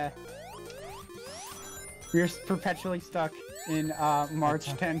 Yeah. We're perpetually stuck in March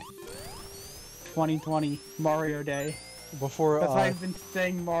 10th, 2020, Mario Day. Before That's why I've been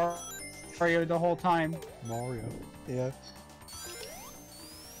saying Mario the whole time. Mario. Yeah.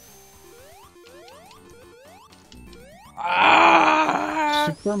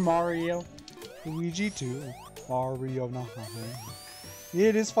 Super Mario. Luigi 2. Mario 9.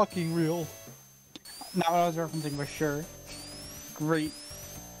 It is fucking real. Not what I was referencing, but sure. Great.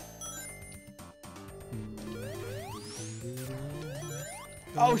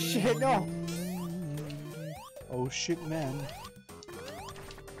 Oh shit, no! Oh shit, man.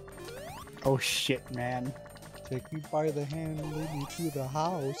 Oh shit, man. Take me by the hand and lead me to the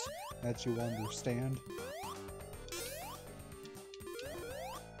house that you understand.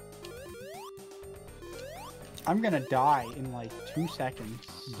 I'm gonna die in like 2 seconds.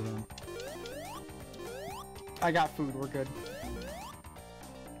 Damn. I got food, we're good.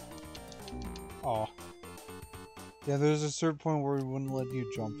 Aw. Yeah, there's a certain point where it wouldn't let you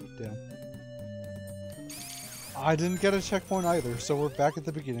jump. Damn. I didn't get a checkpoint either, so we're back at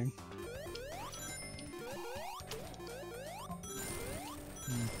the beginning.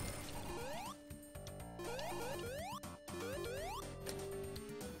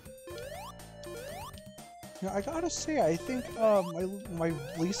 Yeah, I gotta say, I think my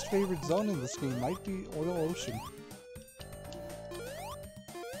least favorite zone in this game might be Oil Ocean.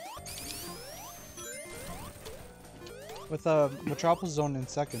 With Metropolis Zone in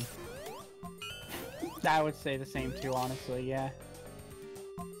second. I would say the same too, honestly. Yeah.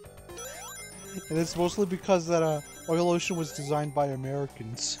 And it's mostly because that Oil Ocean was designed by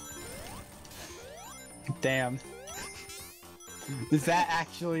Americans. Damn. Is that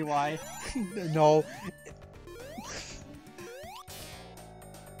actually why? No.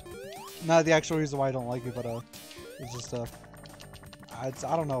 Not the actual reason why I don't like it, but it's just I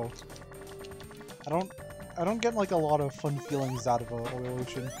don't know. I don't get like a lot of fun feelings out of Oil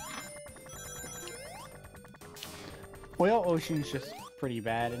Ocean. Oil Ocean's just pretty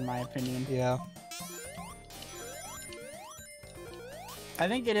bad in my opinion. Yeah. I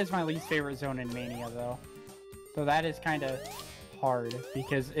think it is my least favorite zone in Mania though. So that is kind of hard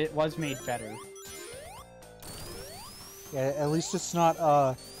because it was made better. Yeah, at least it's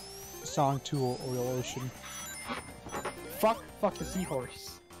not Song 2 Oil Ocean. Fuck the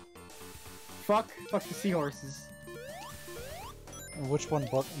seahorse. Fuck the seahorses. And which one,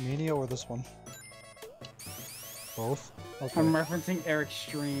 Mania or this one? Both? Okay. I'm referencing Eric's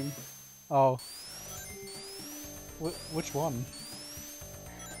stream. Oh. Which one?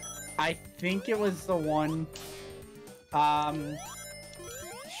 I think it was the one,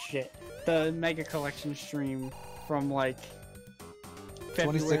 shit. The Mega Collection stream from like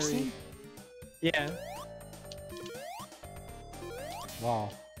February. 2016? Yeah. Wow.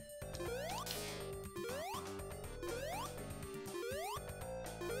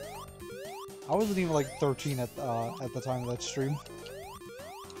 I wasn't even like 13 at the time of that stream.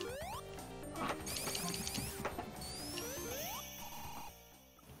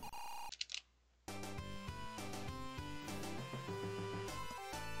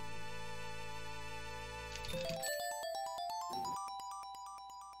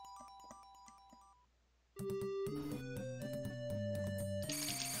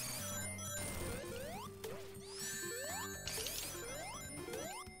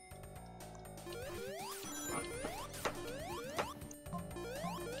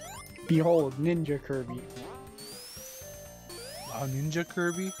 Behold, Ninja Kirby. Wow, Ninja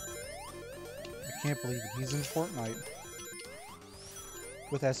Kirby? I can't believe it. He's in Fortnite.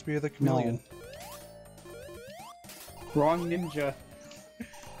 With Espia the Chameleon. No. Wrong ninja.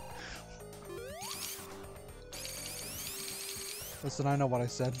 Listen, I know what I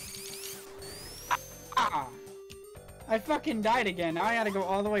said. Ah! I fucking died again. Now I gotta go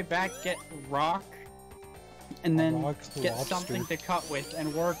all the way back, get rock, and then get something to cut with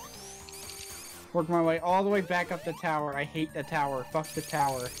and work my way all the way back up the tower. I hate the tower. Fuck the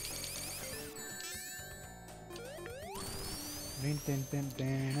tower.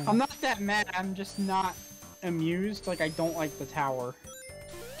 I'm not that mad. I'm just not amused. Like, I don't like the tower.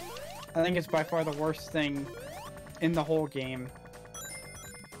 I think it's by far the worst thing in the whole game.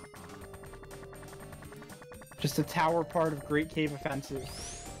 Just the tower part of Great Cave Offensive.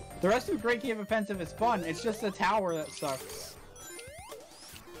 The rest of Great Cave Offensive is fun. It's just the tower that sucks.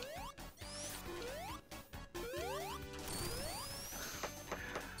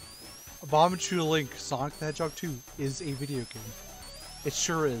 Bomb and Shoot a Link, Sonic the Hedgehog 2 is a video game. It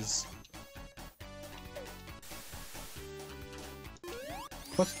sure is.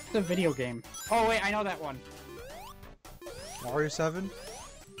 What's the video game? Oh wait, I know that one. Mario 7?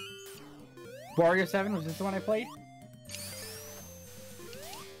 Wario 7, was this the one I played?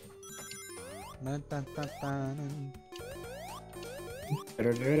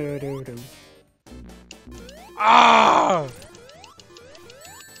 Ah!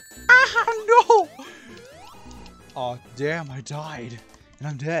 Ah, no! Oh, damn, I died. And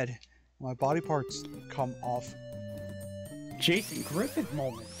I'm dead. My body parts come off. Jason Griffith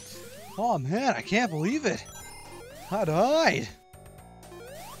moment. Oh, man, I can't believe it. I died.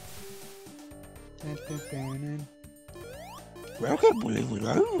 Welcome, believe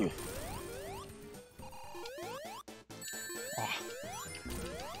it.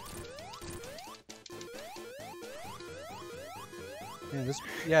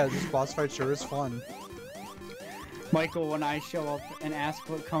 Yeah, this boss fight sure is fun. Michael, when I show up and ask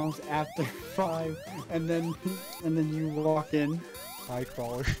what comes after 5, and then you walk in. High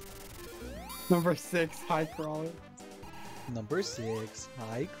crawler. Number 6, high crawler. Number 6,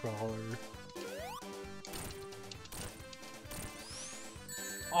 high crawler.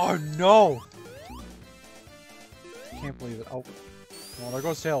 Oh no! Can't believe it. Oh, well, there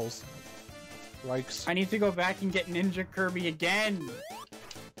goes Tails. Yikes. I need to go back and get Ninja Kirby again.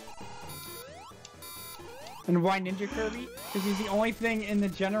 And why Ninja Kirby? Because he's the only thing in the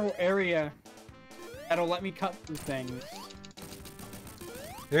general area That'll let me cut through things.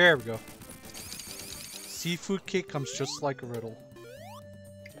 There we go. Seafood cake comes just like a riddle.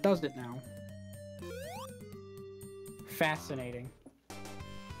 Does it now? Fascinating.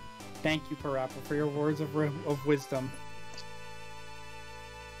 Thank you, Parappa, for your words of wisdom.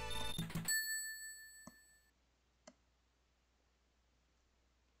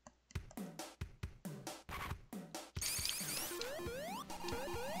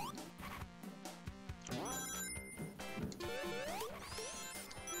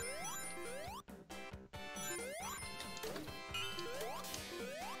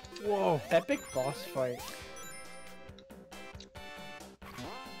 Whoa. Epic boss fight.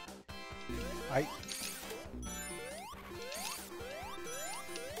 I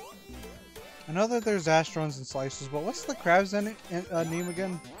know that there's Astrons and Slices, but what's the crab's name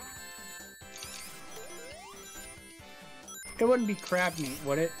again? It wouldn't be crab meat,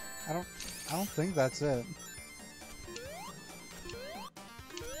 would it? I don't think that's it.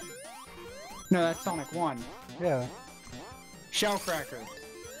 No, that's Sonic 1. Yeah. Shellcracker.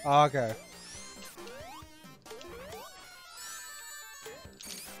 Oh, okay.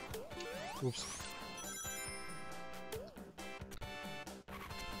 Oops.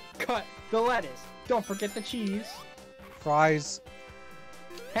 Cut the lettuce. Don't forget the cheese. Fries.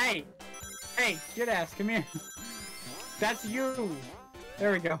 Hey! Hey, good ass, come here. That's you!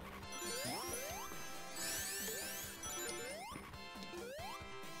 There we go.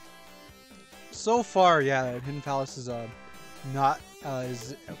 So far, yeah, Hidden Palace is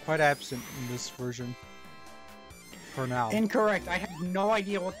is quite absent in this version. For now. Incorrect. I have no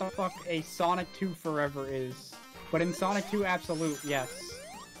idea what the fuck a Sonic 2 Forever is. But in Sonic 2 Absolute, yes.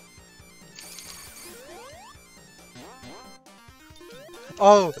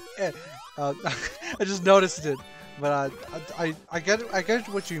 Oh, I just noticed it, but I get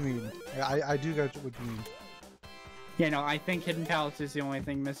what you mean. I do get what you mean. Yeah, no, I think Hidden Palace is the only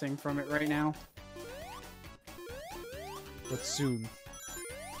thing missing from it right now. But soon.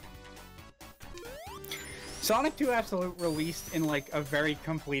 Sonic 2 Absolute released in like a very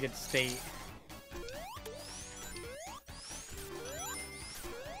completed state.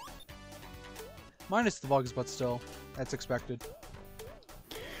 Minus the bugs, but still, that's expected.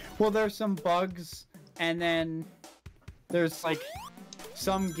 Well, there's some bugs, and then there's like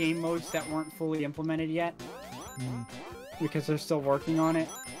some game modes that weren't fully implemented yet. Because they're still working on it.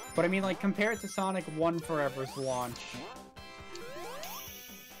 But I mean, like, compare it to Sonic 1 Forever's launch.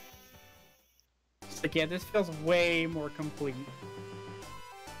 It's like, yeah, this feels way more complete.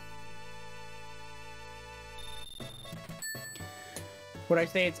 Would I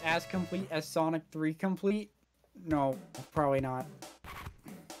say it's as complete as Sonic 3 complete? No, probably not.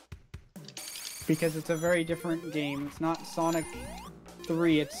 Because it's a very different game. It's not Sonic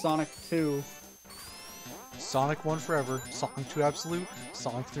 3, it's Sonic 2. Sonic 1 Forever, Sonic 2 Absolute,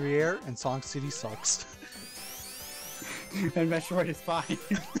 Sonic 3 Air, and Sonic City sucks. And Metroid is fine.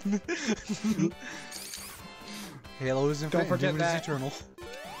 Halo is infinite, Don't forget and Doom is that. eternal.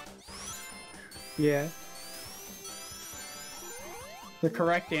 Yeah. The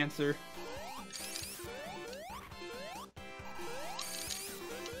correct answer.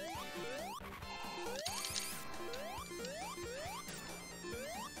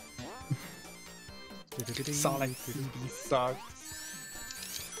 Sonic 3D sucks.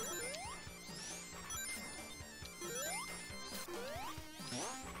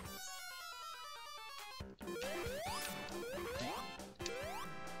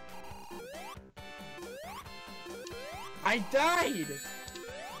 I died!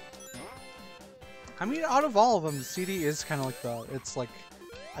 I mean, out of all of them, the CD is kind of like it's like,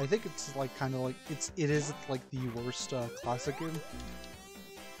 I think it's like kind of like, it is like the worst classic game.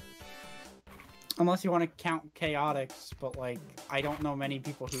 Unless you want to count Chaotix, but like, I don't know many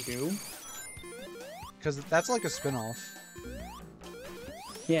people who do. Because that's like a spin-off.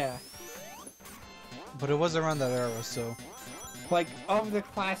 Yeah. But it was around that era, so... Like, of the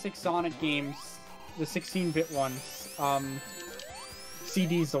classic Sonic games, the 16-bit ones,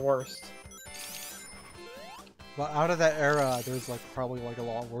 CD's the worst. But out of that era, there's like probably like a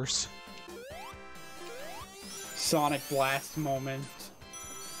lot worse. Sonic Blast moment.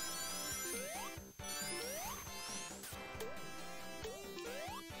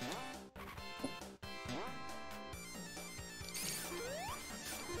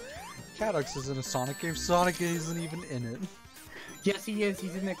 Chaotix isn't a Sonic game. Sonic isn't even in it. Yes, he is.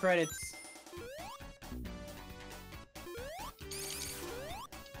 He's in the credits.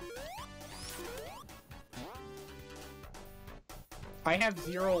 I have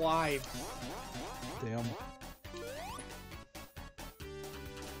 0 lives. Damn.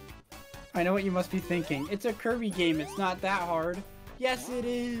 I know what you must be thinking. It's a Kirby game. It's not that hard. Yes, it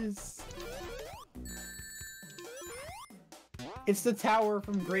is. It's the tower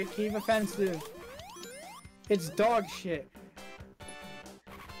from Great Cave Offensive. It's dog shit.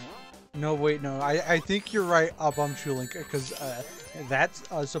 No, wait, no. I think you're right, Bumchulink, because that's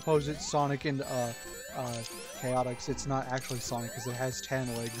supposed it's Sonic and Chaotix. It's not actually Sonic because it has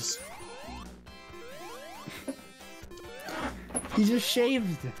 10 legs. He just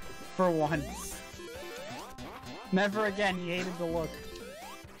shaved for once. Never again. He hated the look.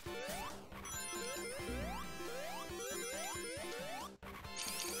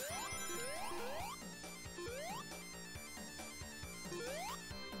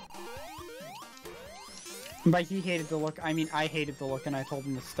 By he hated the look, I mean I hated the look and I told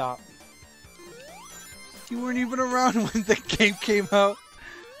him to stop. You weren't even around when the game came out.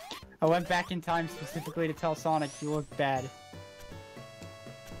 I went back in time specifically to tell Sonic you look bad.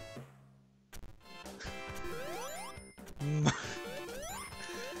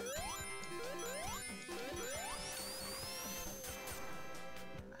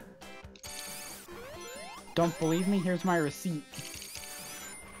 Don't believe me? Here's my receipt.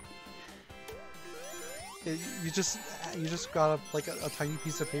 You just got a tiny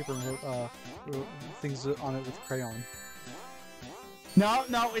piece of paper and wrote things on it with crayon. No,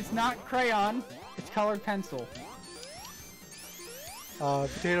 it's not crayon. It's colored pencil.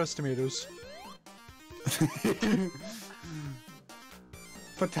 Potatoes, tomatoes.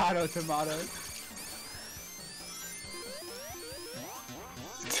 Potato, tomatoes.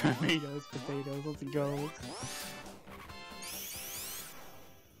 Tomatoes, potatoes, let's go.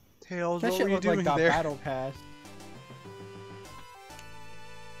 Tails, That what shit were you looked like doing the there? Battle Pass.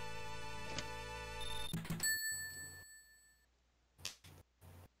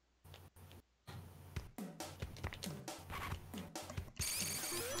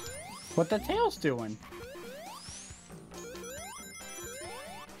 What the Tails doing?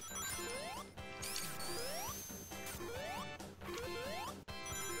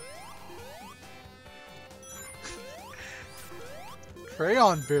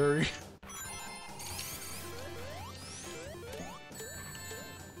 Crayon berry.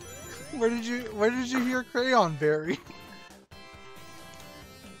 Where did you hear crayon berry?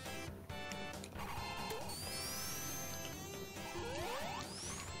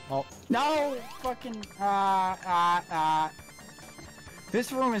 Oh. No! Fucking,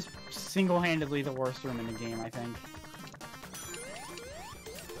 This room is single-handedly the worst room in the game, I think.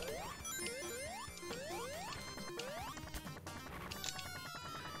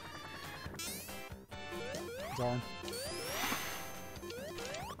 Darn.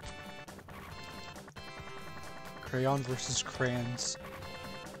 Crayon versus crayons.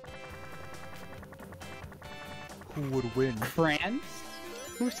 Who would win? Crayons?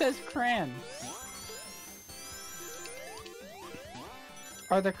 Who says crayons?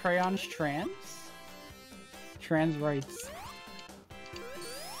 Are the crayons trans? Trans rights.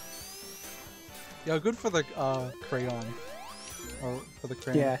 Yeah, good for the crayon. Or for the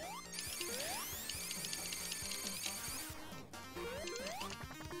crayon. Yeah.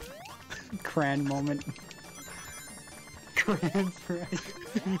 Cran moment. Crayons right.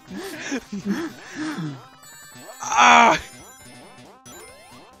 Ah!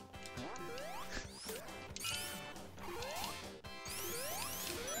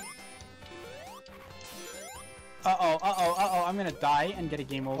 Uh-oh, I'm gonna die and get a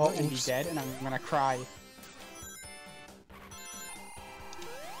game over and be Oops. dead, and I'm gonna cry.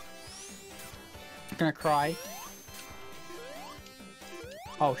 I'm gonna cry.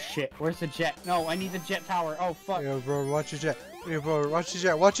 Oh shit, where's the jet? No, I need the jet tower. Oh fuck. Yeah, bro, watch your jet. Yeah, bro, watch your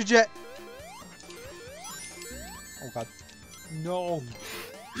jet. Watch your jet. Oh god. No.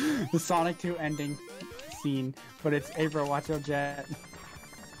 The Sonic 2 ending scene, but it's, hey bro, watch your jet.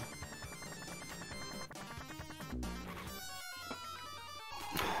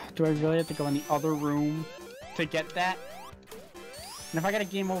 Do I really have to go in the other room to get that? And if I get a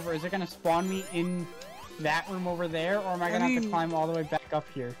game over, is it gonna spawn me in that room over there, or am I gonna have to climb all the way back up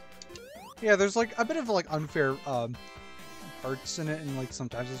here? Yeah, there's like a bit of like unfair parts in it, and like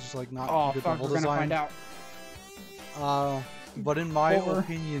sometimes it's just like not Oh good fuck, level we're gonna design. find out. But in my Over.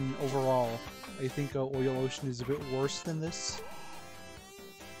 opinion, overall, I think Oil Ocean is a bit worse than this.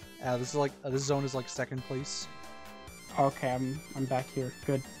 This is like this zone is like second place. Okay, I'm back here.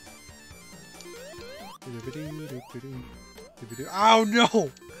 Good. Oh no!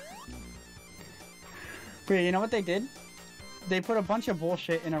 But yeah, you know what they did? They put a bunch of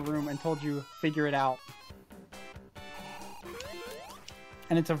bullshit in a room and told you figure it out.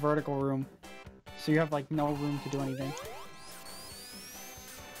 And it's a vertical room, so you have like no room to do anything.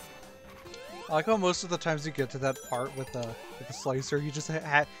 I like how most of the times you get to that part with the slicer, you just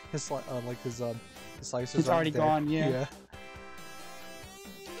had his slicer's It's already there. gone, yeah.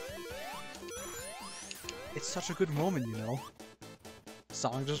 It's such a good moment, you know.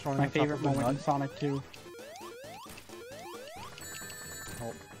 Sonic just running My on top favorite of a moment in nut. Sonic 2.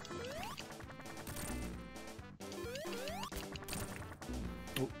 Oh.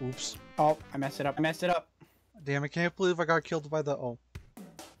 Oops. Oh, I messed it up. I messed it up. Damn, I can't believe I got killed by the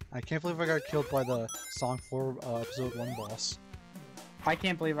I can't believe I got killed by the Sonic 4 episode 1 boss. I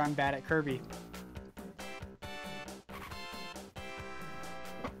can't believe I'm bad at Kirby.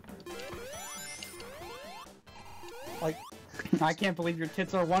 Like, I can't believe your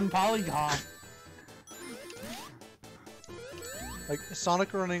tits are 1 polygon. like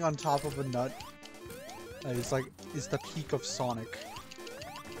Sonic running on top of a nut is the peak of Sonic.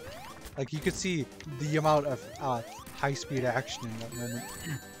 Like you could see the amount of high-speed action in that moment.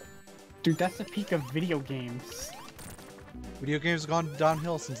 Dude, that's the peak of video games. Video games have gone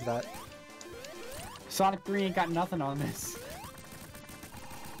downhill since that. Sonic 3 ain't got nothing on this.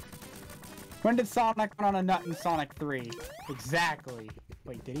 When did Sonic run on a nut in Sonic 3? Exactly.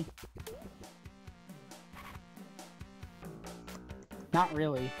 Wait, did he? Not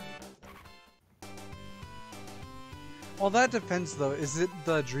really. Well, that depends though. Is it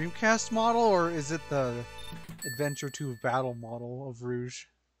the Dreamcast model or is it the Adventure 2 Battle model of Rouge?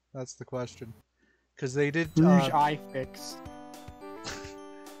 That's the question. Because they did Rouge I fix.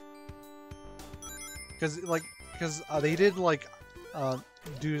 Because they did do like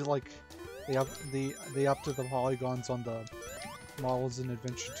they upped the polygons on the models in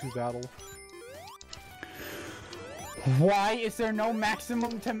Adventure 2 Battle. Why is there no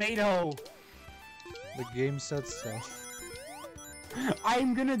maximum tomato? The game said so.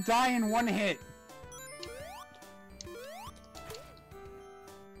 I'm gonna die in 1 hit.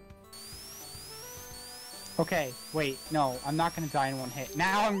 Okay, wait, no, I'm not gonna die in 1 hit.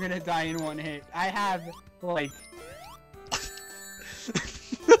 Now I'm gonna die in 1 hit. I have, like...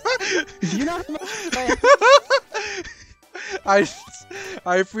 you know I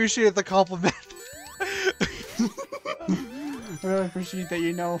appreciate the compliment. I really appreciate that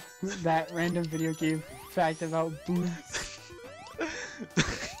you know that random video game fact about boobs.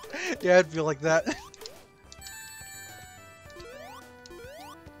 Yeah, I'd feel like that.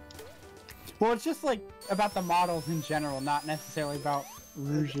 Well, it's just like about the models in general, not necessarily about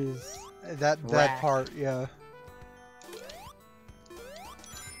Rouge's. That Rack. part, yeah.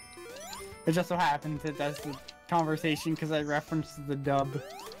 It just so happens that that's the conversation because I referenced the dub.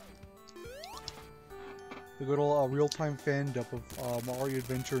 The good old real-time fan dub of Mario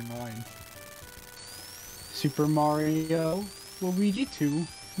Adventure 9. Super Mario, Luigi 2,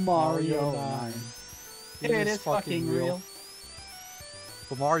 Mario 9. It is fucking real.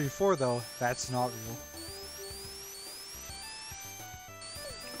 But Mario 4 though, that's not real.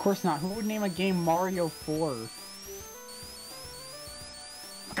 Of course not. Who would name a game Mario 4?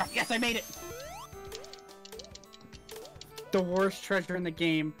 God, yes, I made it! The worst treasure in the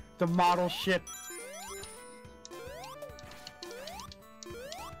game, the model ship.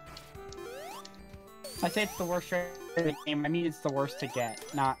 I say it's the worst treasure in the game, I mean it's the worst to get,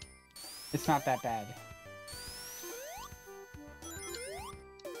 it's not that bad.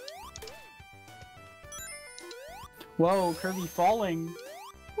 Whoa, Kirby falling!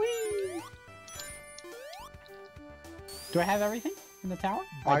 Whee! Do I have everything in the tower?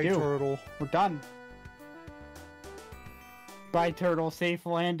 I Bye, do. Turtle. We're done. Bye, Turtle. Safe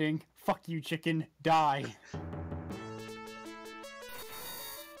landing. Fuck you, chicken. Die.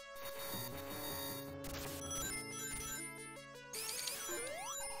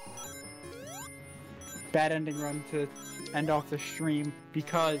 Bad ending run to end off the stream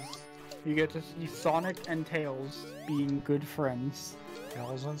because you get to see Sonic and Tails being good friends.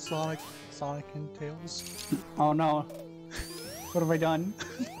 Tails on Sonic and Tails. Oh no. What have I done?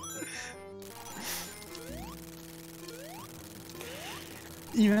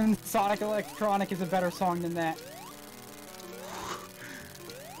 Even Sonic Electronic is a better song than that.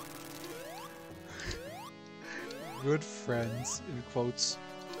 Good friends, in quotes.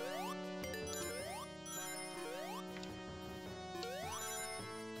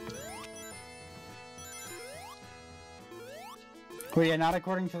 Well, yeah, not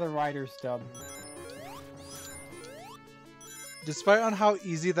according to the writer's dub. Despite on how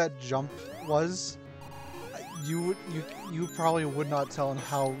easy that jump was, you probably would not tell on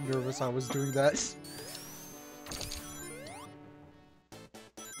how nervous I was doing that.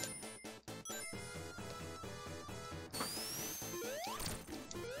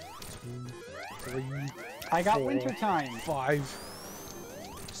 2, 3, I got 4, winter time. 5,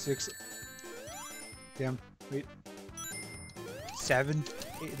 6. Damn. Wait. 7.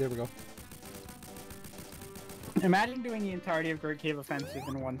 8. There we go. Imagine doing the entirety of Great Cave Offensive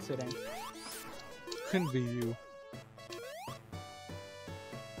in one sitting. Couldn't be you.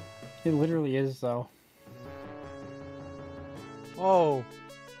 It literally is, though. Oh,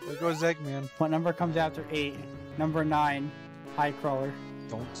 there goes Eggman. What number comes after 8? Number 9. High Crawler.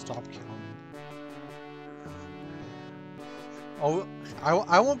 Don't stop counting. Oh,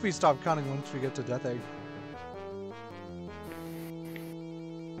 I won't be stopped counting once we get to Death Egg.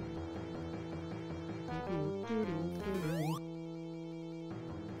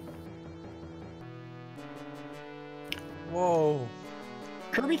 Whoa.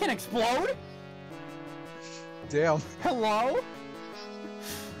 Kirby can explode? Damn. Hello?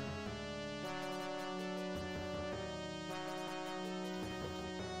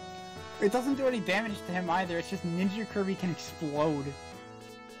 It doesn't do any damage to him either, it's just Ninja Kirby can explode.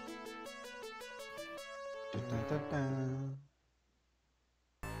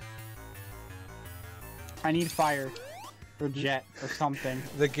 I need fire. Or jet, or something.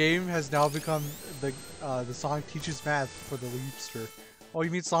 The game has now become the Sonic teaches math for the Leapster. Oh,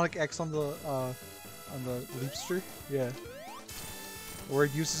 you mean Sonic X on the Leapster? Yeah. Where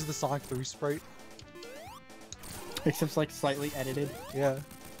it uses the Sonic 3 sprite. Except like slightly edited. Yeah.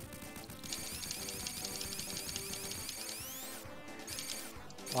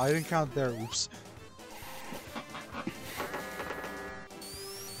 Oh, I didn't count there. Oops.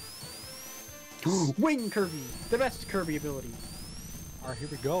 Wing Kirby! The best Kirby ability. Alright, here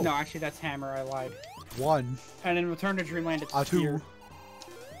we go. No, actually that's Hammer, I lied. 1. And in Return to Dreamland it's 2. Spear.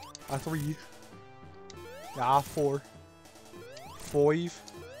 3. 4. 5.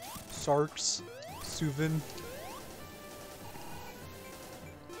 Sarks. Suvin.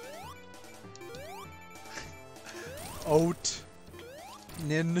 Oat.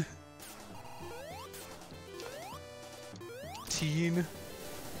 Nin. Teen.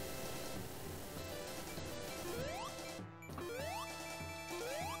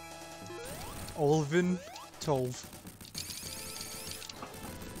 Olvin. 12.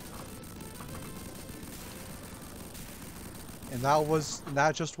 And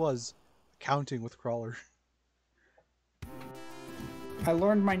that just was counting with Crawler. I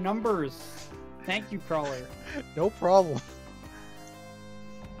learned my numbers. Thank you, Crawler. No problem.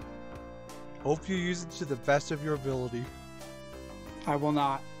 Hope you use it to the best of your ability. I will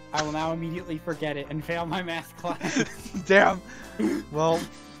not. I will now immediately forget it and fail my math class. Damn. Well.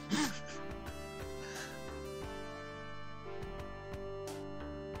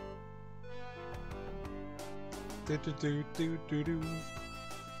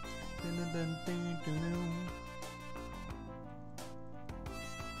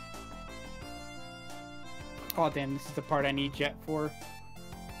 Oh damn, this is the part I need Jet for.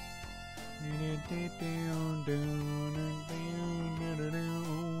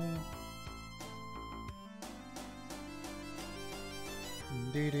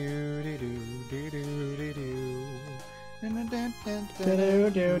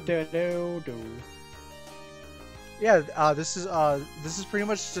 Yeah, this is pretty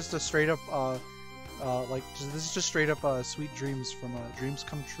much just a straight up this is just straight up Sweet Dreams from Dreams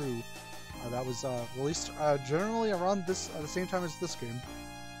Come True. That was released generally around the same time as this game.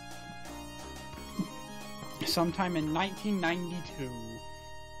 Sometime in 1992.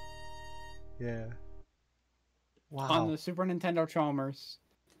 Yeah. Wow. On the Super Nintendo Chalmers.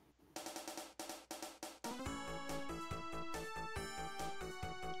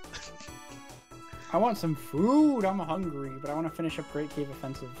 I want some food. I'm hungry, but I want to finish up Great Cave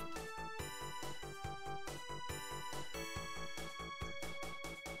Offensive.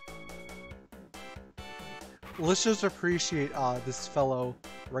 Let's just appreciate this fellow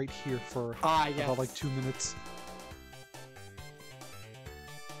right here for yes. about like 2 minutes.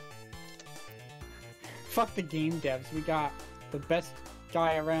 Fuck the game devs. We got the best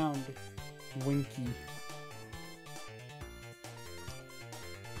guy around, Winky.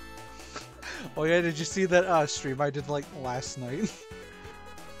 Oh yeah, did you see that stream I did like last night?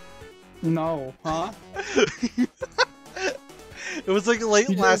 No, huh? It was like late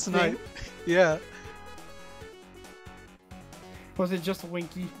last night. Yeah. Was it just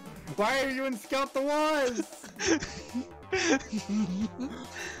Winky? Why are you in Scout the Wars?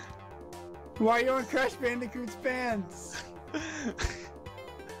 Why are you in Crash Bandicoot's pants?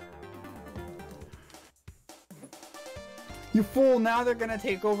 You fool, now they're gonna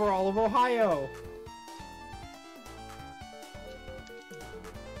take over all of Ohio!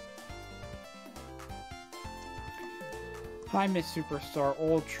 Hi, Miss Superstar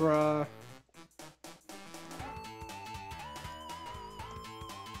Ultra.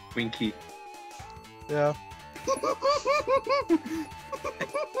 Winky. Yeah.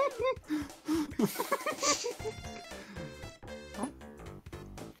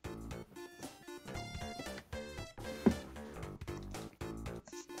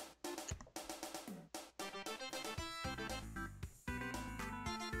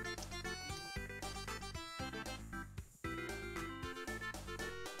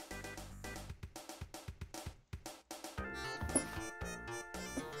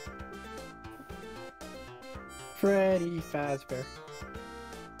 Freddy Fazbear.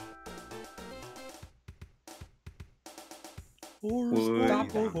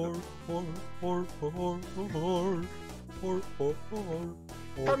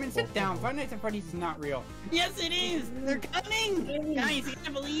 Carmen, sit down. Five Nights at Freddy's is not real. Yes, it is. They're coming. Guys, you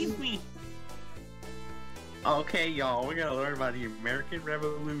gotta believe me. Okay, y'all, we're gonna learn about the American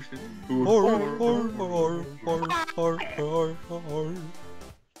Revolution.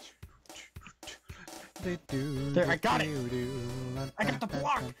 There, I got it. I got the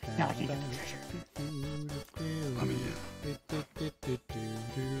block. Now I can get the treasure.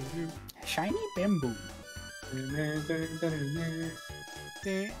 Shiny bamboo.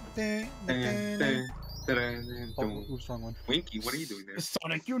 Oh, oops, wrong one. Winky, what are you doing there?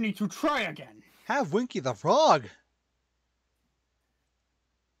 Sonic, you need to try again. Have Winky the Frog.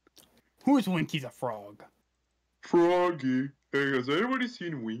 Who is Winky the Frog? Froggy. Hey, has anybody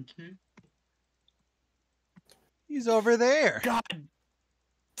seen Winky? He's over there. God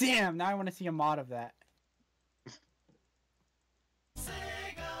damn, now I want to see a mod of that.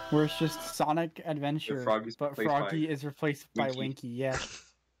 Where it's just Sonic Adventure, Froggy's but replaced Froggy by is replaced by Winky. Winky, yeah.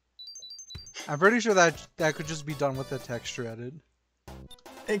 I'm pretty sure that could just be done with the texture edit.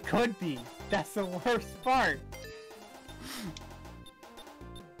 It could be. That's the worst part.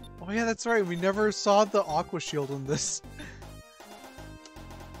 Oh yeah, that's right. We never saw the Aqua Shield in this.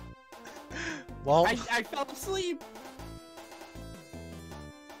 Well, I fell asleep.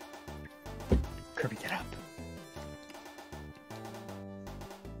 Kirby, get up.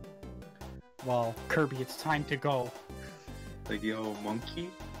 well, Kirby, it's time to go. Like, yo, monkey?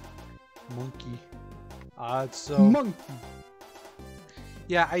 monkey. So Monkey.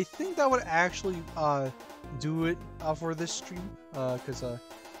 yeah, I think that would actually do it for this stream. Cause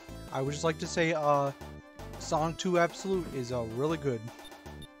I would just like to say Sonic 2 Absolute is really good.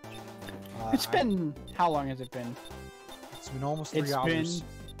 It's been, how long has it been? It's been almost 3 It's hours.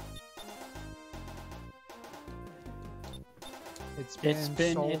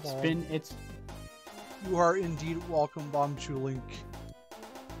 It's You are indeed welcome, Bomb Chew Link.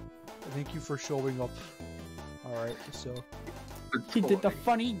 Thank you for showing up. Alright, so He did the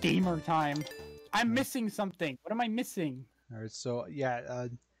funny gamer time. I'm missing something. What am I missing? alright, so yeah,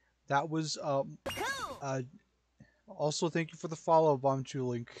 that was also thank you for the follow, Bomb Chew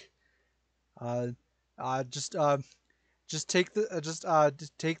Link. Just take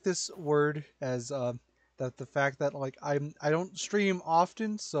take this word as that the fact that like I don't stream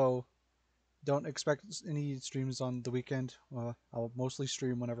often, so don't expect any streams on the weekend. I'll mostly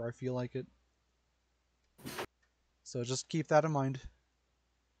stream whenever I feel like it. So just keep that in mind.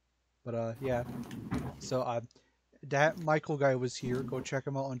 But yeah. So Dat Michael Guy was here. Go check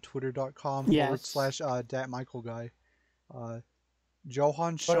him out on twitter.com Yes. / Dat Michael Guy.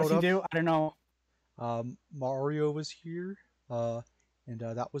 Johan What showed does he up. do? I don't know. Mario was here. And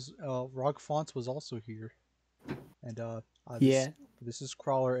that was Rog Fonts was also here. And Yeah. this is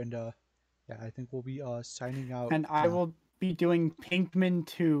Crawler, and yeah, I think we'll be signing out. And I will be doing Pinkman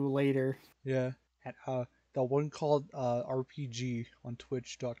 2 later. Yeah, and the one called RPG on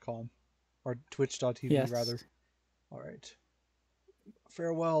twitch.com or twitch.tv Yes. rather. All right.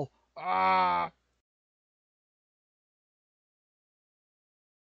 Farewell. Ah.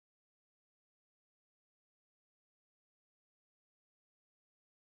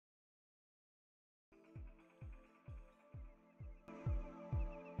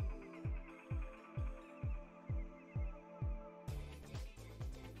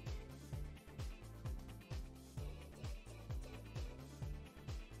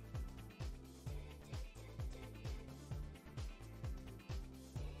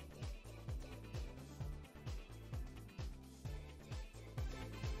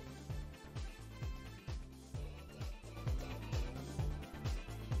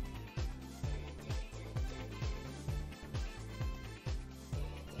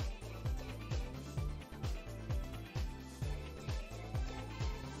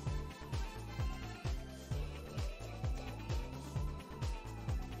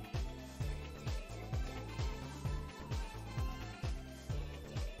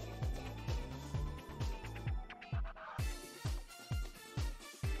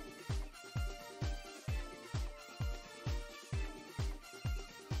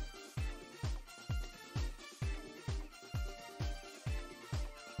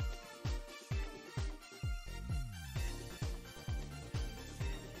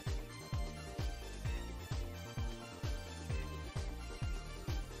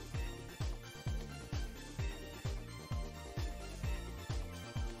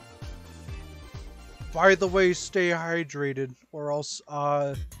 By the way, stay hydrated, or else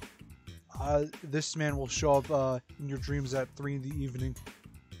this man will show up in your dreams at 3 in the evening.